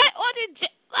 what? Or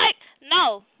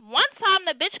no. One time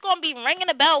the bitch gonna be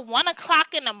ringing the bell 1:00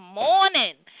 in the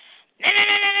morning.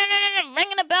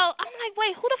 Ringing the bell. I'm like,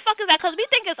 wait, who the fuck is that? Because we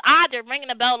think it's Audra ringing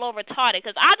the bell all retarded.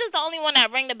 Because Audra's the only one that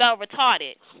ring the bell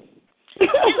retarded. Is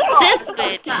this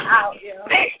bitch?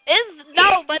 Is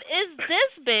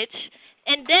this bitch?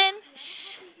 And then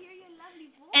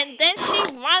she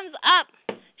runs up.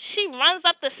 She runs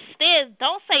up the stairs.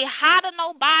 Don't say hi to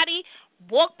nobody.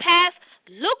 Walk past.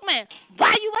 Lukeman,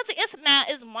 why you wasn't answering? Now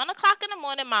it's 1:00 in the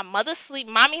morning. My mother's asleep.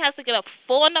 Mommy has to get up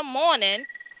 4 in the morning.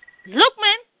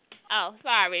 Lukeman. Oh,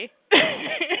 sorry.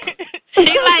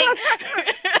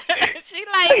 She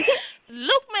like,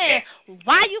 Lukeman,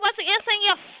 why you wasn't answering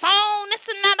your phone? This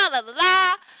and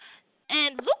that,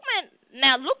 And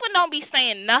Lukeman don't be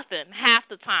saying nothing half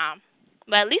the time.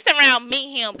 But at least around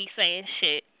me, he don't be saying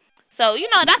shit. So, you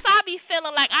know, that's how I be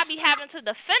feeling like I be having to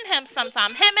defend him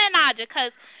sometimes, him and Audra,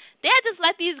 because they just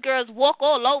let these girls walk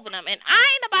all over them. And I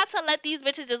ain't about to let these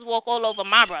bitches just walk all over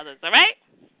my brothers, all right?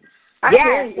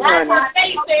 Yes, that's what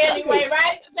they say anyway,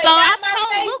 right? So I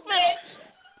told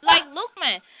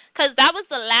Lukeman, because that was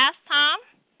the last time,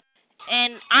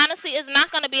 and honestly, it's not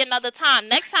going to be another time.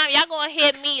 Next time, y'all going to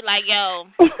hear me like, yo,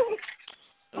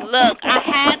 look, I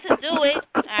had to do it,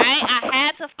 all right? I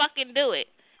had to fucking do it.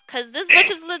 Because this bitch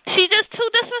she just too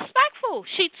disrespectful.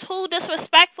 She too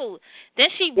disrespectful. Then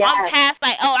she run past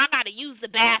like, oh, I got to use the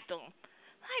bathroom.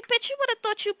 Like, bitch, you would have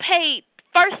thought you paid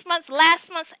first month's, last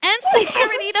month's, and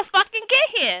security to fucking get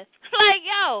here. Like,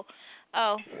 yo.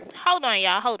 Oh, hold on,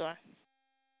 y'all. Hold on.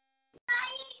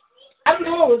 I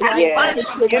know it was like,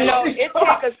 you know, it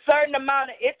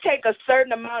take a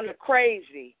certain amount of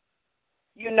crazy,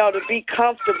 you know, to be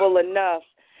comfortable enough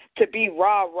to be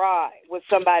rah-rah with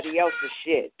somebody else's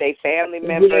shit. They family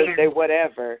members, they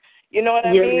whatever. You know what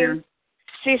I mean?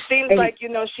 She seems like, you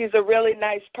know, she's a really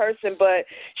nice person, but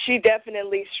she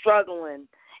definitely struggling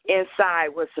inside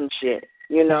with some shit,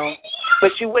 you know.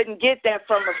 But you wouldn't get that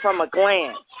from a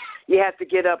glance. You have to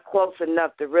get up close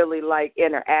enough to really, like,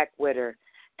 interact with her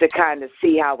to kind of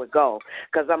see how it goes.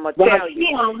 Because I'm going to tell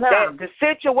you, that the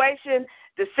situation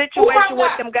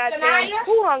with them goddamn,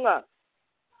 who hung up?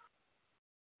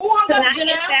 Who hung up,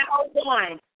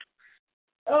 Janelle?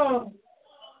 Oh,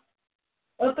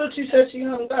 I thought you said she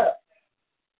hung up.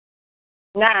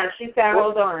 Nah, she said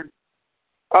hold on.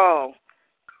 Oh.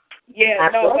 Yeah,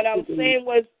 no, what I was saying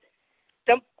was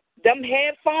them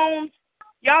headphones.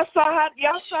 Y'all saw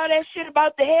that shit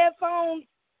about the headphones?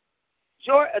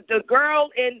 The girl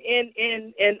and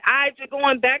Ija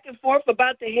going back and forth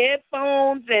about the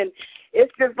headphones, and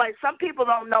it's just like some people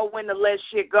don't know when to let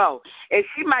shit go. And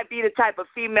she might be the type of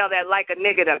female that like a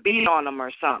nigga to beat on them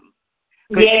or something.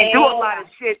 Because she do a lot of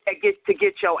shit that gets to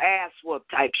get your ass whooped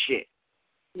type shit.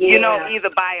 Yeah. You know, either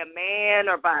by a man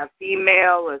or by a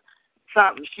female or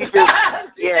something. She just,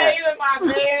 yeah. Either by a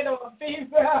man or a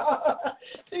female.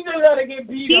 She just got to get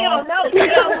beat on.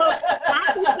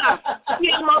 She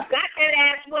almost got that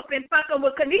ass whooping fucking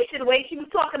with Kanisha the way she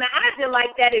was talking to Ija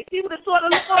like that. If she would have sort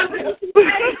of looked over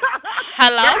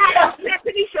hello?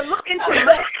 Kanisha, look into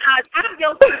my eyes. I'm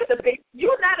your sister, bitch.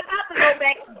 You're not about to go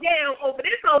back down over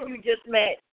this hoe you just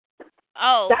met.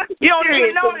 Oh. You don't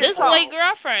even know this boy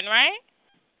girlfriend, right?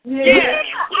 Yeah.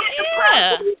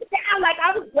 Like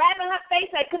I was grabbing her face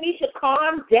like, Kanisha,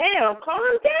 calm down.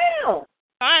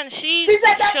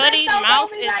 Shorty's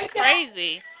mouth is like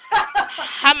crazy.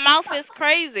 Her mouth is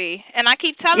crazy. And I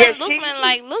keep telling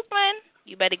Lukeman,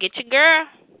 you better get your girl.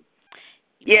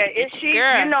 You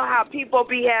know how people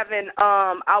be having,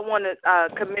 I want to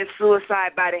commit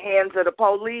suicide by the hands of the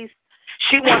police?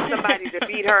 She wants somebody to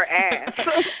beat her ass.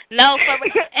 No,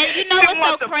 and you know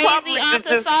what's so crazy,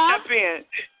 Auntie Saw?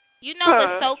 You know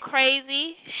what's so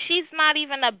crazy? She's not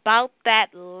even about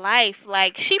that life.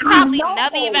 Like, she probably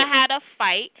never even had a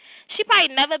fight. She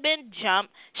probably never been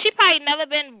jumped. She probably never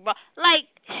been, like,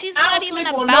 she's not even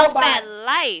about that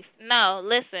life. No,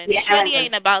 listen, Shorty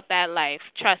ain't about that life.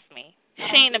 Trust me.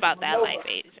 She ain't about that life,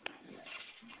 Asia.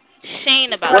 She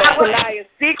ain't about that life.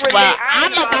 Secretly, I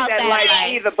ain't about that life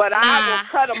either, but I will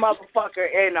cut a motherfucker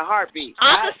in a heartbeat.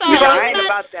 I ain't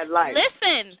about that life.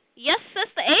 Listen, your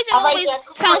sister Asia always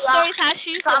tells stories how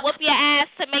she used to whoop your ass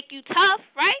to make you tough,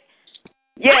 right?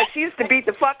 Yeah, she used to beat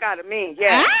the fuck out of me.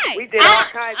 Yeah, we did all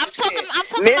kinds of shit. I'm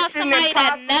talking about somebody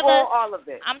that never. All of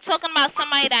it. I'm talking about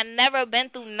somebody that never been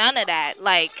through none of that.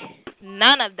 Like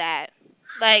none of that.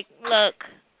 Like, look,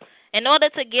 in order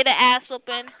to get an ass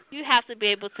whooping, you have to be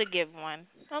able to give one.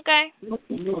 Okay?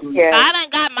 Yeah. So I done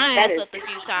got my ass whooped a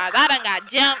few times. I done got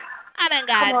jumped. I done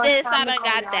got this. I done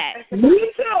got that.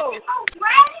 Me too.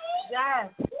 Yes.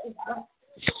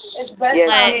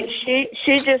 Yeah,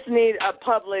 she just need a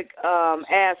public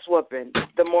ass whooping.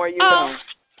 The more you know.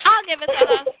 I'll give it to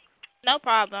her. No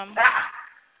problem.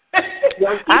 I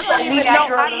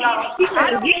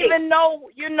don't even know.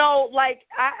 You know, like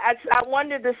I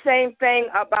wonder the same thing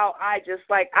about I just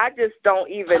don't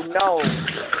even know.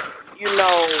 You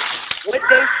know what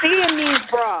they see in these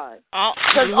broads.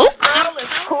 Because girl is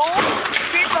cool.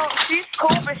 She's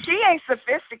cool, but she ain't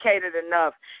sophisticated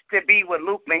enough to be with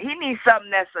Lukeman. He needs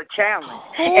something that's a challenge.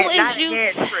 Who is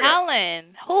you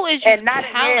telling? Who is you and not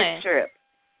telling? A head trip.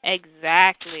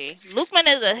 Exactly. Lukeman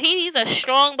he's a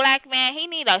strong black man. He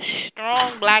need a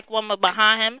strong black woman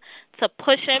behind him to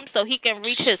push him so he can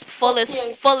reach his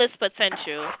fullest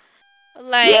potential.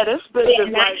 Like, yeah, this bitch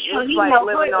is like living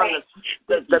on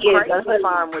the crazy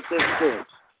farm with this bitch.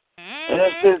 And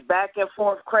it's just back and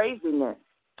forth craziness.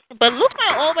 But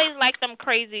Lukeman always like them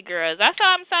crazy girls. That's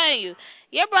all I'm telling you.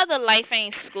 Your brother life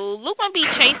ain't school. Lukeman be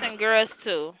chasing girls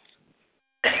too.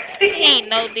 He ain't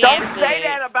no damn Don't good. say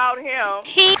that about him.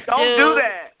 Don't do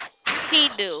that. He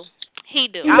do.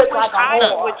 I wish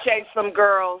I would chase some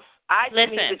girls. I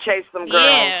just need to chase some girls.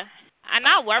 Yeah, and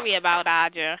I worry about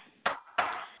Aja.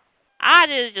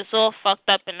 Aja is just all fucked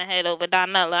up in the head over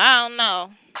Donella. I don't know.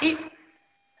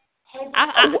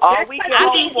 All we can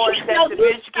hope for is that the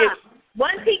bitch gets.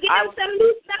 Once he gets some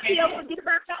new stuff, he'll forget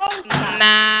about the old stuff.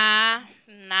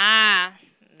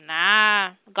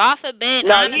 Nah. God forbid.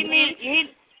 No,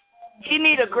 he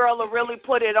need a girl to really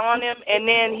put it on him, and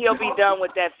then he'll be done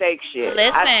with that fake shit.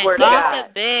 Listen, I swear God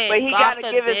forbid. But he got to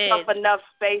give himself enough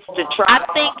space to try. I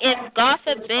think if, God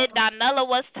forbid, Donella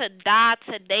was to die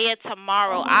today or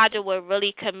tomorrow, Aja would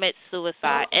really commit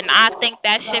suicide. And I think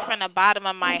that shit from the bottom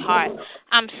of my heart.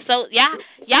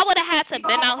 Y'all would have had to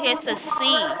been out here to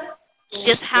see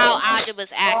just how Aja was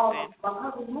acting.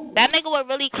 That nigga would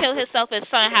really kill himself if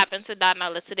something happened to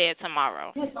Donella today or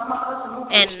tomorrow.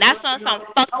 And that's on some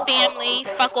fuck family,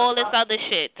 fuck all this other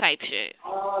shit type shit.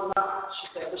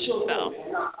 So,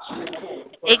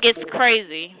 it gets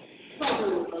crazy.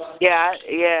 Yeah.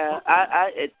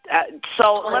 So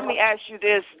let me ask you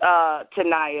this,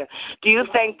 Tanaya. Do you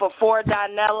think before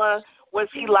Donella, was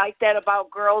he like that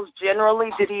about girls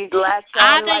generally? Did he latch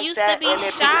on like used that? To be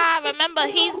shy. Remember,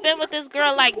 he's been with this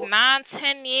girl like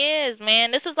 9-10 years, man.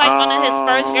 This is like one of his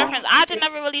first girlfriends. Aja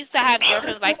never really used to have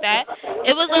girlfriends like that.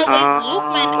 It was always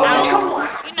Lukeman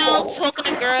out,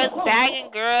 talking to girls, bagging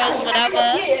girls,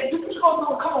 whatever.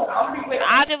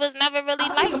 Aja was never really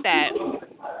like that.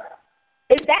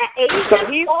 Is that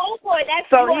Asian old or that's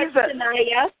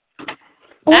Tanaya?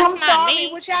 I'm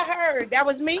sorry, what y'all heard? That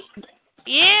was me?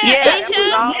 Yeah, you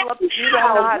don't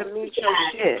know how to mute your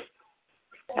shit.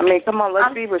 I mean, come on,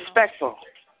 let's be respectful.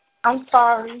 I'm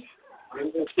sorry.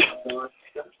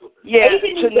 Yeah,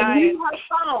 tonight. Her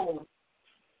phone.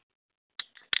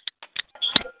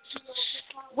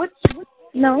 What?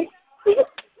 No.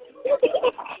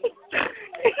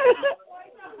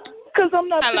 Because I'm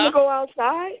not going to go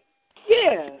outside.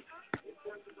 Yeah.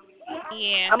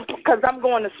 Yeah. Because I'm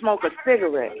going to smoke a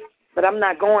cigarette, but I'm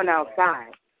not going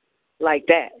outside like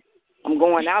that. I'm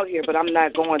going out here, but I'm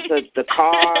not going to the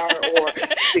car or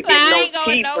to get no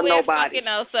tea for nobody.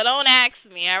 So don't ask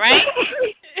me, all right?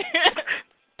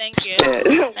 Thank you.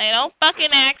 Hey, don't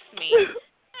fucking ask me.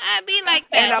 I be like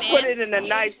that, and I put it in a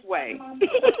nice way.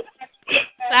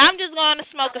 So I'm just going to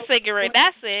smoke a cigarette.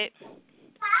 That's it.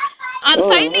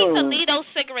 So you need to leave those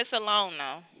cigarettes alone,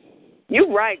 though.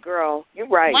 You right, girl. You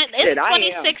right. It's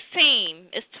 2016.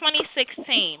 It's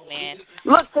 2016, man.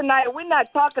 Look, tonight we're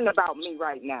not talking about me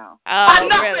right now. Oh,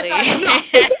 really?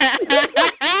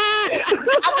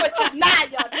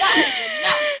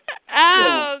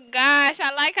 Oh gosh,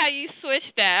 I like how you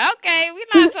switched that. Okay, we're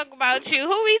not talking about you.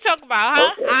 Who we talking about,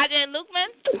 huh? Okay. Aja and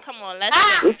Lukeman? Come on, let's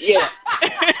go. Yeah.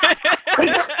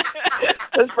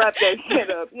 Let's wrap that shit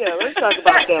up. Yeah, let's talk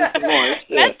about them some more.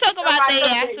 Shit. Let's talk about their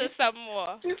asses some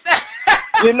more.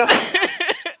 You know.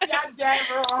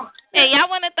 Hey, y'all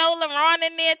want to throw LeBron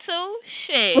in there too?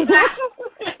 Shit.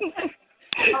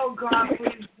 Oh God,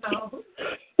 please no.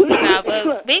 No,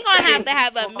 but we're gonna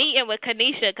have a meeting with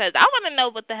Kanisha because I want to know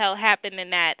what the hell happened in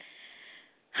that,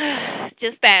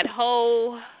 just that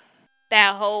whole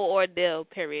ordeal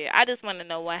period. I just want to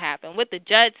know what happened. What the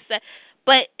judge said,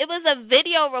 but it was a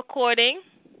video recording.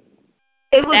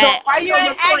 It was a audio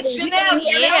recording.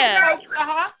 Yeah.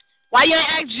 Why you ain't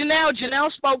ask Janelle?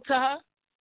 Janelle spoke to her.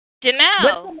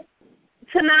 Janelle.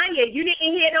 Tanaya, you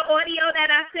didn't hear the audio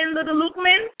that I sent Little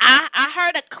Lukeman? I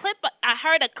heard a clip. I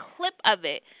heard a clip of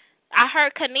it. I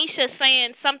heard Kanisha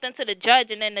saying something to the judge,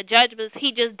 and then the judge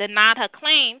he just denied her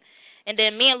claim. And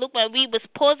then me and Lukeman, we was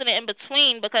pausing it in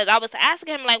between because I was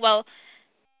asking him like, well,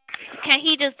 can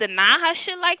he just deny her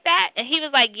shit like that? And he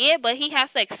was like, yeah, but he has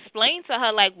to explain to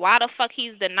her like why the fuck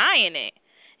he's denying it,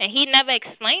 and he never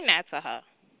explained that to her.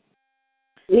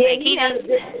 Yeah, like, he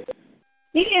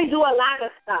didn't do a lot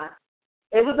of stuff.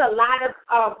 It was a lot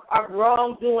of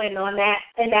wrongdoing in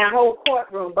that whole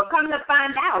courtroom. But come to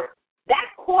find out, that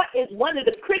court is one of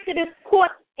the crickedest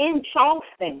courts in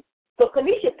Charleston. So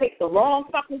Kanisha picked the wrong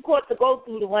fucking court to go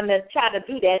through, the one that tried to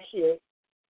do that shit.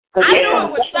 Because they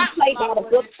don't play by the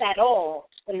books at all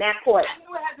in that court.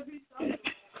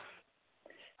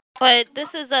 But this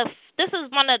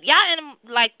is one of y'all in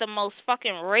like the most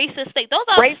fucking racist state. Those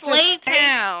are slave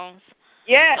towns.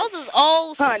 Yeah. Those is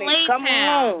old slave come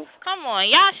towns. on. Come on,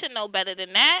 y'all should know better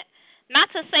than that.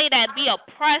 Not to say that be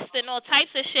oppressed and all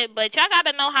types of shit, but y'all got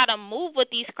to know how to move with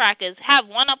these crackers. Have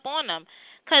one up on them.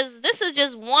 Because this is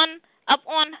just one up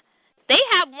on... They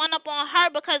have one up on her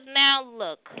because now,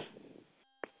 look,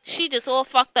 she just all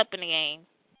fucked up in the game.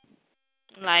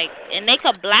 Like, and they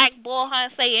could blackball her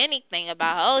and say anything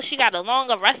about her. Oh, she got a long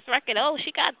arrest record. Oh,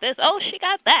 she got this. Oh, she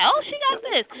got that. Oh, she got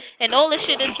this. And all this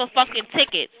shit is for fucking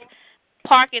tickets.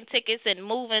 Parking tickets and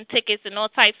moving tickets and all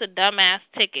types of dumbass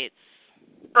tickets.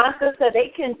 So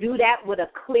they can do that with a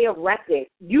clear record.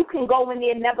 You can go in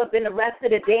there, never been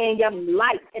arrested a day in your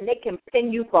life, and they can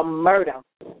pin you for murder.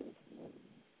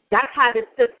 That's how the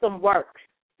system works.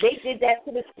 They did that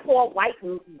to this poor white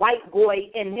boy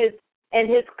and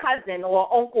his cousin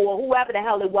or uncle or whoever the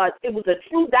hell it was. It was a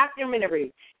true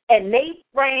documentary, and they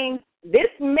framed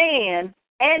this man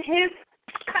and his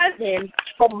cousin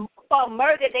for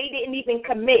murder they didn't even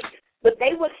commit. But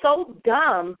they were so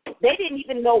dumb, they didn't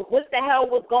even know what the hell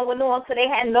was going on, so they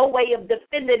had no way of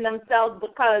defending themselves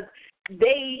because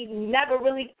they never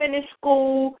really finished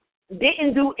school,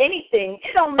 didn't do anything.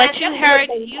 It don't matter. But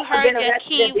you heard your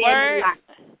key word.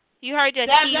 You heard your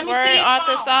key word,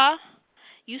 Arkansas.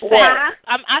 You said,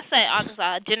 I said,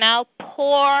 Arkansas, Janelle,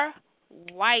 poor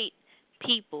white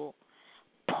people.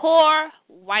 poor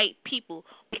white people.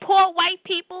 Poor white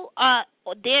people are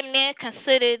damn near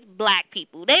considered black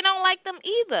people. They don't like them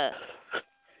either.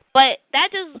 But I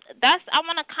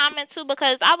want to comment too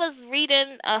because I was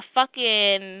reading a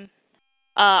fucking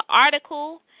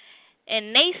article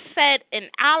and they said in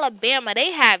Alabama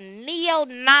they have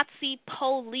neo-Nazi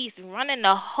police running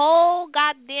the whole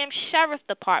goddamn sheriff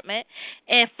department,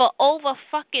 and for over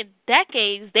fucking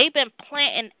decades they've been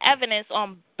planting evidence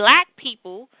on black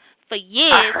people for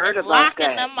years and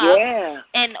locking them up. Yeah.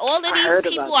 And all of these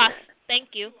people are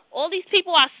all these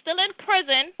people are still in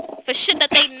prison for shit that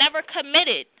they never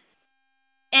committed.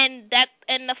 And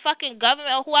the fucking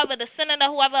government or whoever, the senator,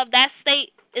 whoever of that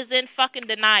state is in fucking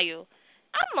denial.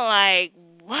 I'm like,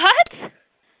 what?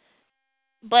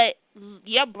 But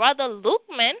your brother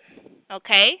Lukeman,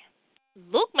 okay?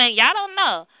 Lukeman, y'all don't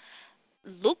know.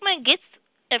 Lukeman gets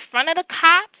in front of the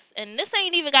cops, and this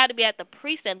ain't even got to be at the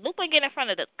precinct. Lukeman get in front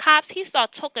of the cops. He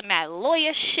start talking that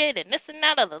lawyer shit and this and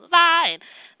that,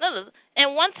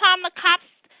 and one time the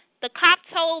cop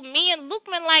told me and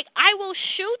Lukeman, like, I will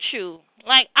shoot you.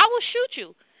 Like, I will shoot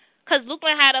you. Because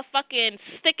Lukeman had a fucking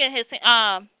stick in his,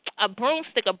 a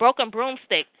broomstick, a broken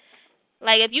broomstick.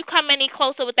 Like, if you come any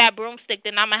closer with that broomstick,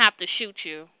 then I'm going to have to shoot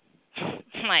you.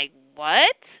 I'm like,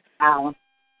 what? Wow.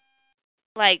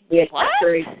 Like, yeah, what?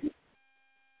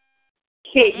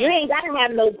 Shit, you ain't got to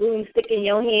have no broomstick in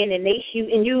your hand and they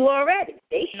shooting you already.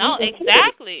 No,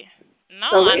 exactly. No,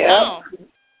 so,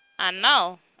 I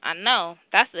know.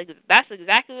 That's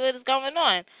exactly what is going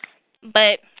on.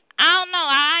 But I don't know.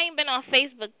 I ain't been on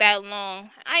Facebook that long.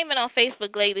 I ain't been on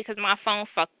Facebook lately because my phone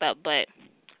fucked up. But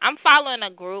I'm following a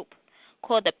group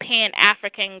called the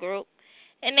Pan-African Group.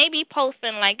 And they be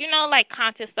posting, like, like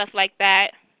conscious stuff like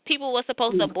that. People were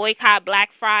supposed to boycott Black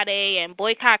Friday and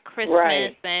boycott Christmas.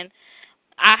 Right. And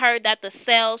I heard that the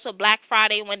sales for Black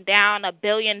Friday went down $1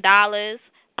 billion.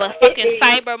 But fucking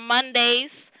Cyber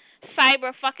Mondays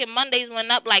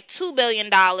went up like $2 billion.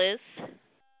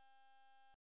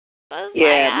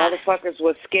 Motherfuckers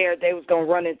was scared they was gonna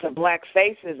run into black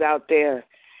faces out there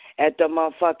at the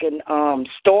motherfucking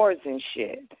stores and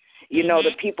shit. You know,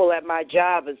 the people at my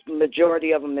job, the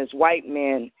majority of them is white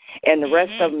men, and the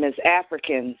rest of them is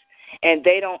Africans, and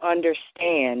they don't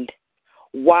understand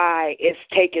why it's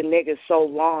taking niggas so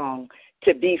long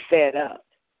to be fed up.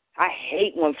 I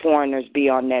hate when foreigners be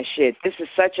on that shit. This is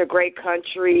such a great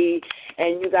country,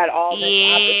 and you got all this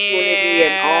opportunity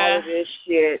and all of this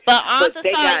shit. But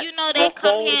they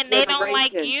come here and they don't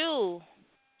like you.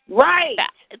 Right.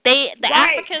 The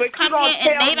Africans come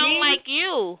here and they don't like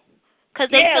you because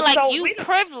they feel like you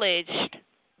privileged.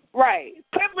 Right.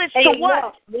 Privileged to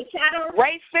what? Racism,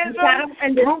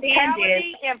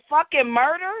 brutality, and fucking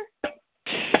murder?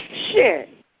 Shit.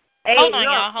 Hey, hold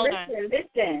on.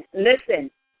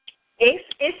 Listen.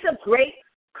 It's a great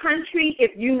country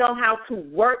if you know how to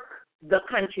work the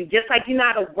country. Just like you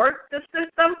know how to work the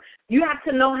system, you have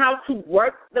to know how to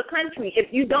work the country.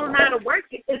 If you don't know how to work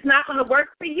it, it's not going to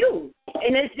work for you.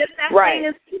 And it's just that plain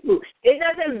as people. It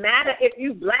doesn't matter if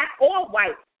you black or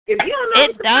white. If you don't know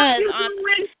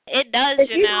it does. If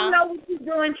you don't know what you're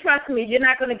doing, trust me, you're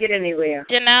not going to get anywhere.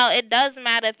 Janelle, it does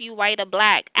matter if you white or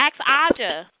black. Ask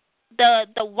Aja. The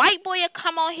white boy will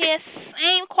come on here,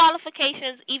 same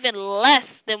qualifications, even less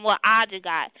than what Aja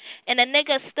got. And the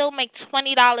nigga still make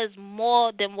 $20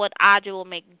 more than what Aja will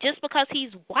make just because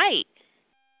he's white.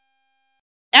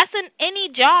 That's in any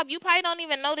job. You probably don't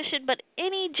even know this shit, but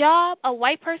any job a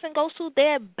white person goes to,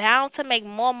 they're bound to make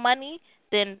more money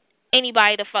than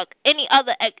anybody to fuck any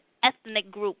other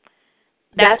ethnic group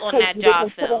that's on that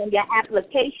job field. Put on your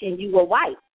application you were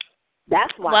white.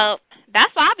 That's why. Well,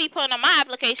 that's why I be putting on my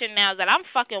application now that I'm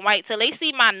fucking white till they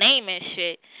see my name and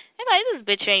shit. They're like, this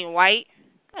bitch ain't white.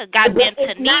 Goddamn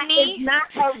Tanini. It's not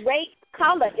a race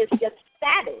color. It's just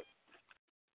status.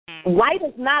 White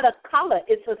is not a color.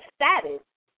 It's a status.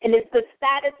 And it's the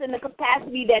status and the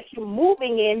capacity that you're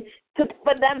moving in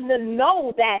for them to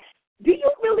know that. Do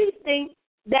you really think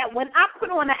that when I put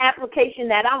on an application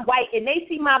that I'm white and they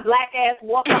see my black ass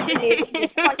walk up in there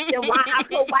and question why I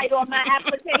put white on my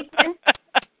application?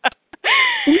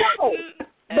 No.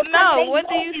 No, what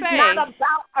do you say? It's not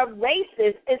about a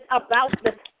racist. It's about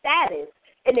the status.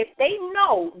 And if they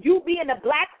know you being a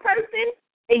black person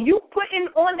and you putting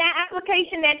on that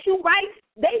application that you white,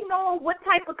 they know what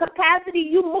type of capacity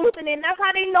you moving in. That's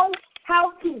how they know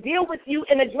how to deal with you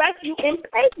and address you and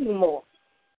pay you more.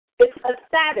 It's a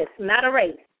status, not a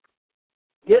race.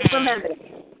 Just remember that.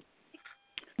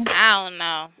 I don't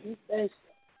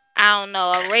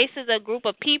know. A race is a group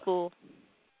of people.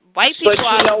 White people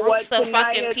are groups of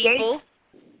fucking people.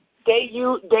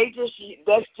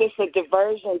 That's just a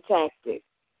diversion tactic.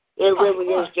 It really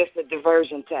is just a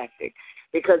diversion tactic.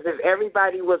 Because if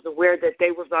everybody was aware that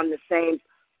they was on the same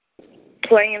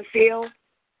playing field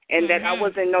and that I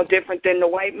wasn't no different than the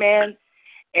white man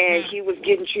and he was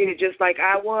getting treated just like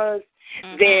I was,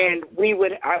 then we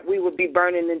would be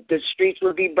burning, the streets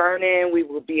would be burning, we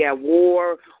would be at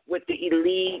war with the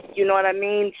elite, you know what I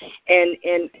mean? And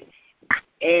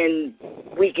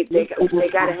they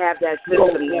got to have that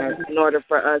system there in order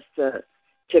for us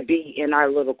to be in our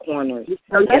little corners,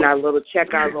 in our little,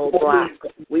 check our little block.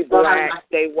 We black,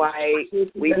 they white,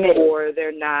 we poor,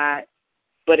 they're not.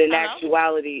 But in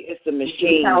actuality, it's a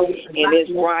machine, and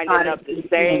it's grinding up the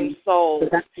same souls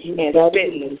and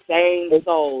spitting the same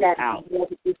souls out.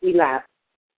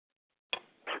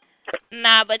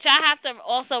 Nah, but y'all have to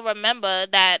also remember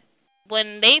that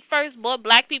when they first brought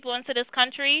black people into this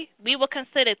country, we were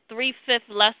considered 3/5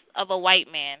 less of a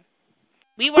white man.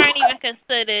 We weren't even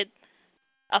considered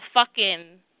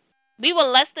we were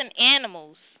less than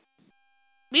animals.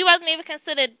 We wasn't even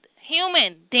considered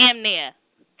human, damn near.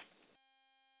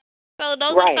 So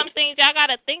those are some things y'all got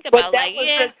to think about.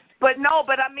 But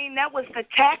I mean, that was the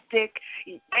tactic.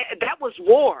 That was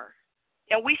war.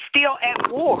 And we still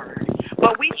at war.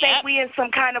 But we think we in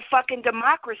some kind of fucking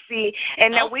democracy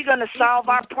and that we're going to solve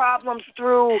our problems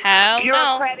through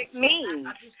bureaucratic means.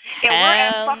 And we're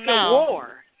at fucking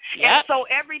war. And so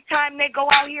every time they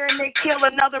go out here and they kill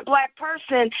another black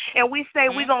person and we say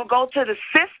we're going to go to the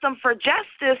system for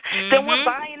justice, then we're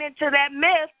buying into that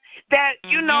myth that,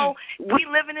 you know, we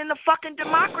living in a fucking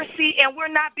democracy and we're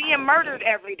not being murdered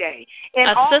every day. In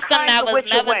a all system kinds that of was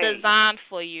never ways. designed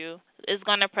for you is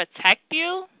going to protect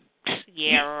you?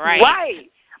 Yeah, right.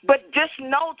 Right. But just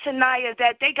know, Tanaya,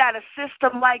 that they got a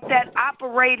system like that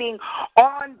operating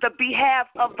on the behalf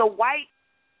of the white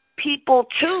people,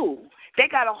 too. They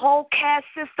got a whole caste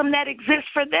system that exists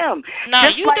for them. No,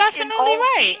 just you like definitely in old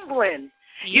right. England.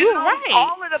 You're know, right.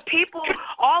 All of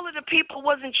the people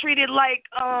wasn't treated like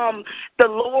the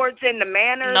lords and the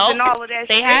manors and all of that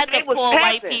they shit. Had they the was poor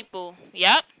peasants. white people.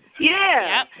 Yep.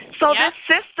 Yeah. Yep. So this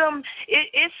system,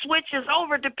 it switches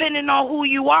over depending on who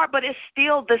you are, but it's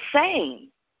still the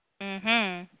same.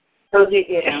 Mhm.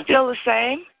 It's still the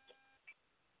same.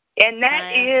 And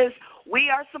that is,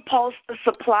 we are supposed to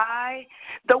supply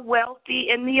the wealthy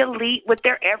and the elite with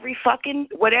their every fucking,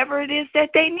 whatever it is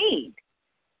that they need.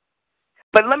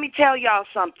 But let me tell y'all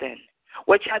something,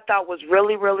 which I thought was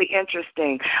really, really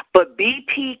interesting. But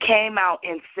BP came out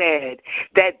and said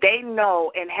that they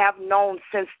know and have known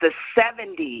since the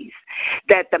 70s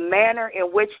that the manner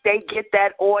in which they get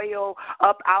that oil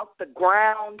up out the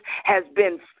ground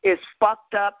is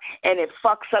fucked up and it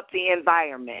fucks up the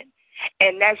environment.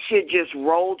 And that shit just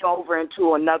rolled over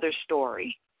into another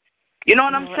story. You know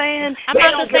what I'm saying? I'm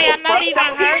about to say I never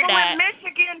even heard that.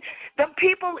 The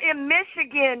people in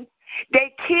Michigan, their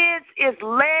kids is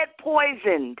lead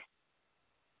poisoned.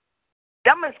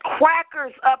 Them is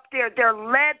crackers up there. They're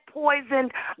lead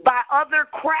poisoned by other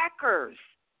crackers.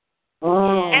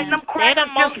 And them crackers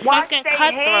just wash their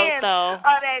hands of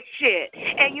that shit.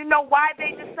 And you know why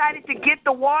they decided to get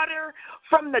the water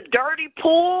from the dirty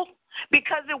pool?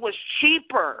 Because it was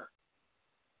cheaper.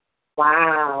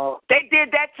 Wow. They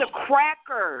did that to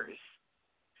crackers.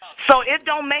 So it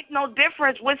don't make no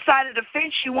difference which side of the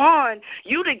fence you on.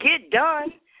 You to get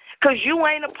done because you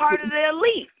ain't a part of the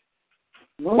elite.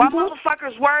 Why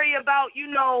motherfuckers worry about, you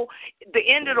know, the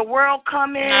end of the world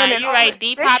coming and you're right.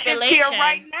 Depopulation. This shit's here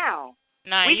right now.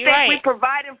 We you're think right. we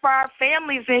providing for our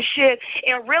families and shit,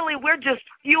 and really we're just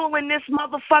fueling this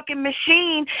motherfucking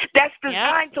machine that's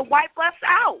designed to wipe us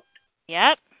out.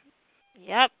 Yep.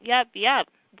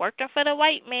 Working for the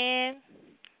white man.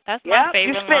 That's my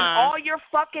favorite line. You spend all your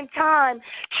fucking time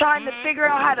trying to figure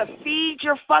out how to feed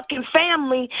your fucking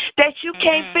family that you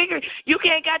can't figure. You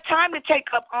ain't got time to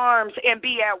take up arms and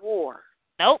be at war.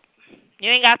 Nope. You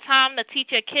ain't got time to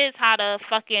teach your kids how to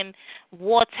fucking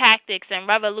war tactics and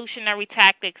revolutionary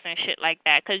tactics and shit like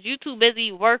that because you too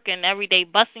busy working every day,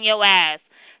 busting your ass.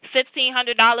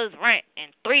 $1,500 rent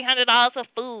and $300 of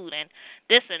food and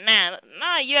this and that.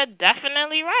 Nah, you're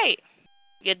definitely right.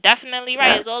 You're definitely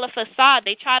right. It's all a facade.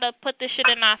 They try to put this shit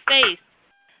in our face.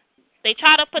 They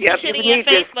try to put the shit in your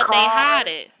face, but they hide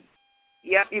it.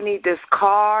 Yep, you need this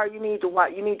car. You need to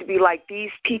what? You need to be like these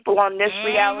people on this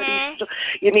reality.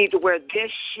 You need to wear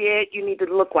this shit. You need to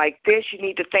look like this. You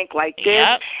need to think like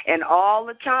this. And all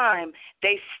the time,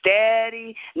 they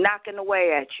steady knocking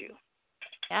away at you.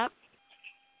 Yep.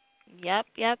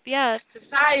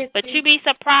 Society. But you be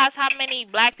surprised how many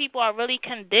black people are really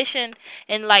conditioned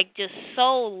and like just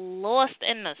so lost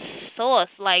in the source.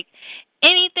 Like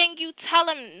anything you tell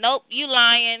them, nope, you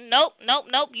lying. Nope,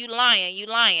 you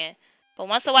lying. But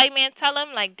once a white man tell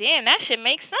him, like, damn, that shit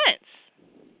makes sense.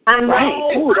 I know.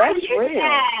 Right. Ooh, that's real.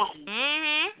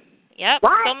 Yep.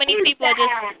 Why so many is people that?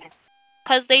 just,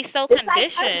 because they so it's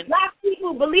conditioned. Like black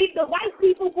people believe the white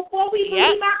people before we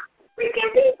believe our freaking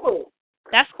people.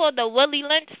 That's called the Willie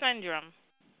Lynch syndrome.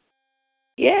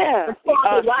 Yeah.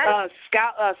 What's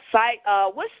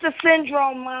the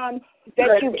syndrome,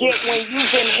 that you get when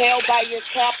you've been held by your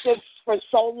captors for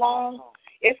so long?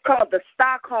 It's called the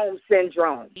Stockholm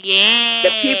syndrome. Yeah. The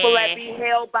people that be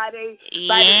held by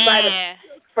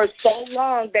for so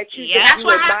long that you just That's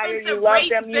what admire, happens to you love rape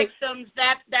them. victims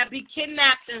that be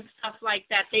kidnapped and stuff like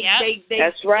that. They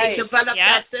That's right. They develop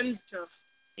that syndrome.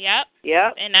 Yep.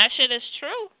 And that shit is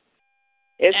true.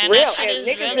 It's and real. And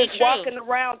niggas really is walking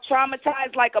around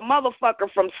traumatized like a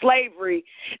motherfucker from slavery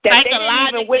that they didn't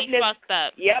even witness. Fucked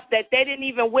up. Yep, that they didn't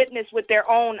even witness with their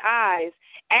own eyes,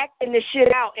 acting the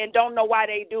shit out and don't know why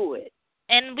they do it.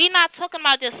 And we not talking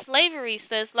about just slavery,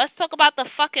 sis. Let's talk about the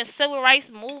fucking civil rights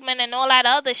movement and all that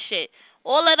other shit.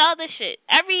 All that other shit.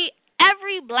 Every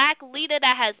black leader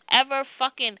that has ever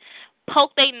fucking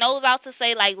poked their nose out to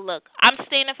say, like, look, I'm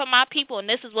standing for my people and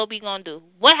this is what we gonna do.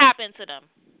 What happened to them?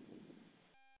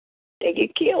 They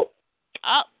get killed.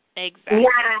 Oh, exactly.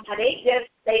 Yeah,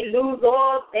 they lose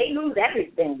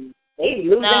everything. They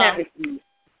losing everything.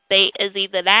 Is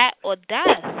either that or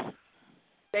death.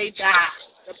 They die.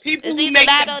 The people it's who either make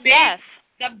that or death.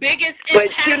 The biggest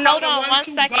impact. Hold on 1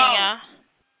 second, y'all.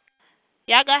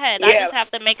 Y'all go ahead. I just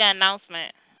have to make an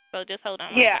announcement. So just hold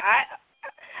on. Yeah,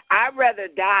 I'd rather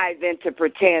die than to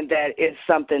pretend that it's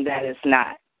something that it's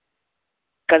not.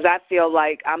 Because I feel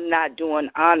like I'm not doing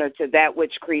honor to that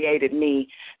which created me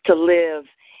to live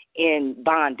in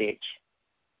bondage.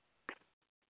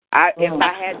 If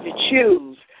I had to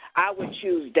choose, I would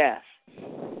choose death.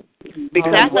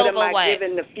 Because what am I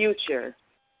giving the future?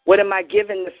 What am I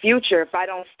giving the future if I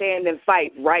don't stand and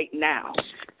fight right now?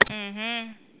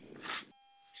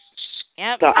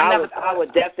 Yep. So I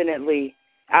would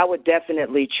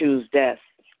definitely choose death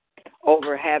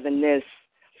over having this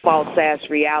false ass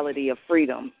reality of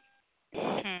freedom.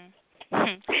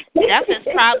 Death is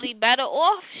probably better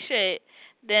off shit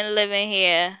than living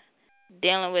here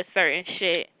dealing with certain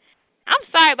shit. I'm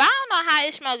sorry, but I don't know how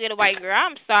Ishmael get a white girl.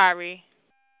 I'm sorry.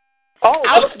 Oh,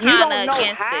 I was you don't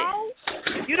know how?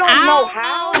 You don't know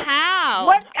how?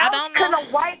 What else can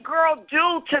a white girl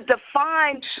do to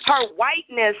define her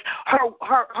whiteness,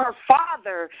 her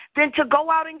father, than to go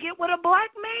out and get with a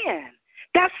black man?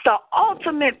 That's the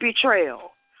ultimate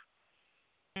betrayal.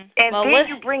 And then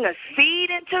you bring a seed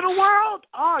into the world?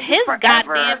 Oh, you his forever.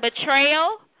 Goddamn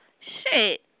betrayal?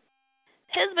 Shit.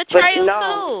 His betrayal,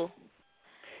 too.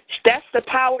 That's the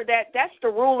power that's the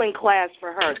ruling class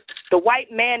for her. The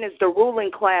white man is the ruling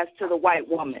class to the white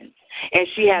woman. And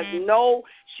she has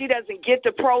she doesn't get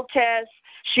to protest.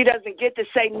 She doesn't get to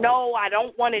say, no, I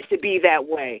don't want it to be that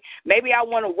way. Maybe I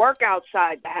want to work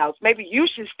outside the house. Maybe you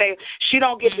should stay. She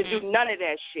don't get to do none of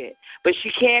that shit. But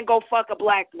she can go fuck a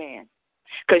black man.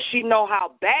 Because she know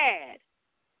how bad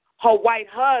her white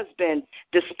husband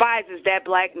despises that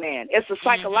black man. It's a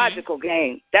psychological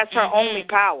game. That's her only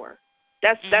power.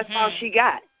 That's all she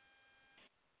got.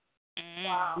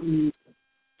 Wow.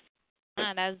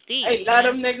 That's deep. Hey, love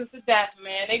them niggas to death,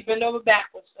 man. They bend over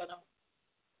backwards for them.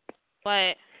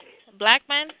 What? Black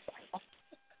men?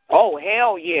 Oh,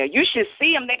 hell yeah. You should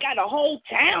see them. They got a whole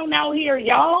town out here,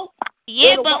 y'all.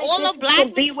 Yeah, but all the black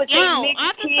men be with their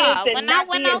nigga kids and not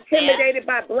be intimidated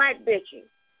by black bitches.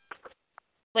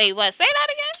 Wait, what? Say that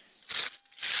again?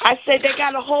 I said they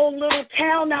got a whole little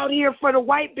town out here for the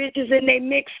white bitches and they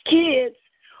mixed kids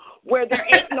where there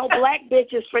ain't no black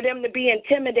bitches for them to be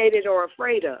intimidated or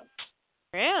afraid of.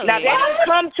 Really? Now, they don't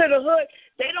come to the hood.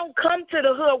 They don't come to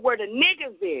the hood where the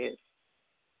niggas is.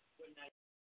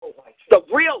 The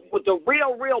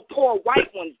real poor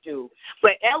white ones do.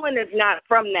 But Ellen is not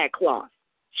from that cloth.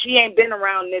 She ain't been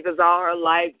around niggas all her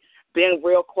life, been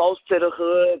real close to the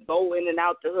hood, go in and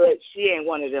out the hood. She ain't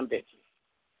one of them bitches.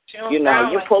 You know,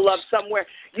 you pull up somewhere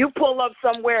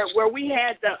where we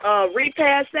had the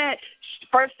repast at,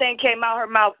 first thing came out her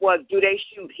mouth was, do they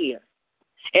shoot here?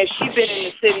 And she been in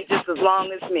the city just as long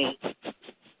as me.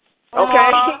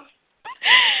 Okay?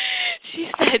 She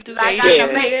said, do they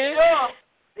shoot here?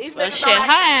 Well, shit,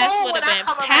 her ass would have been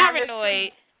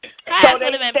paranoid. Her ass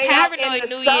would have been paranoid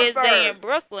New Year's Day in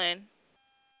Brooklyn.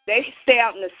 They stay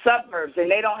out in the suburbs and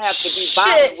they don't have to be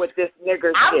bothered with this nigger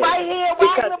shit. I'm right here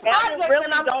because the project really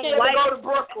and I'm don't scared to go to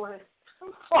Brooklyn.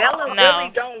 Ellen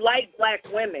really don't like black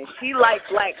women. She likes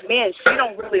black men. She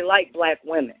don't really like black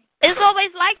women. It's always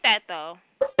like that, though.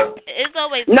 It's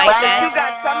always like that. No, you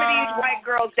got some of these white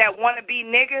girls that want to be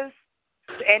niggas,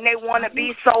 and they want to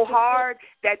be so hard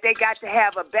that they got to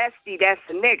have a bestie that's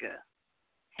a nigga.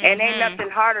 And ain't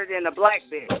nothing harder than a black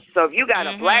bitch. So if you got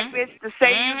a black bitch to say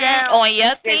you down, on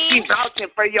your then team, she vouching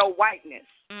for your whiteness.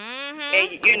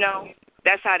 And, you know,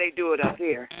 that's how they do it up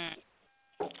here.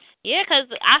 Yeah, 'cause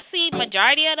I see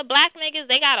majority of the black niggas,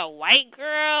 they got a white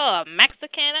girl, a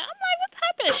Mexican. I'm like, what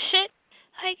type of shit?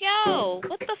 Like, yo,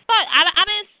 what the fuck? I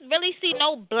didn't really see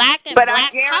no black and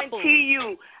black couples.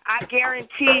 I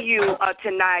guarantee you,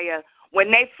 Tanaya, when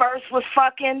they first was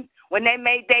fucking, when they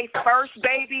made their first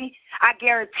baby, I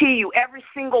guarantee you every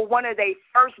single one of their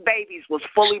first babies was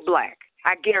fully black.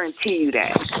 I guarantee you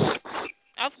that.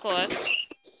 Of course.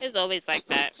 It's always like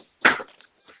that.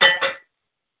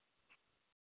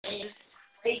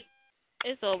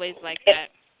 It's always like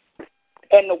that.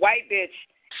 And the white bitch,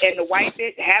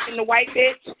 having the white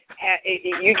bitch,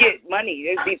 you get money.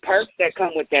 There's be perks that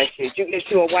come with that shit. You get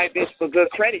you a white bitch for good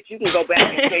credit, you can go back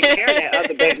and take care of that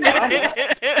other baby mama.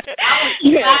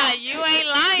 Nah, you ain't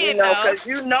lying, you know, because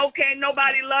you know can't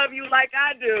nobody love you like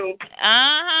I do.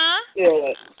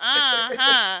 Yeah.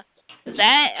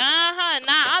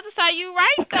 Nah, I'll just tell you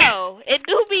right, though. It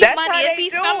do be That's money. It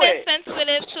be something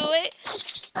sensitive to it.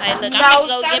 Like, look, I'm no, going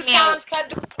to go get me a...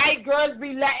 sometimes the white girls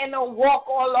be letting them walk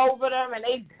all over them, and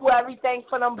they do everything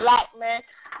for them black men.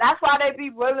 That's why they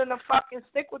be willing to fucking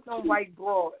stick with them white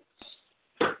broads.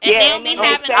 And they don't be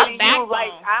having a backbone.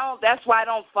 Like, that's why I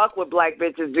don't fuck with black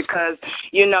bitches, because,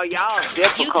 you know, y'all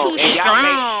difficult and y'all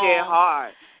make shit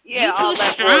hard. Yeah, you all too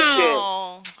that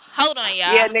strong. bullshit. Hold on,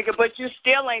 y'all. Yeah, nigga, but you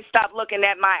still ain't stopped looking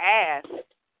at my ass.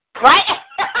 Right?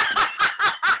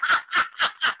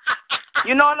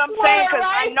 You know what I'm saying? Because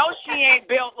I know she ain't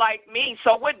built like me.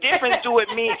 So what difference do it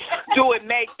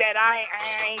make that I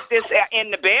ain't this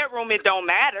in the bedroom? It don't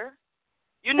matter.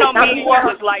 You know me, you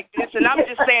was like this, and I'm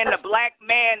just saying the black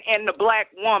man and the black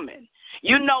woman.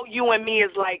 You know you and me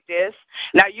is like this.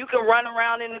 Now, you can run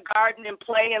around in the garden and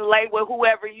play and lay with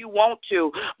whoever you want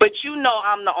to, but you know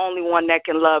I'm the only one that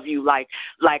can love you like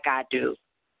I do.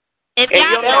 If and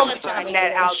y'all you'll never find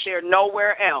that out there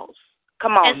nowhere else.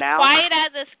 Come on now. As quiet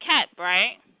as it's kept,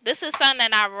 right? This is something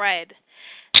that I read.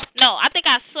 No, I think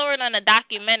I saw it on a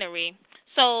documentary.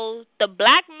 So the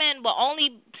black men will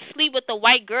only sleep with the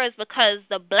white girls because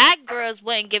the black girls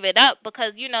wouldn't give it up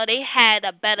because, you know, they held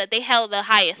a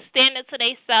higher standard to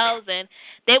themselves and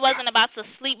they wasn't about to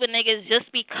sleep with niggas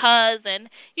just because and,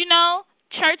 you know,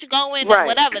 church going and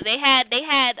whatever. They had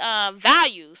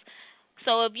values.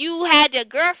 So if you had your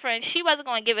girlfriend, she wasn't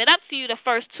going to give it up to you the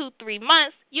first 2-3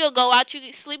 months. You'll go out, you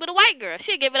sleep with a white girl.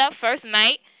 She'll give it up first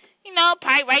night, you know,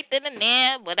 probably right then and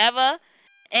there, whatever.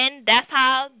 And that's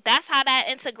how that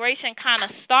integration kind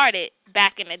of started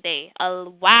back in the day. A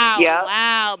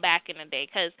while back in the day.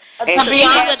 Cause to be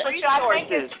honest with you, I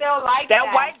think it's still like that.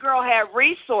 That white girl had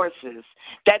resources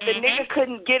that the nigga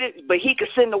couldn't get it, but he could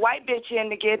send the white bitch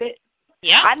in to get it.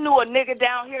 Yeah. I knew a nigga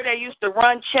down here that used to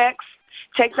run checks,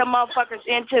 take them motherfuckers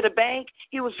into the bank.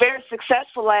 He was very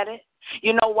successful at it.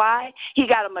 You know why? He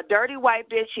got him a dirty white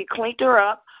bitch. He cleaned her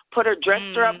up,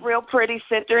 dressed her up real pretty,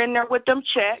 sent her in there with them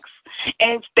checks,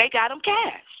 and they got him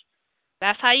cash.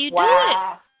 That's how you do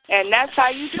it. And that's how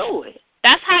you do it.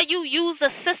 That's how you use the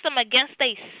system against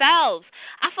themselves.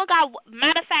 I forgot.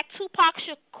 Matter of fact, Tupac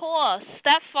Shakur,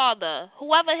 stepfather,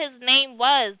 whoever his name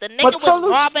was, the nigga was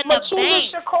robbing the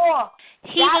bank.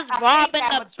 He was robbing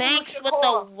the banks with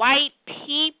the white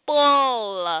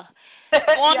people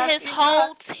on his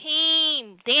whole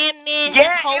team. Damn near his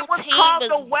whole team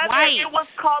was white. It was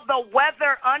called the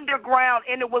Weather Underground,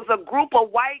 and it was a group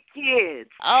of white kids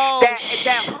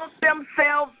that hooked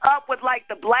themselves up with like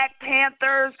the Black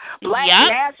Panthers, Black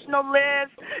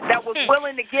nationalists that was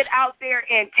willing to get out there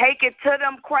and take it to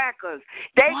them crackers.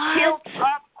 They killed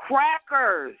up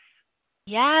crackers.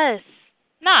 Yes.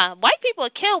 Nah, white people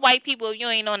kill white people if you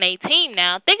ain't on their team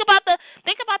now. Think about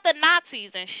the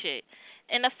Nazis and shit.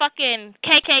 And the fucking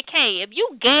KKK. If you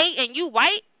gay and you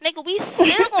white, nigga, we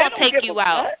still gonna take you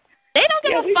out. They don't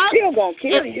give a fuck. We still gonna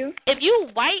kill you. If you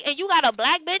white and you got a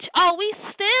black bitch, we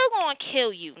still gonna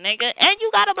kill you, nigga. And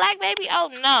you got a black baby,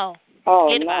 no.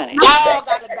 Get about it. Y'all all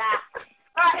gotta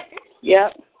die.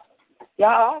 Yep.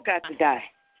 Y'all all got to die.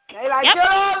 They like, get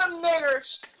all them niggers.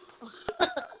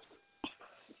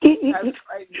 That's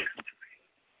crazy.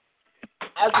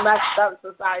 That's messed up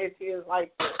society is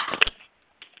like this.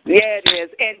 Yeah, it is.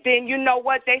 And then you know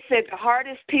what? They said the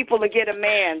hardest people to get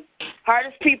men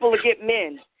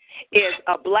is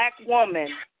a black woman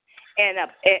and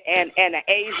an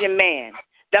Asian man.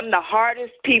 Them the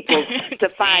hardest people to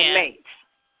find mates.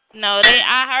 No,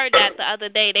 I heard that the other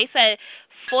day. They said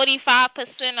 45%,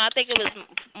 I think it was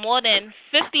more than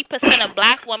 50% of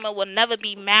black women will never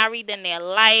be married in their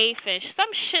life, and some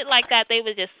shit like that they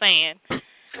were just saying.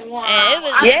 Wow. And it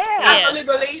was I really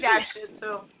believe that shit,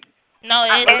 too. No,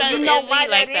 and you know why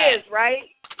like that is, right?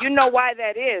 You know why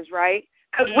that is, right?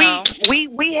 Because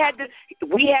we had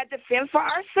to fend for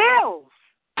ourselves.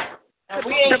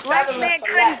 The black man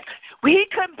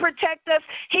couldn't protect us.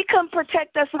 He couldn't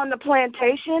protect us on the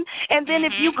plantation. And then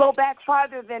if you go back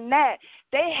farther than that,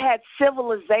 they had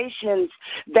civilizations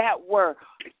that were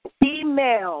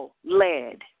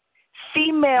female-led,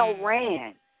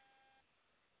 female-ran.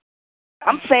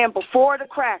 I'm saying before the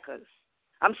crackers.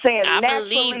 I'm saying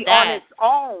naturally on its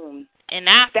own. In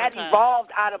Africa. That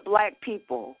evolved out of black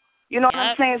people. You know what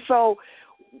I'm saying? So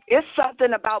it's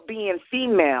something about being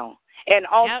female and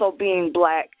also being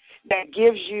black that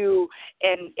gives you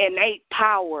an innate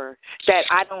power that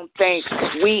I don't think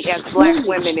we as black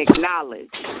women acknowledge.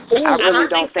 I really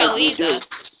don't think we do.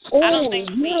 I don't think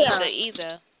we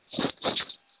either.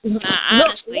 Nah,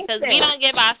 honestly, because we don't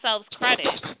give ourselves credit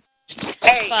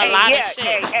for a lot of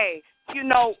shit. Hey, you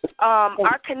know,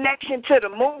 our connection to the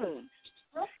moon.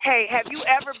 Hey, have you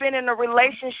ever been in a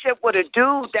relationship with a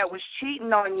dude that was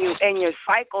cheating on you and your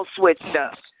cycle switched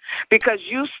up because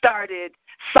you started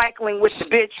cycling with the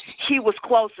bitch he was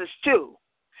closest to?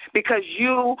 Because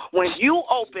when you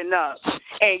open up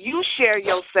and you share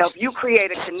yourself, you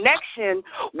create a connection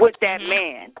with that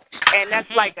man. And that's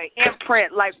like an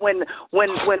imprint, like when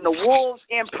the wolves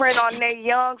imprint on their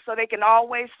young so they can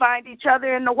always find each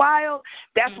other in the wild,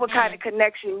 that's what kind of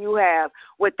connection you have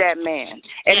with that man.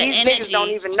 And these niggas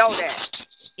don't even know that.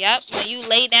 Yep, when you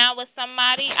lay down with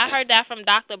somebody, I heard that from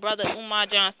Dr. Brother Umar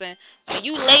Johnson. When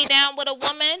you lay down with a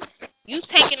woman, you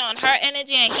taking on her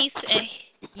energy and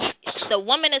the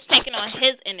woman is taking on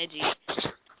his energy.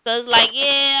 So it's like,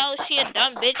 she a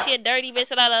dumb bitch, she a dirty bitch,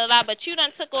 blah, blah, blah, but you done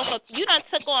took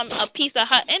on a piece of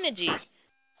her energy.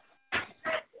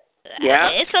 Yeah.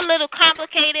 It's a little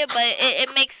complicated, but it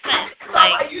makes sense.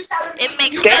 Like, it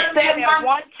makes sense. They said at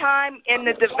one time in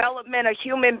the development of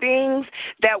human beings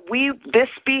that this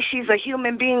species of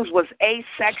human beings was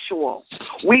asexual.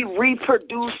 We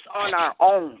reproduced on our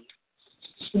own.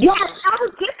 Yes, I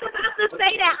was just about to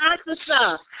say that,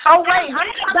 officer. Oh, wait. I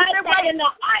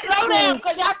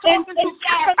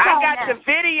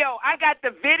got the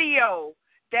video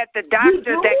that the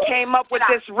doctor that came up with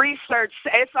this research,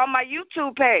 it's on my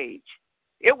YouTube page.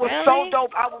 It was so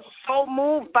dope. I was so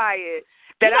moved by it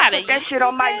that I put that shit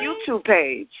on my YouTube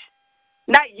page.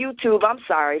 Not YouTube, I'm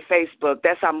sorry, Facebook.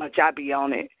 That's how much I be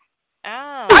on it.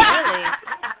 Oh,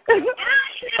 really?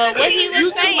 But what he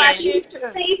was saying,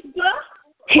 Facebook?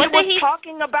 He was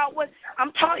talking about what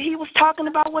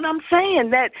I'm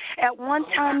saying, that at one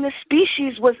time the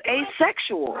species was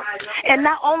asexual, and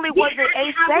not only was it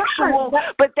asexual,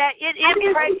 but that it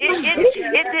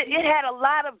had a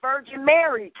lot of Virgin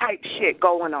Mary type shit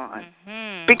going on,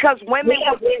 because women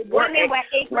were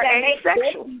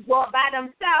asexual, all by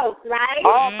themselves, right?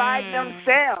 All by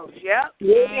themselves. Yep.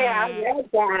 Yeah,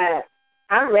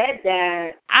 I read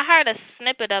that. I heard a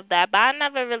snippet of that, but I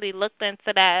never really looked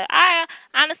into that. I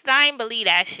ain't believe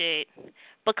that shit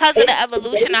because of the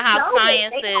evolution of how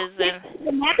science is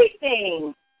and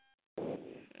everything.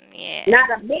 Yeah. Now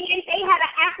the men, they had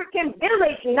an African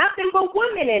village, nothing but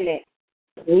women in it,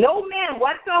 no men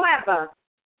whatsoever,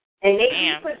 and they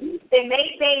reproduced and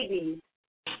made babies.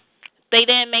 They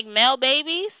didn't make male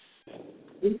babies?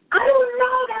 I don't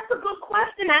know. That's a good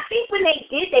question. I think when they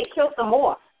did, they killed them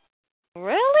off.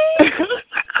 Really?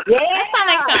 Yeah. That sounds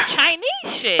like some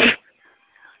Chinese shit.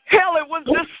 Hell, it was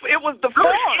the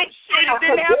form. Shit, it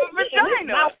didn't have a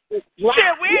vagina.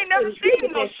 Shit, we ain't never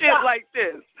seen no shit like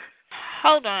this.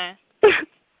 Hold on.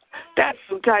 That's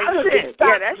some type shit.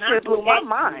 Yeah, that shit blew my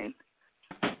mind.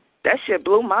 That shit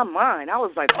blew my mind. I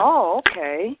was like, oh,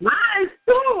 okay. Mine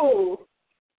too.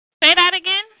 Say that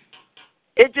again.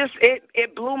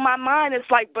 It blew my mind.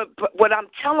 It's like, but what I'm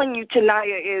telling you,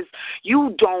 Tanaya, is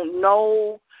you don't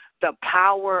know the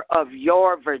power of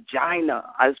your vagina,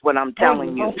 is what I'm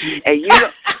telling you. And you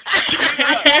don't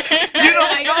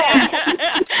know.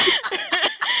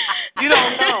 You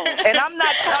don't know. And I'm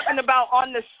not talking about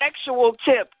on the sexual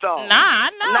tip, though. Nah, I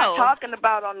know. I'm not talking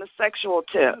about on the sexual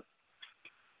tip.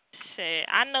 Shit,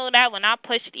 I know that when I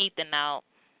pushed Ethan out.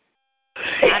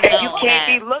 And you can't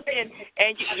be looking,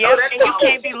 and you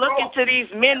can't be looking to these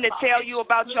men to tell you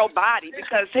about your body,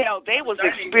 because hell, they was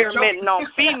experimenting on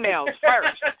females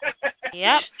first.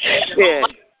 Yep.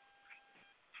 Shit.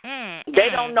 They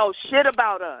don't know shit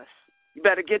about us. You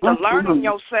better get to learning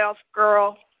yourself,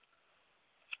 girl.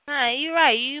 You're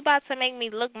right. You about to make me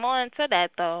look more into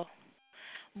that, though.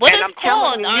 What and is I'm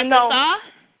called, telling you, Arkansas?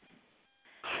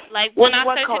 Like when I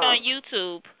search it on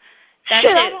YouTube. That's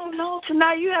Shit, it. I don't know.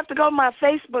 Tonight you have to go to my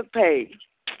Facebook page.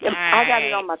 I got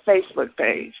it on my Facebook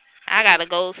page. I gotta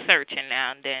go searching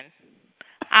now and then.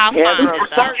 I'll find it.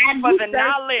 Search for the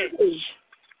knowledge.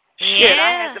 Yeah. Shit,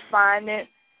 I had to find it.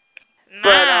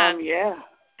 Nah, but yeah.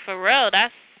 For real,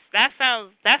 that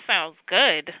sounds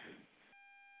good.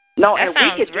 No, that and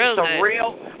we could do some good.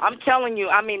 real. I'm telling you,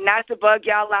 I mean, not to bug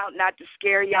y'all out, not to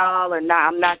scare y'all, or not.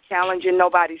 I'm not challenging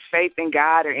nobody's faith in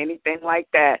God or anything like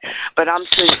that. But I'm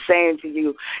just saying to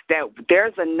you that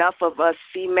there's enough of us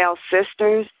female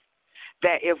sisters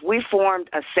that if we formed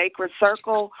a sacred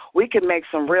circle, we could make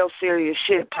some real serious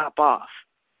shit pop off.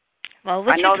 Well,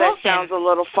 I know that sounds a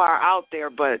little far out there,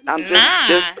 but I'm just that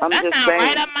just sounds saying.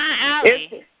 Right up my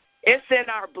alley. It's in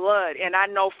our blood, and I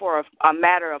know for a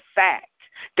matter of fact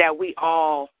that we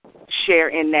all share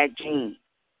in that gene.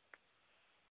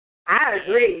 I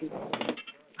agree.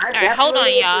 All right, hold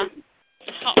on, y'all.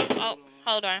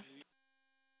 Hold on.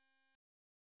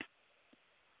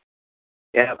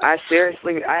 Yeah, I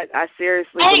seriously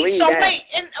believe that.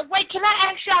 Wait, can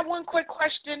I ask y'all one quick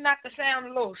question? Not to sound a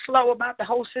little slow about the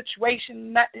whole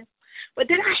situation, nothing. But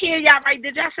did I hear y'all right?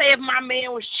 Did y'all say if my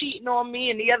man was cheating on me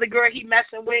and the other girl he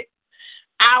messing with,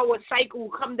 our cycle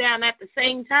will come down at the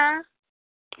same time?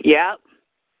 Yep.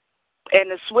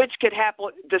 And the switch could happen.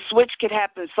 The switch could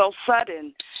happen so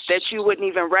sudden that you wouldn't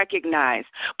even recognize.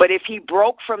 But if he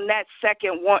broke from that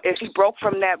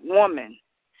woman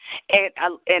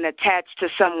and attached to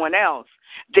someone else,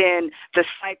 then the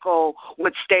cycle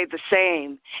would stay the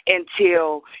same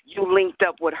until you linked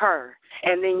up with her,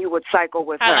 and then you would cycle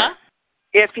with her.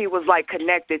 If he was like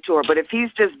connected to her. But if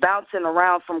he's just bouncing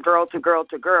around from girl to girl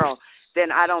to girl, then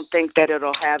I don't think that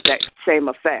it'll have that same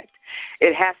effect.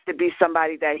 It has to be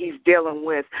somebody that he's dealing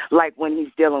with, like when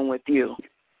he's dealing with you.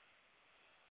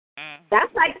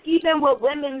 That's like even with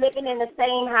women living in the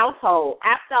same household.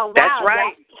 After a while, that's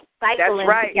right. That's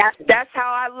right. Together. That's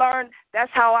how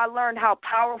I learned how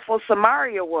powerful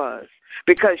Samaria was,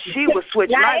 because she would switch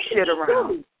my shit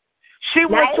around. She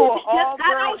went to an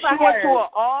all-girls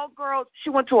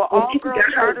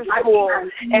charter school,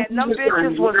 and them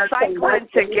bitches was cycling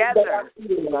together.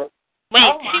 Wait,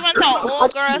 she went to an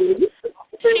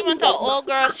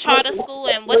all-girls charter school,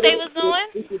 and what they was doing?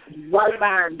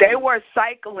 They were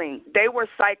cycling. They were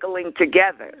cycling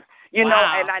together. You know,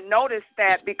 and I noticed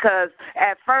that because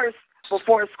at first,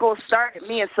 before school started,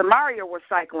 me and Samaria were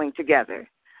cycling together.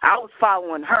 I was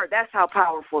following her. That's how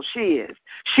powerful she is.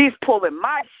 She's pulling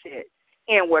my shit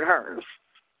in with hers.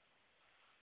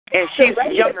 And she's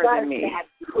younger than me.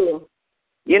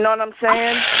 You know what I'm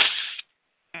saying?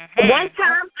 One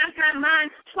time, I got mine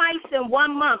twice in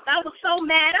 1 month. I was so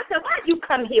mad. I said, why'd you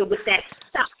come here with that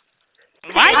stuff?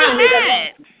 Why you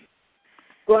mad?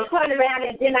 Well, turn around,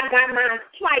 and then I got mine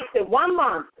twice in 1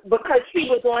 month because she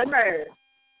was on hers.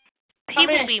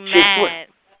 People be mad.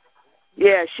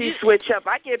 Yeah, she switch up.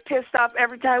 I get pissed off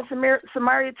every time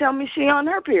Samaria tell me she on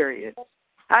her period.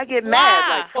 I get mad,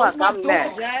 like, fuck, I'm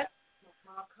mad.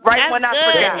 Right. That's when I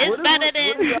forgot. It's better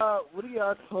than. What are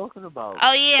y'all talking about?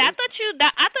 Oh yeah, I thought you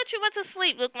went to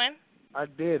sleep, Lukeman. I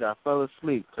did. I fell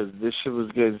asleep because this shit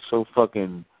was getting so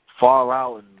fucking far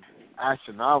out and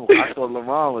astronomical. I thought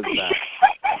LaRon was back.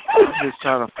 I'm just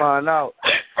trying to find out.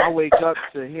 I wake up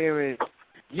to hearing,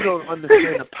 you don't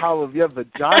understand the power of your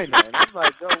vagina, and I'm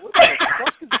like, yo, what the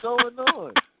fuck is going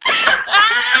on?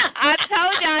 I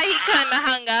told y'all he couldn't have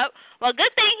hung up. Well,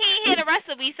 good thing he didn't hear the rest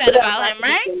of what we said about him,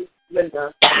 right?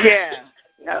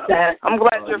 Yeah. I'm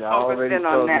glad you're focused in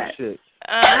on that. Shit.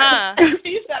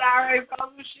 He said I already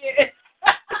focused shit.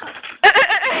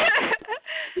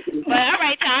 But all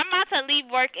right, y'all, I'm about to leave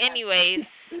work anyways.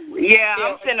 Yeah,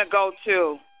 I'm finna go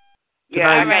too. Yeah,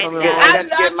 all right, I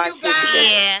get my shit.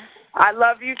 Yeah. I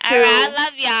love you too. All right, I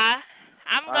love y'all.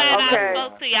 I'm glad I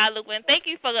spoke to y'all, Luke. Thank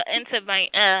you for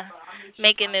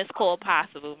making this call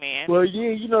possible, man. Well,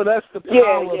 yeah, you know that's the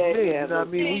power of men. You know what I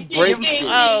mean? We break shit.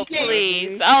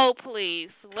 Oh, please.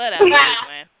 Whatever,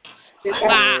 man.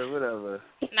 Bye. Whatever.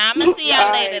 Now, I'm going to see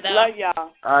y'all later, though. Love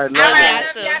y'all. All right,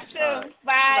 love y'all too.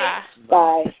 Bye.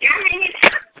 Bye.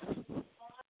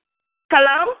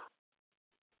 Hello?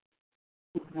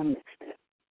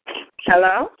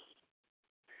 Hello?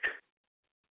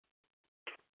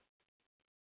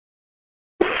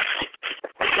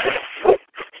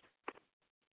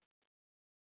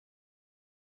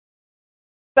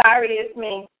 Sorry, it's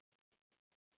me.